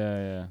her.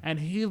 Yeah. And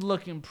he's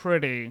looking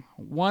pretty.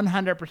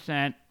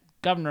 100%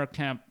 Governor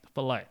Kemp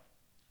filet.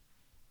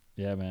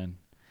 Yeah, man.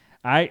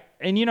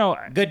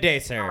 Good day,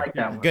 sir. I like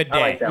that one. Good I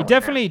like day. that He one.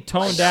 definitely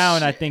toned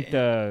down, I think,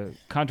 the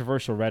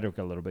controversial rhetoric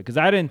a little bit, because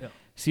I didn't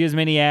see as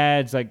many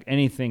ads like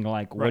anything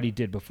like what he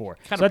did before.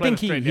 So I think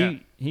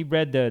he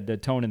read the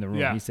tone in the room.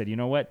 Yeah. He said, you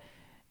know what,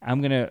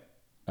 I'm gonna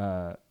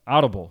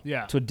audible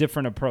to a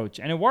different approach,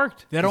 and it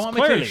worked. They don't want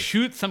me to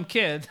shoot some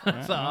kids,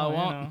 so I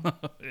won't.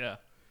 Yeah.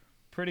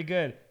 Pretty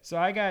good. So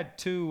I got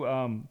two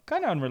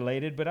kind of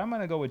unrelated, but I'm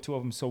gonna go with two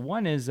of them. So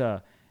one is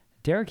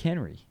Derrick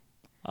Henry.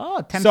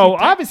 Oh, Tennessee So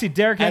Tech. obviously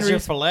Derrick As your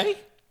Henry's filet?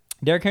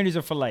 Derrick Henry's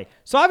a filet.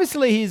 So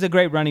obviously he's a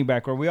great running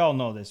back, or we all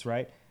know this,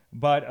 right?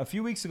 But a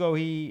few weeks ago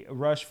he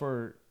rushed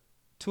for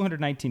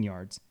 219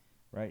 yards,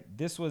 right?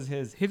 This was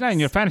his. He's not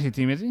in your fantasy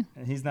team, is he?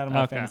 He's not on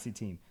my fantasy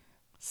team.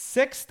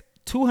 Sixth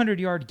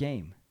 200-yard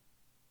game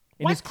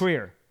in his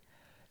career.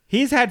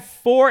 He's had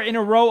 4 in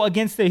a row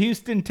against the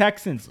Houston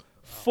Texans.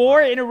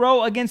 4 in a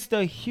row against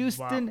the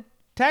Houston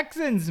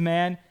Texans,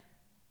 man.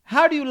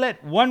 How do you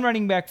let one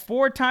running back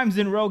 4 times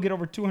in a row get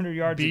over 200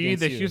 yards against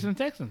the you? Houston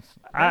Texans.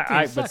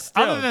 But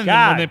still, Other than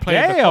God when they play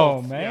the damn,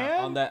 Colts.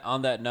 man.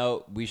 On that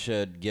note, we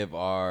should give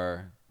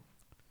our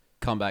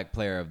comeback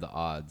player of the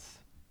odds.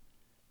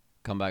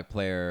 Comeback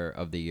player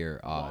of the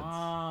year odds.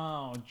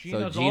 Wow. So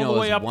Gino's Gino all the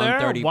way is up there?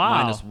 130 Wow.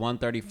 minus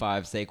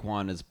 135.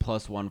 Saquon is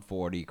plus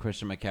 140.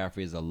 Christian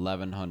McCaffrey is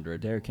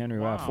 1100. Derrick Henry,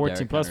 wow. Wow. 14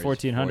 Derrick plus Henry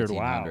is 1400.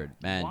 Wow.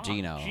 Man,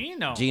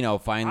 Wow. Gino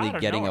finally Out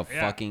of getting nowhere, a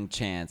yeah. fucking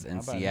chance in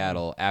How about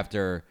Seattle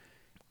after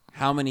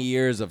how many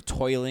years of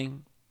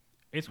toiling?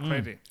 It's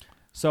crazy.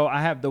 So I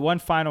have the one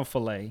final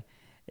fillet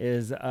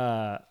is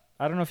I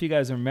don't know if you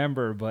guys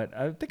remember, but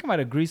I think I might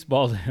have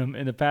greaseballed him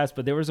in the past,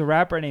 but there was a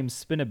rapper named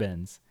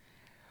Spinabens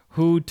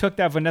who took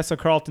that Vanessa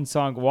Carlton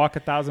song Walk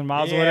 1,000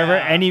 Miles or whatever,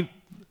 and he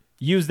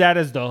used that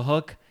as the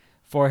hook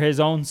for his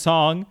own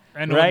song.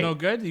 And right? no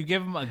good? You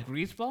give him a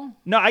grease ball?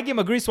 No, I give him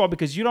a greaseball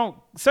because you don't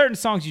certain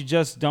songs you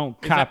just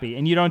don't copy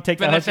and you don't take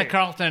Vanessa the hook.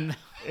 Carlton.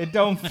 It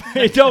don't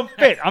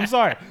fit. I'm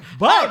sorry.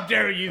 But How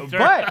dare you, sir?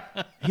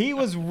 But he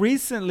was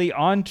recently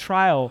on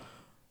trial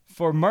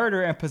for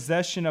murder and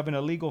possession of an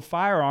illegal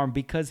firearm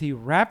because he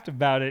rapped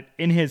about it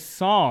in his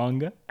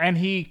song. And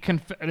he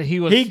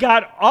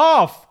got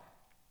off.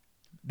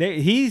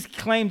 He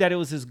claimed that it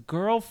was his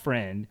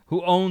girlfriend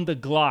who owned the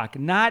Glock,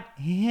 not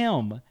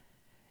him.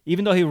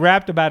 Even though he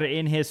rapped about it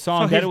in his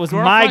song, that it was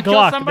my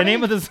Glock. The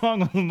name of the song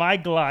was My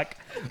Glock.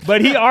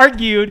 But he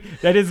argued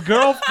that his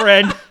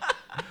girlfriend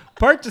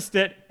purchased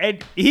it,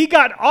 and he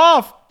got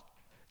off.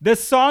 The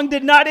song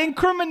did not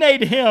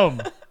incriminate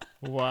him.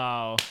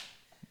 Wow.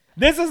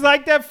 This is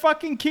like that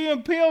fucking Key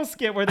and Peele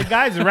skit where the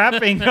guy's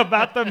rapping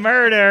about the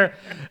murder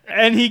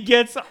and he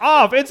gets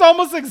off. It's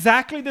almost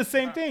exactly the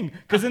same thing.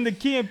 Because in the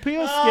Key and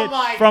Peele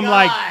skit from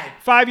like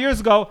 5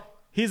 years ago,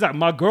 he's like,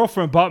 my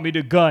girlfriend bought me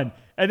the gun.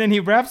 And then he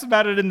raps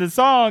about it in the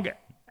song.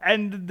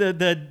 And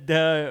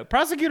the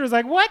prosecutor's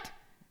like, what?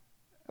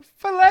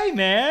 Filet,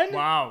 man.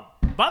 Wow.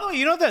 By the way,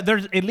 you know that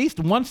there's at least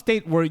one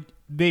state where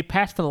they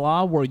passed a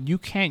law where you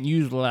can't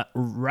use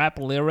rap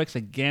lyrics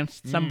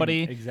against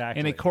somebody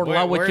in a court of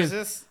law. Where is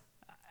this?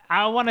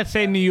 I want to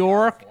say New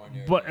York,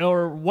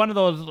 or one of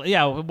those,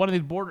 one of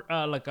these border,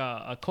 like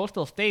a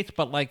coastal states.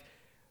 But like,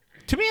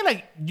 to me,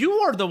 like you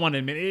are the one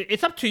admitting.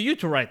 It's up to you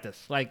to write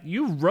this. Like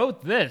you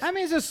wrote this. I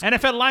mean, it's just and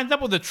if it lines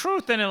up with the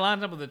truth, then it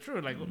lines up with the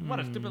truth. Like what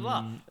a stupid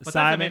law. But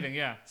Simon, that's amazing.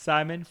 Yeah.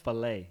 Simon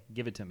Filet,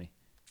 give it to me.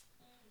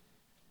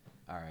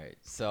 All right.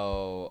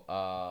 So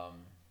I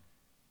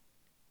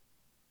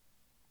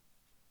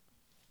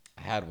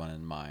had one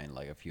in mind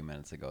like a few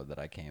minutes ago that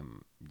I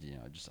came,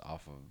 just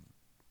off of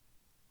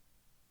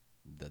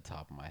the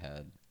top of my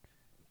head.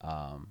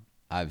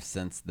 I've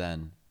since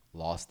then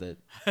lost it.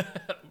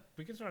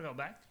 We can circle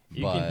back.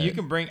 You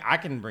can bring. I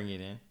can bring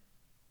it in.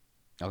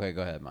 Okay,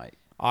 go ahead, Mike.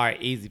 All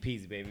right, easy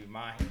peasy, baby.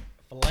 My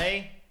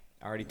filet.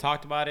 I already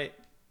talked about it.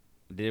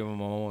 Did it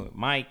with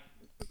Mike,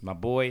 my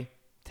boy,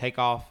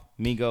 Takeoff,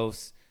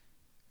 Migos,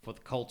 for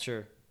the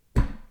culture.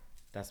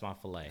 That's my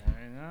filet.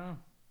 I know.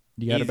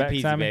 You got Easy it back,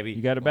 peasy, Simon? baby.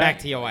 You got it back? Back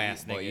to your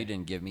ass, nigga. Well, you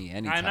didn't give me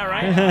any I time. know,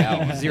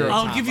 right? Zero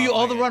I'll time, give you my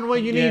all the boy.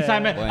 runway you need,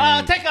 Simon.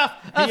 When- Take off.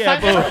 Yeah,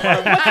 Simon, boo. what's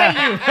that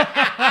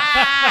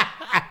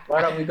you?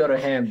 Why don't we go to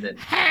Hamden?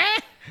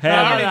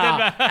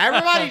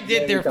 Everybody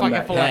did their Come fucking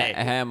back. filet.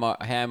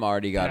 Ham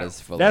already got his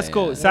fillet. That's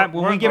cool. in. Simon,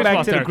 when We're we get back grease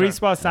ball to the territory. grease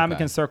ball, Simon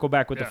Okay. can circle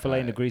back with the filet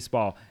and the grease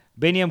ball.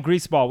 Biniam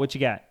grease ball, what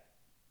you got?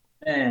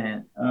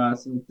 Man,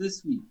 so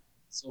this week,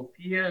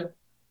 Sophia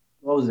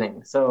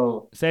Rosing.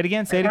 So Say it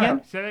again. Say it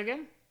again. Say that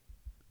again.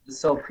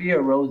 Sophia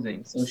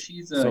Rosing. So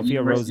she's a Sophia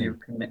University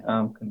Rosing.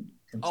 of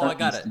Kentucky I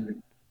got it.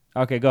 student.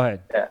 Okay, go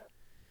ahead.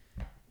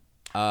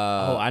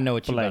 I know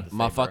what you about to say,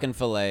 My bro. fucking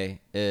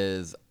fillet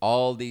is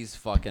all these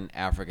fucking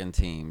African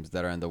teams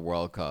that are in the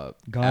World Cup.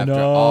 Ghana,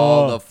 after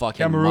all the fucking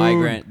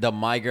Cameroon.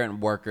 migrant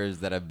workers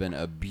that have been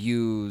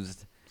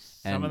abused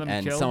Some of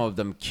them killed. some of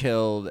them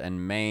killed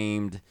and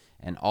maimed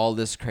and all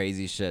this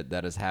crazy shit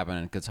that has happened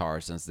in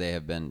Qatar since they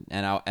have been.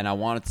 And I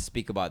wanted to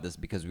speak about this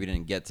because we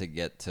didn't get to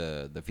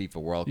the FIFA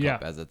World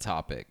Cup as a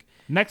topic.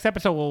 Next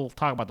episode, we'll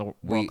talk about the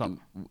World Cup.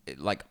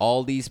 Like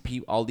all these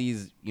people, all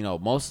these, you know,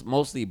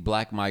 mostly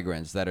black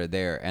migrants that are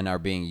there and are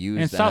being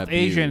used. And South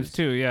abused, Asians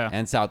too, yeah.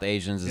 And South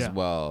Asians as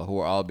well, who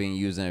are all being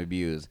used and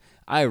abused.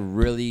 I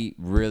really,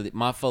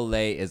 my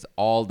fillet is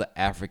all the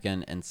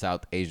African and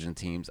South Asian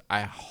teams.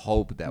 I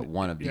hope that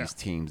one of these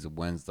teams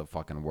wins the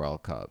fucking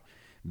World Cup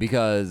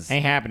because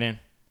ain't happening.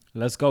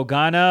 Let's go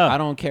Ghana. I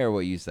don't care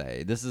what you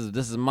say. This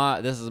is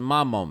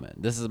my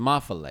moment. This is my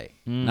fillet,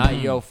 not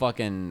your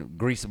fucking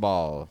grease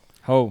ball.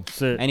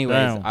 Sit Anyways,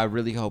 down. I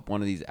really hope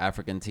one of these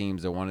African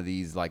teams or one of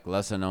these like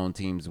lesser known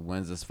teams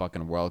wins this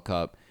fucking World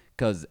Cup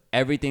because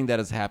everything that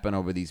has happened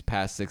over these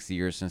past 6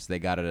 years since they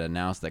got it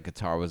announced that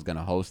Qatar was going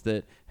to host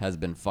it has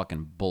been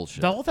fucking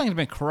bullshit. The whole thing's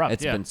been corrupt.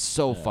 It's been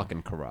so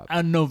fucking corrupt.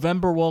 A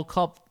November World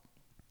Cup.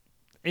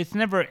 It's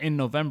never in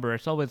November.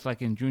 It's always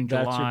like in June,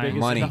 That's your July. biggest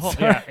Money.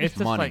 It's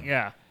just Money.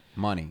 like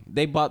Money.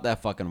 They bought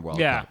that fucking World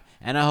Cup.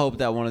 And I hope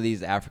that one of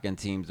these African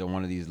teams or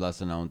one of these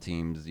lesser known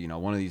teams, you know,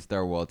 one of these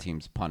third world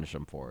teams punish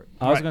them for it.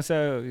 I was gonna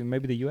say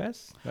maybe the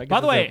U.S. I guess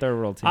By the it's a way, third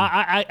world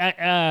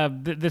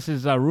team. this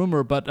is a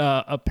rumor, but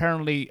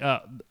apparently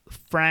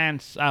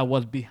France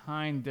was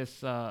behind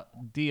this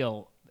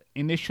deal.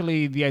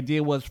 Initially, the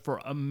idea was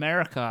for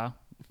America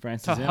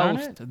France to is in on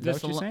host it? Is that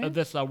what you're saying?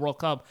 this World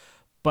Cup.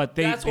 But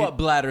That's what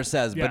Blatter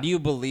says, Yeah. but do you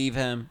believe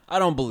him? I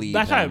don't believe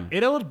That's him.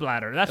 right. It was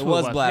Blatter. That's It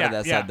what was Blatter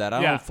that said that.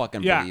 I don't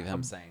fucking believe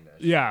him saying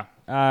that. Yeah.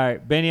 All right,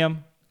 Beniam,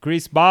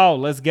 grease ball.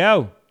 Let's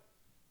go.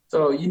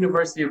 So,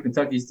 University of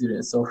Kentucky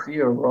student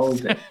Sophia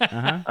Rosen.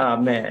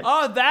 Man.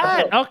 Oh,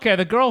 that. Okay,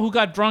 the girl who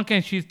got drunk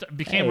and she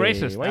became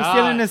racist. Why are you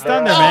stealing his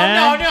thunder,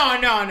 man?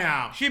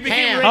 No. She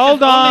became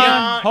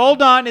racist.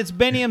 Hold on. It's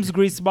Beniam's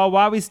grease ball.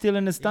 Why are we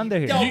stealing his thunder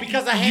here? No,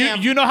 because of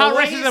Ham. You know how The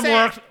way he racism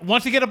said- works.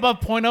 Once you get above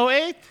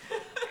 0.08,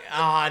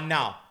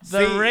 No. The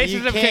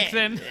racism kicks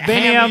in.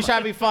 Ham, you try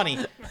to be funny.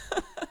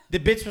 The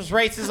bitch was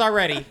racist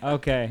already.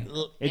 Okay.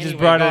 It just Anyway,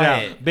 brought go it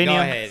ahead. out. Go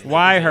Beniam, ahead.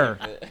 why her?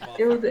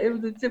 It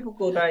was a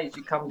typical night.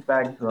 She comes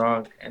back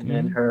drunk, and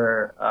then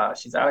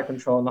she's out of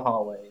control in the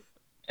hallway.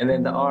 And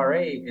then the RA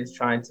is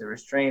trying to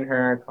restrain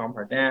her, calm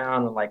her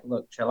down, and like,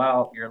 look, chill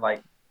out. You're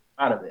like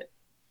out of it,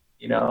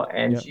 you know.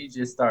 And she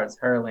just starts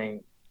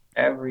hurling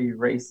every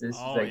racist.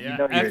 Oh, like, yeah. you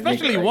know, you're a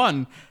Especially nigga, right?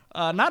 one.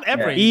 Not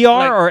every. ER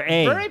Like, or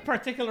A? Very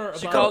particular.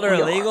 She about- called her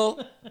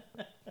illegal.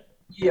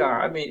 Yeah,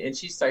 I mean, and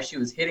she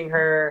was hitting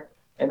her,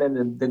 and then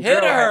the Hit girl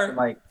had her to,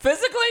 like,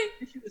 physically.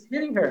 she was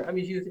hitting her. I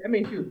mean, she was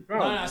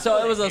drunk.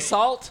 So it was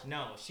assault.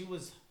 No, she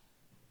was.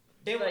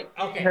 They were Like,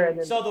 her okay. and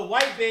then- So the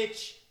white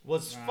bitch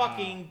was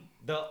fucking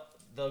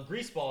the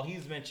grease ball he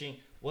was mentioning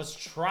was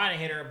trying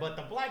to hit her, but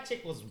the black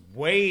chick was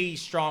way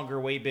stronger,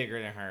 way bigger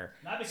than her.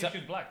 Not because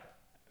she's black.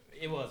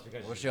 It was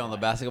because Was she on the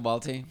basketball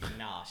team?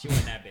 Nah, she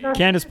wasn't that big.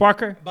 Candace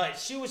Parker? But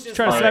she was just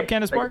Trying to like, slap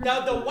Candace Parker?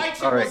 the white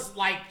chick All right. was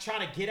like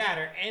trying to get at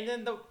her, and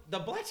then the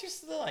black chick was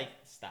still like,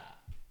 stop.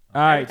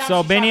 All right, time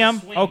so she tried to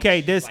Beniam, swing, okay,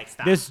 she's this like,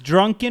 stop. this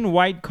drunken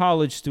white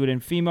college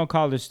student, female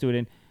college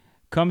student,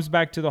 comes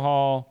back to the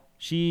hall.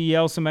 She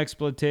yells some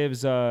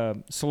expletives,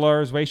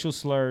 slurs, racial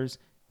slurs,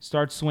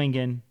 starts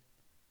swinging.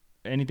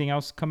 Anything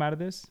else come out of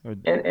this? Or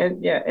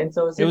And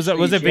so was it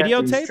essentially she had to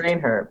videotaped? restrain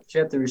her. She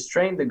had to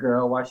restrain the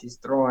girl while she's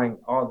throwing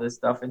all this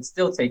stuff and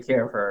still take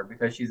care of her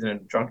because she's in a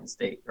drunken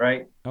state,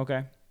 right?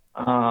 okay,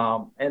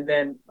 And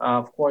then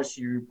of course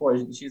she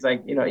reports. She's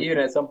like, you know, even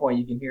at some point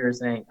you can hear her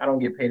saying, "I don't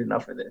get paid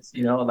enough for this,"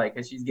 you know, like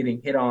because she's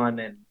getting hit on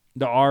and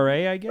the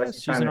RA, I but guess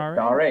she's trying an to- RA.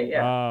 The RA,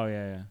 yeah. Oh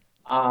yeah.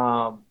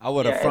 I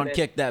would have yeah, front and then-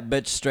 kicked that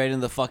bitch straight in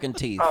the fucking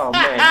teeth. Oh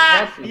man,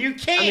 have to. You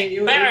can't. I mean,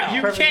 it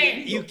was perfectly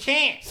legal. You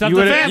can't.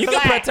 Self-defense. You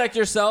can protect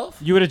yourself.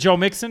 You would have Joe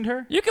Mixoned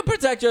her? You can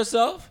protect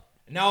yourself.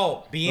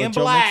 No, being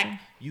Joe black, Mixon?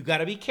 you got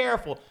to be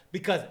careful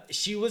because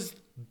she was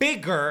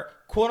bigger,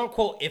 quote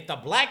unquote. If the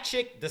black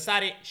chick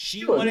decided she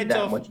wasn't wanted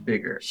that to, much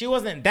bigger. She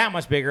wasn't that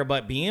much bigger,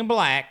 but being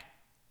black,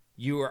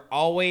 you were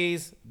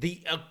always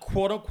the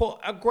quote unquote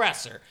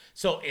aggressor.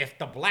 So if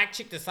the black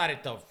chick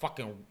decided to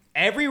fucking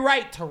every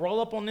right to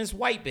roll up on this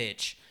white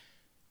bitch,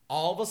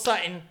 all of a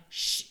sudden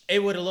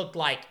it would have looked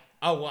like,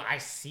 oh well, I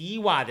see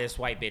why this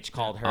white bitch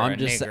called her a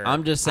nigger.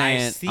 I'm just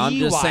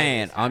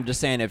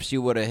saying. If she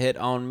would have hit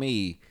on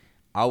me,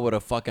 I would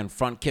have fucking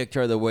front kicked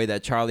her the way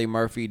that Charlie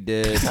Murphy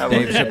did Dave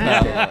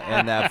Chappelle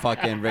in that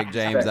fucking Rick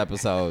James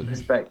episode.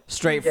 Respect.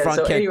 Straight Yeah, front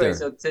so kicked anyway, her.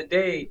 so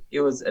today it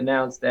was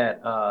announced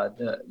that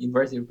the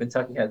University of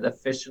Kentucky has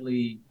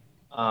officially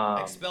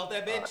Expelled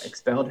that bitch.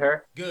 expelled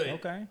her. Good.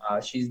 Okay.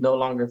 She's no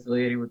longer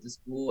affiliated with the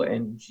school,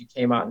 and she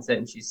came out and said,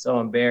 and she's so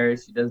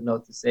embarrassed. She doesn't know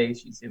what to say.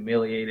 She's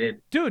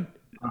humiliated. Dude,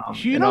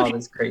 And all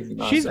this crazy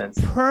she's nonsense.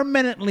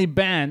 permanently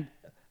banned.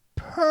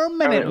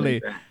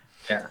 Permanently.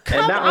 Yeah.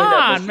 Come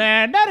on,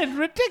 man. That is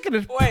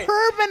ridiculous.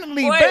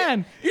 Permanently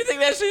banned. You think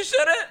that she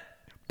shouldn't?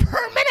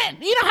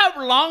 Permanent. You know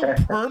how long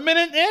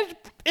permanent is?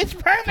 It's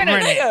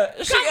permanent.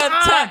 Nigga, she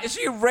attacked.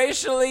 She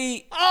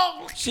racially.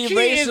 Oh, she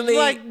racially.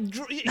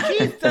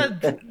 Is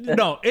like,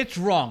 no, it's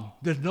wrong.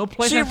 There's no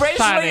place. She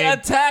racially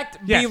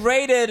attacked,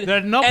 berated,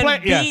 There's no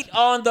and beat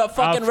on the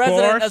fucking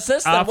resident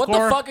assistant. What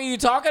the fuck are you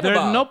talking about?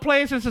 There's no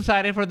place in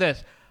society for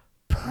this.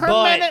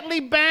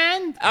 Permanently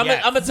banned? I'm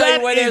gonna tell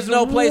you where there's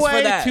no place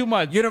for that. Too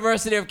much.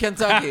 University of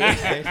Kentucky.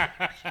 I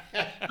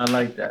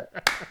like that.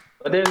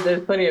 But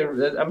there's plenty of.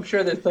 I'm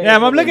sure there's plenty. Yeah,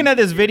 I'm looking at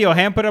this video.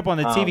 Ham put up on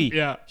the TV.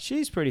 Yeah,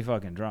 she's pretty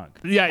fucking drunk.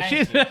 Yeah,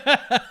 she's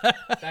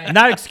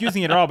not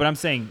excusing it at all, but I'm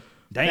saying,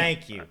 damn.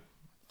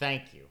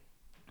 Thank you.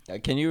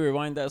 Can you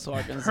rewind that so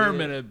I can see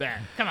permanent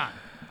ban? Come on.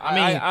 I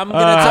mean, I'm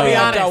gonna tell you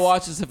after I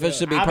watch this if it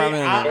should be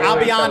permanent. I'll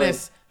be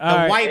honest.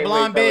 The white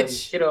blonde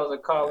bitch. Kiddos are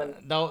calling.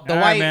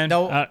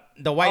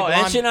 The white blonde.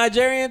 And she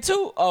Nigerian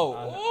too.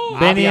 Oh,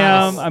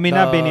 Biniam. I mean,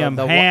 not Biniam.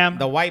 Ham.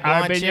 The white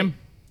blonde chick.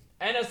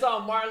 And it's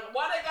on Martin.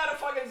 Why they gotta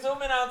fucking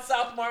zoom in on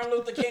South Martin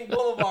Luther King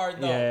Boulevard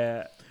though?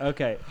 Yeah.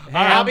 Okay.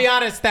 I'll be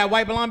honest. That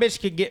white blonde bitch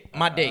could get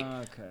my dick.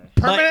 Okay.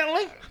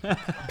 Permanently.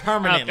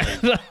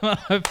 Permanently.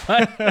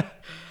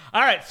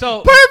 All right.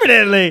 So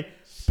permanently.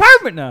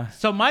 Permanent.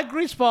 So my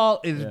grease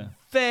ball is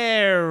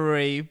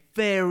very,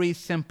 very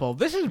simple.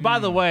 This is, by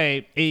the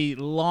way, a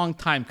long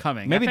time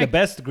coming. Maybe the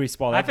best grease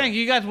ball ever. I think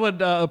you guys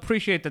would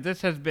appreciate that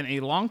this has been a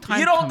long time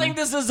You don't coming. think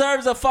this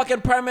deserves a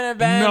fucking permanent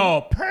ban?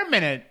 No,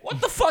 permanent.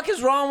 What the fuck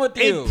is wrong with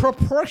you? A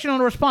proportional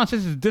response.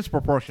 This is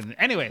disproportionate.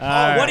 Anyways.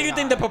 What do you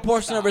think the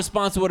proportional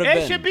response would have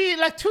been? It should be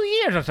like 2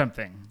 years or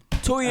something.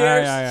 2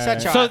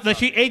 years. So that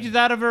she ages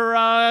out of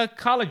her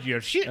college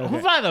years.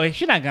 Who, by the way,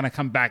 she's not gonna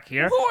come back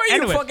here. Who are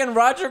you, fucking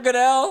Roger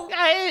Goodell?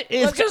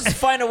 Let's just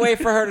find a way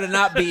for her to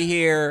not be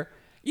here.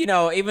 You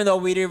know, even though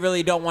we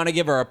really don't want to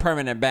give her a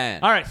permanent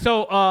ban. All right,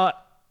 so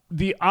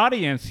the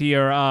audience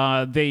here,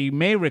 they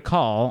may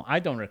recall. I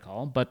don't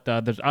recall, but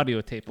there's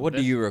audio tape. What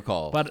do you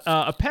recall? But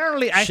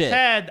apparently, I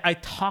said I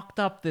talked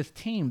up this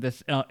team,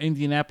 this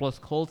Indianapolis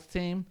Colts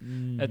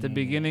team, at the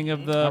beginning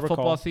of the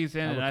football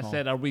season, and I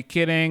said, "Are we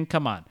kidding?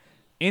 Come on."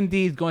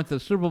 Indy's going to the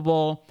Super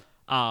Bowl.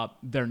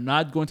 They're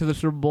not going to the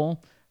Super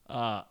Bowl.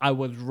 I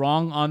was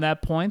wrong on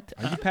that point.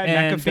 Are you Pat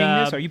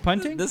McAfee this? Are you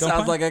punting? This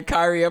sounds like a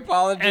Kyrie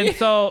apology. And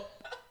so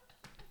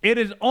it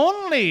is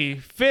only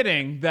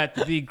fitting that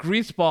the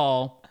grease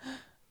ball,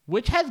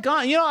 which has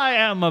gone, I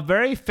am a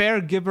very fair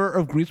giver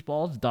of grease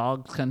balls,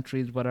 dogs,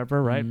 countries,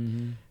 whatever, right?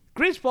 Mm-hmm.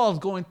 Grease ball is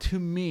going to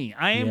me.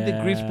 I am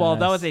the grease ball.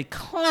 That was a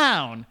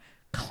clown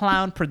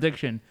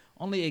prediction.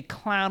 Only a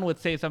clown would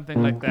say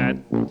something like that.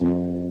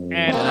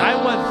 And I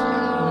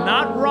was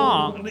not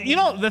wrong.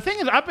 The thing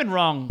is, I've been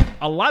wrong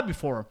a lot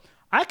before.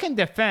 I can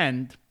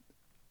defend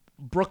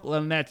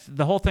Brooklyn Nets.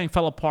 The whole thing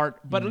fell apart.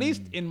 But at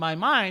least in my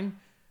mind,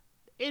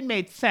 it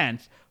made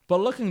sense.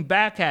 But looking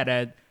back at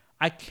it,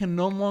 I can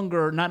no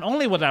longer, not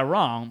only was I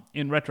wrong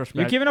in retrospect.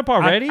 You're giving up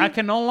already? I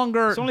can no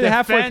longer only the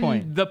halfway defend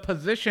point. the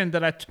position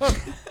that I took.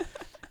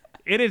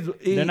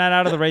 They're not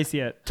out of the race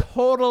yet.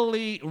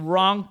 Totally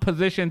wrong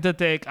position to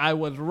take. I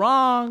was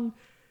wrong.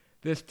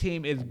 This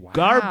team is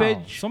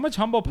garbage. So much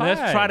humble pie.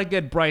 Let's try to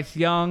get Bryce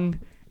Young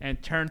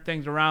and turn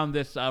things around.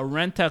 This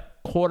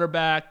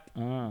rent-a-quarterback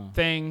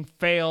thing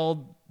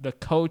failed. The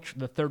coach,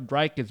 the Third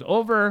Reich, is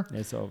over.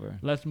 It's over.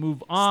 Let's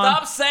move on.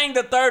 Stop saying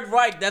the Third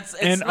Reich.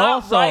 It's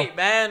not right,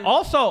 man.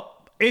 Also,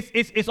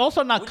 it's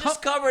also not. We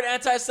just covered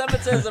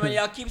anti-Semitism, and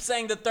y'all keep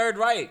saying the Third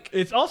Reich.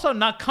 It's also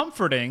not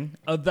comforting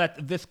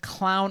that this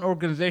clown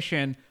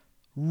organization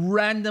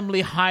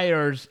randomly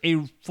hires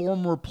a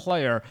former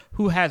player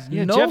who has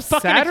no Jeff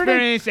fucking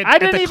Saturday? experience I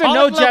didn't at the even know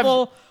college Jeff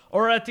level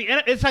or at the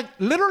end. It's like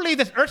literally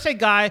this Ursay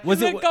guy.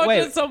 Was it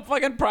coaching some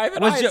fucking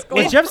private high school?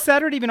 Was Jeff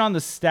Saturday even on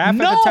the staff at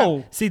the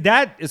time? See,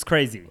 that is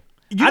crazy.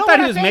 I thought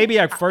he was maybe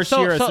a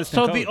first-year assistant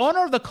coach. So the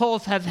owner of the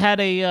Colts has had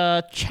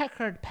a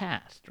checkered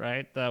past,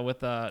 right? With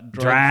drugs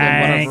Drink.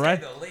 and whatever,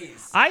 right?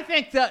 I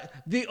think that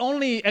the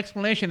only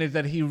explanation is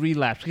that he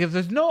relapsed because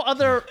there's no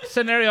other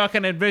scenario I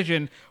can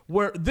envision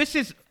where this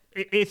is.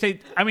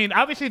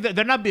 Obviously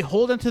they're not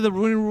beholden to the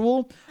Rooney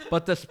Rule,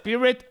 but the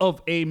spirit of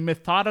a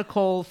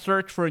methodical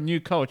search for a new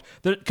coach,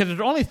 because there's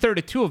only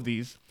 32 of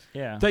these,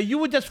 that you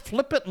would just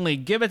flippantly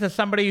give it to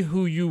somebody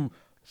who you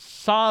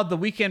saw the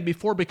weekend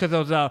before because it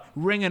was a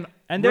ring of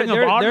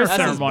honor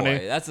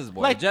ceremony. That's his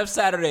boy. Like, Jeff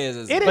Saturday is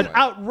his boy. It is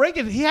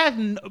outrageous. He has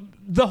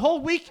the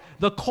whole week.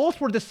 The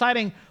Colts were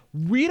deciding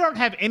we don't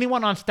have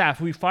anyone on staff.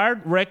 We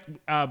fired Rick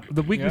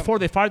the week before.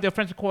 They fired the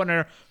offensive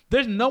coordinator.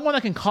 There's no one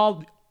that can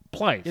call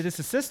plays. This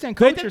assistant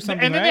coach or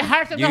something, and then they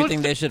hired you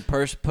think they should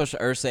push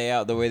Ursay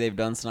out the way they've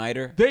done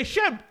Snyder? They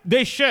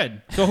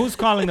should. So who's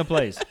calling the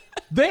plays?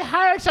 They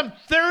hired some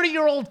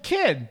 30-year-old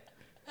kid.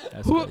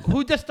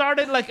 Who just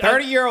started like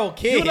 30-year-old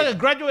kid. He was like a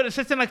graduate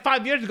assistant like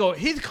 5 years ago.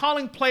 He's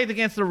calling plays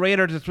against the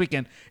Raiders this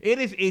weekend. It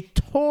is a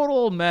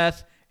total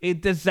mess, a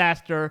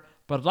disaster.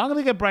 But as long as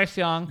we get Bryce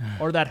Young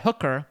or that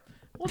hooker,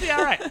 we'll be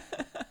all right.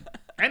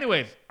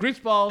 Anyways,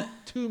 greaseball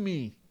to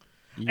me.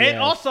 And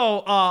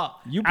also,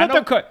 you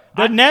put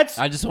the Nets.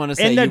 I just want to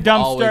say in the you've dumpster.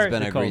 always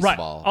been a grease right.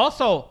 ball.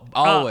 Also,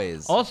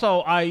 Always.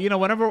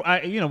 whenever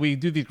we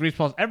do these grease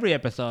balls every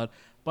episode,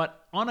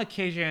 but on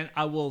occasion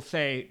I will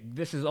say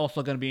this is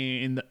also going to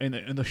be in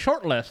the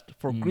short list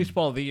for grease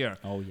ball of the year.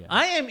 Oh yeah.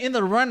 I am in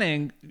the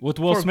running With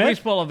Will for Smith? grease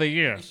ball of the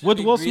year. With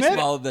Will Grease Smith?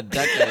 ball of the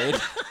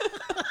decade.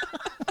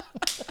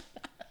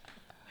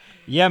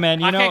 Yeah,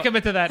 man. I can't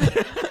commit to that.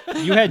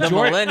 You had The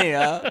Georgia.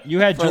 millennia. You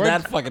had for Georgia.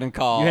 that fucking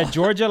call. You had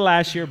Georgia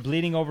last year,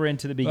 bleeding over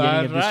into the beginning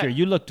That's of this right. year.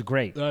 You looked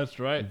great. That's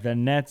right. The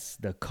Nets,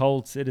 the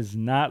Colts, it is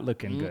not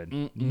looking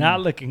good.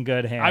 Not looking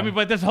good, Ham. I mean,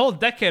 but this whole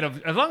decade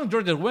of as long as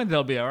Georgia wins,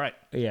 they'll be all right.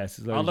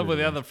 yes, I'll live with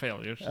the other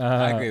failures.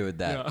 I agree with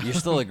that. You're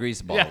still a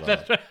grease ball, though.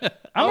 That's right.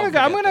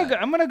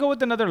 I'm gonna go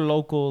with another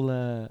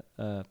local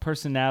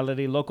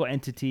personality, local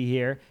entity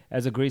here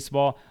as a grease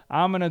ball.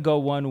 I'm gonna go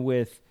one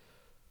with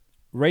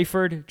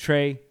Rayford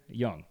Trey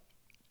Young.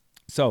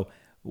 So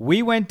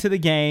we went to the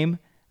game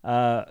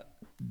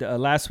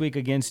last week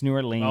against New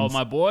Orleans. Oh,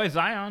 my boy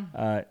Zion.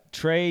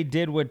 Trey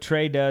did what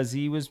Trey does.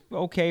 He was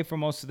okay for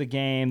most of the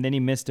game. Then he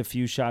missed a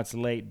few shots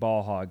late,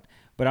 ball hogged.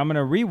 But I'm going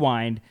to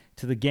rewind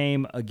to the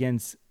game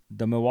against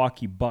the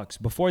Milwaukee Bucks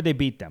before they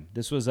beat them.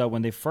 This was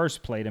when they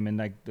first played them in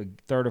like the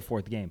third or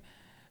fourth game.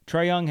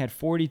 Trey Young had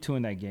 42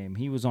 in that game.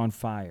 He was on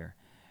fire.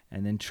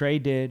 And then Trey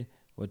did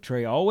what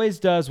Trey always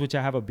does, which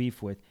I have a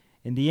beef with.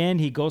 In the end,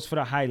 he goes for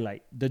the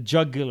highlight, the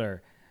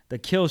jugular, the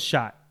kill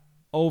shot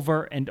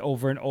over and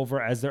over and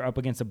over as they're up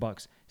against the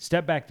Bucks.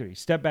 Step back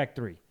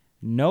three.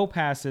 No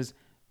passes.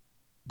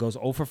 Goes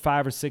 0 for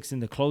 5 or 6 in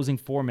the closing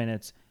 4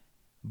 minutes.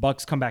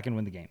 Bucks come back and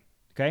win the game.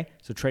 Okay?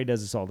 So Trey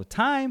does this all the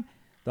time.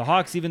 The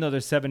Hawks, even though they're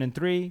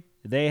 7-3,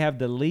 they have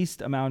the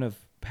least amount of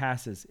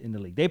passes in the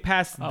league. They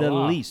pass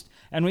least.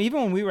 And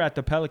even when we were at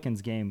the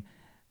Pelicans game,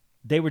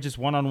 they were just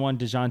one-on-one.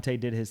 DeJounte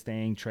did his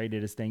thing. Trey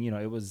did his thing.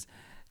 It was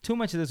too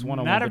much of this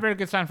one-on-one. Not a very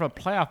good sign for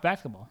playoff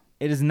basketball.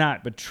 It is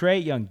not. But Trey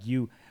Young,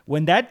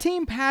 when that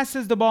team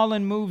passes the ball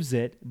and moves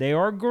it, they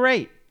are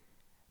great.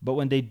 But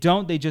when they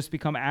don't, they just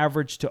become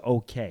average to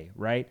okay,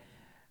 right?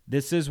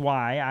 This is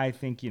why I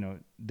think,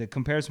 the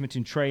comparison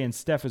between Trey and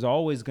Steph is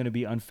always going to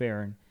be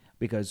unfair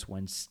because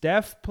when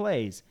Steph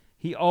plays,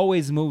 he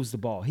always moves the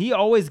ball. He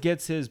always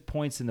gets his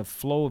points in the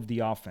flow of the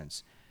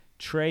offense.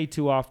 Trey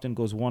too often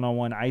goes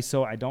one-on-one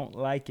ISO. I don't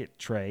like it,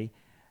 Trey.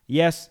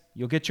 Yes,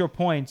 you'll get your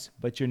points,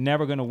 but you're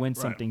never going to win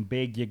something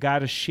big. You got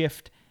to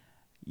shift.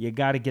 You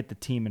got to get the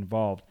team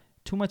involved.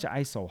 Too much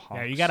ISO, Hawks.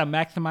 Yeah, you got to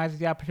maximize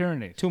the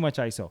opportunity. Too much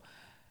ISO.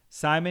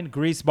 Simon,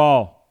 grease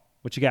ball.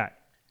 What you got?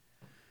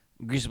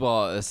 Grease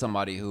ball is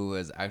somebody who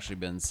has actually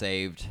been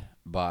saved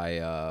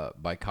by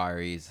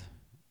Kyrie's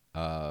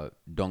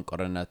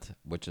donkoranet,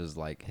 which is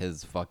like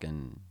his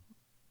fucking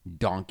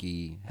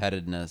donkey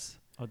headedness.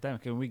 Oh damn!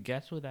 Can we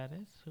guess who that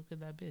is? Who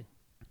could that be?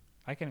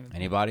 I can't even.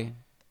 Anybody?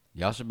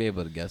 Y'all should be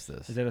able to guess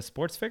this. Is it a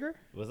sports figure?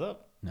 What's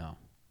up? No.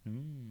 I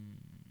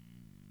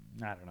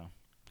don't know.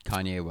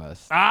 Kanye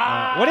West.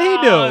 What did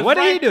he do? What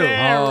did he do?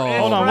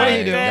 Hold on. What did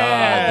he do?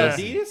 God,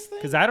 Adidas thing?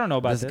 Because I don't know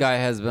about This guy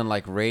has been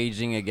like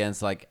raging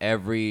against like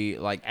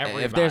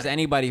if there's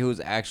anybody who's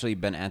actually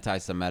been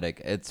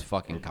anti-Semitic, it's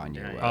fucking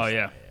Kanye West. Oh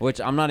yeah. Which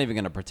I'm not even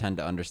gonna pretend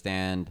to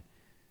understand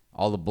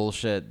all the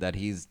bullshit that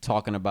he's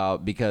talking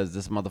about because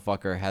this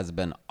motherfucker has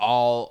been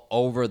all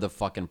over the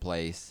fucking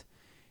place.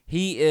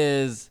 He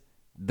is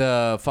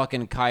the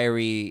fucking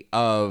Kyrie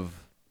of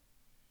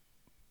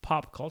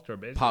Pop culture,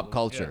 basically. pop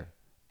culture.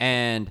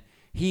 And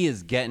he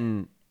is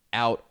getting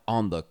out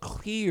on the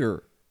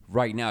clear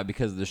right now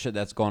because of the shit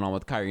that's going on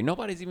with Kyrie.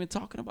 Nobody's even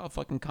talking about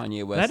fucking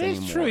Kanye West That is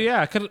anymore. true,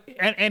 yeah.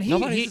 And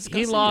he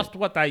discussing lost it.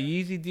 that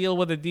Yeezy deal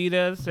with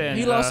Adidas, and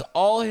He lost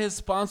all his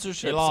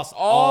sponsorships. He lost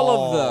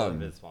all of them.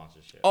 his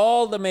sponsorship.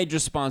 All the major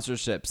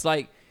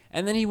sponsorships.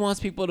 And then he wants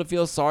people to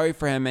feel sorry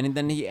for him, and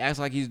then he acts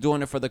like he's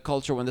doing it for the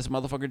culture when this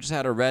motherfucker just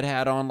had a red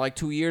hat on like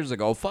 2 years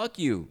ago. Fuck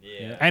you.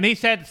 Yeah. And he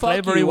said Fuck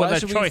slavery you. was Why a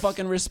should choice. we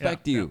fucking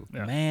respect you?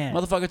 Yeah. Man.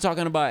 Motherfucker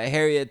talking about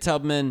Harriet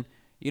Tubman.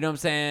 You know what I'm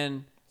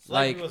saying?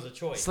 Slavery was a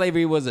choice.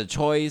 Slavery was a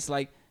choice.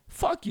 Like,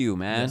 fuck you,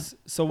 man. Yes.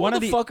 So what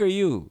the fuck are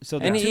you? So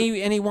and the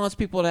he wants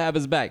people to have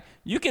his back.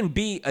 You can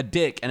be a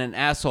dick and an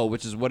asshole,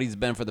 which is what he's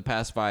been for the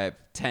past 5,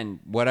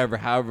 10, whatever,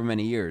 however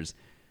many years.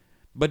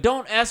 But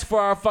don't ask for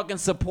our fucking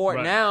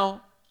support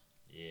now.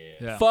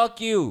 Yeah. Fuck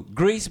you.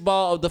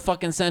 Greaseball of the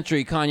fucking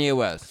century, Kanye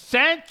West.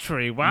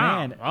 Century, wow.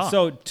 Man, Oh.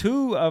 so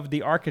two of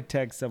the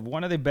architects of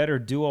one of the better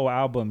duo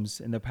albums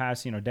in the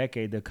past,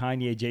 decade, the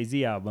Kanye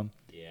Jay-Z album.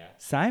 Yeah.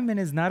 Simon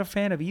is not a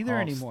fan of either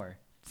anymore.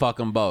 Fuck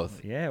them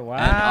both. Yeah, wow.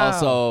 And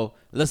also,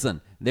 listen,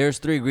 there's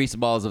 3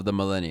 greaseballs of the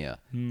millennia.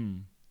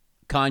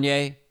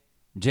 Kanye,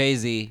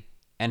 Jay-Z,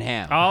 and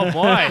Ham. Oh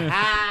boy.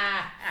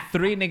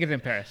 3 niggas in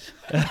Paris.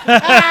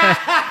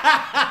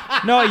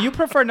 No, you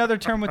prefer another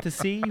term with the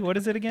C. What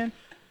is it again?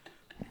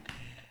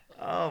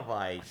 Oh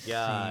my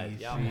God.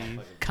 Y'all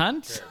motherfuckers.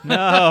 Cunt?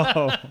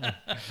 No.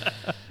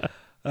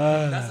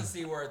 That's the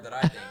C word that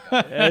I think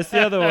of. That's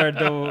the other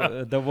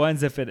word. The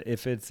ones if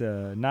it's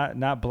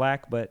not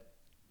black, but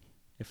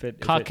if it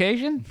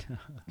Caucasian?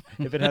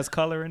 if it has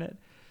color in it.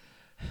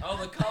 Oh,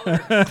 the colors.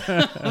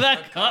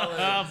 That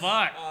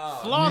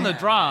fuck. Slow on the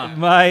draw.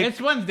 Mike.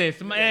 It's Wednesday.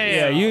 So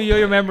Yeah,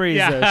 your memory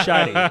is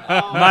shoddy.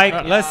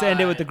 Mike, let's end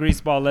it with the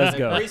grease ball. Let's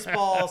go. Grease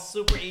ball,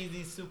 super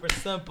easy, super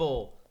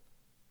simple.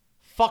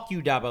 Fuck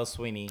you, Dabo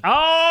Sweeney.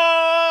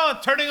 Oh,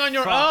 turning on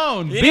your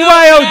own. You knew it was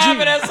gonna BYOG.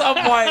 happen at some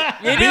point.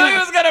 You knew he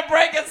was gonna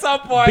break at some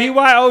point.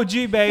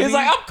 BYOG, baby. He's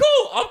like, I'm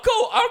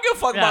cool. I don't give a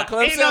fuck about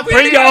Clemson. Ain't no- We Bring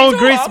already your got own two.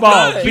 grease I'm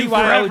ball. good.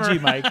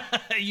 BYOG, Mike.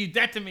 You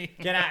dead to me.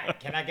 Can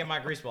I get my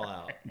grease ball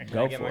out?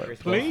 Go for it.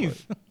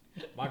 Please.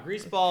 My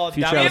grease ball.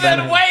 Future Dabo We've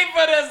Alabama. been waiting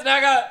for this,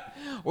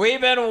 nigga.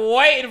 We've been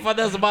waiting for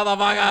this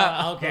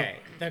motherfucker. Okay,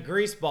 the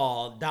grease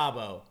ball,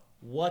 Dabo.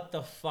 What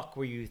the fuck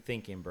were you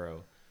thinking,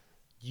 bro?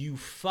 You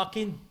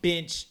fucking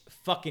bench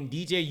fucking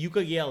DJ. You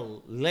could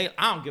yell. I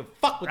don't give a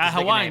fuck what this A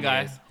nigga Hawaiian name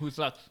guy is. who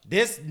sucks.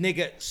 This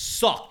nigga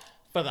sucked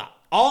for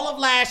all of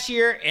last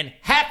year and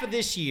half of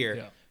this year.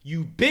 Yeah.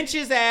 You bench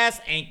his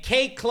ass, and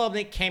Cade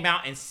Klubnik came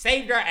out and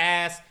saved our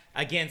ass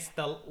against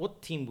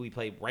what team we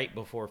played right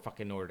before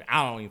fucking Notre Dame?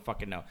 I don't even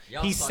fucking know.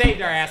 Y'all He fucking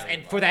saved our got ass, and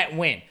everybody. for that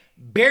win,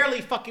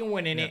 barely fucking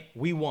winning it,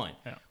 we won.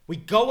 Yeah. We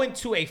go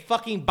into a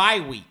fucking bye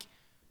week.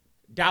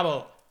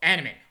 Dabo,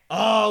 anime.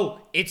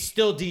 Oh, it's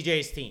still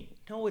DJ's team.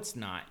 No, it's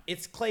not.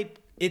 It's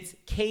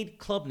Cade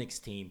Klubnik's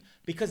team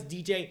because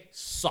DJ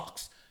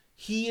sucks.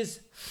 He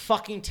is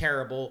fucking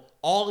terrible.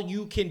 All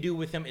you can do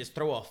with him is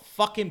throw a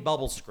fucking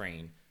bubble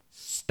screen.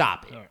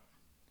 Stop it. All right.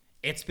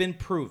 It's been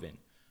proven.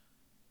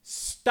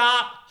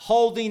 Stop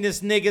holding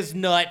this nigga's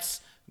nuts.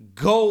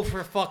 Go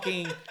for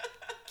fucking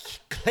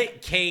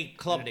Cade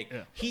Klubnik.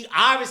 Yeah. He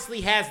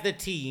obviously has the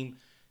team.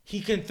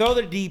 He can throw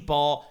the deep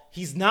ball.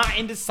 He's not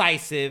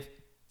indecisive.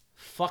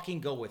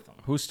 Fucking go with him.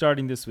 Who's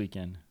starting this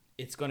weekend?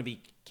 It's going to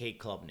be Cade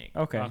Klubnik.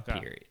 Okay.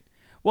 Period.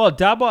 Well,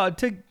 Dabo,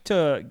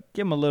 to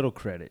give him a little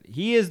credit,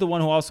 he is the one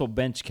who also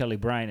benched Kelly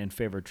Bryant in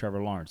favor of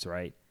Trevor Lawrence,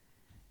 right?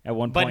 At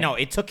one point. But no,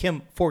 it took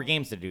him 4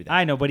 games to do that.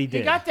 I know, but he did.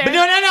 He got there. But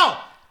no.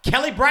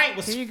 Kelly Bryant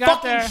was He got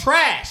fucking there.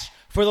 trash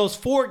for those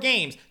 4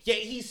 games. Yet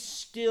he's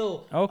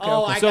still. Okay,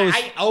 Oh, okay. So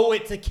I owe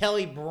it to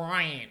Kelly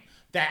Bryant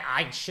that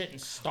I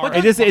shouldn't start.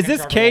 Is this fucking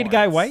Cade Trevor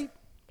guy Lawrence. white?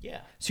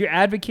 Yeah. So you're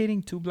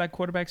advocating 2 black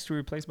quarterbacks to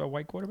replace by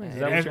white quarterbacks? Is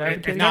that what you're If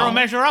advocating? they don't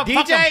measure up,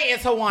 fuck 'em. DJ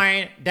is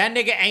Hawaiian. That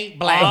nigga ain't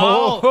black.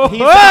 Oh. He's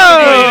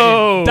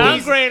Whoa!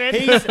 Downgraded.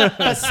 He's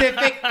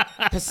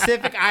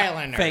Pacific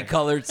Islander. Fake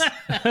colors.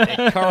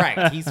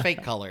 Correct. He's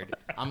fake colored.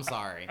 I'm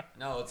sorry.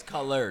 No, it's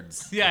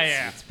coloreds.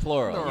 Yeah. It's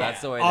plural.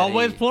 That's the way. that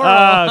Always he-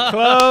 plural.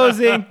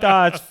 Closing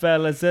thoughts,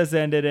 fellas. Let's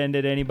end it.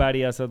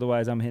 Anybody else?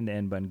 Otherwise, I'm hitting the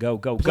end button. Go.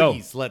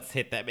 Please, let's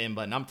hit that end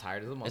button. I'm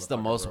tired of this. It's the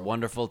most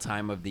wonderful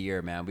time of the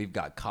year, man. We've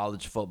got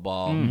college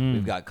football.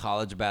 We've got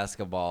college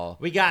basketball.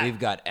 We got- We've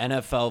got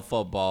NFL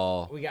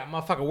football. We got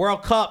motherfucking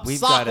World Cup We've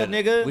soccer, got it,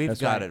 nigga. We've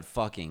That's got right. it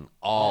fucking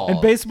all.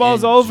 And baseball's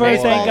Enjoy. over,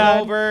 thank Baseball's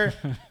God. over.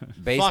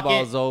 Baseball's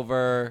Fuck it.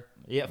 over.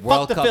 Yeah, fuck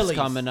World the Cup's Phillies.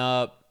 coming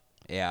up.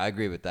 Yeah, I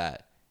agree with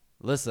that.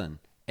 Listen,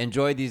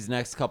 enjoy these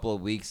next couple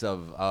of weeks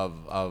of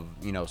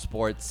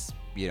sports.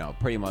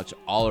 Pretty much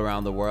all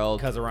around the world.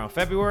 Because around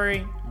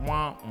February,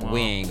 We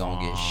ain't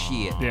gonna get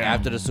shit Yeah.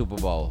 after the Super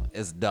Bowl.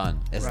 It's done.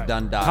 It's Right.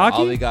 done. Hockey?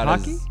 All we got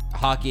Hockey? is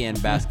hockey and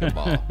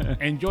basketball.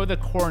 Enjoy the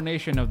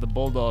coronation of the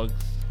Bulldogs.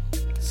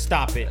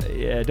 stop it.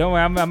 Yeah, don't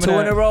worry. I'm 2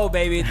 gonna. in a row,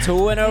 baby.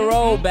 2 in a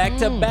row. Back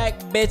to back,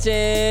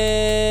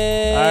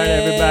 bitches. All right,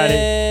 everybody.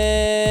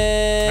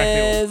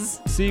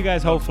 Actually, See you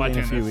guys hopefully in a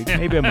watching few this. weeks.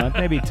 Maybe a month,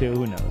 maybe 2.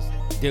 Who knows?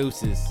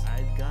 Deuces.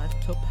 I got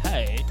to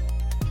pay.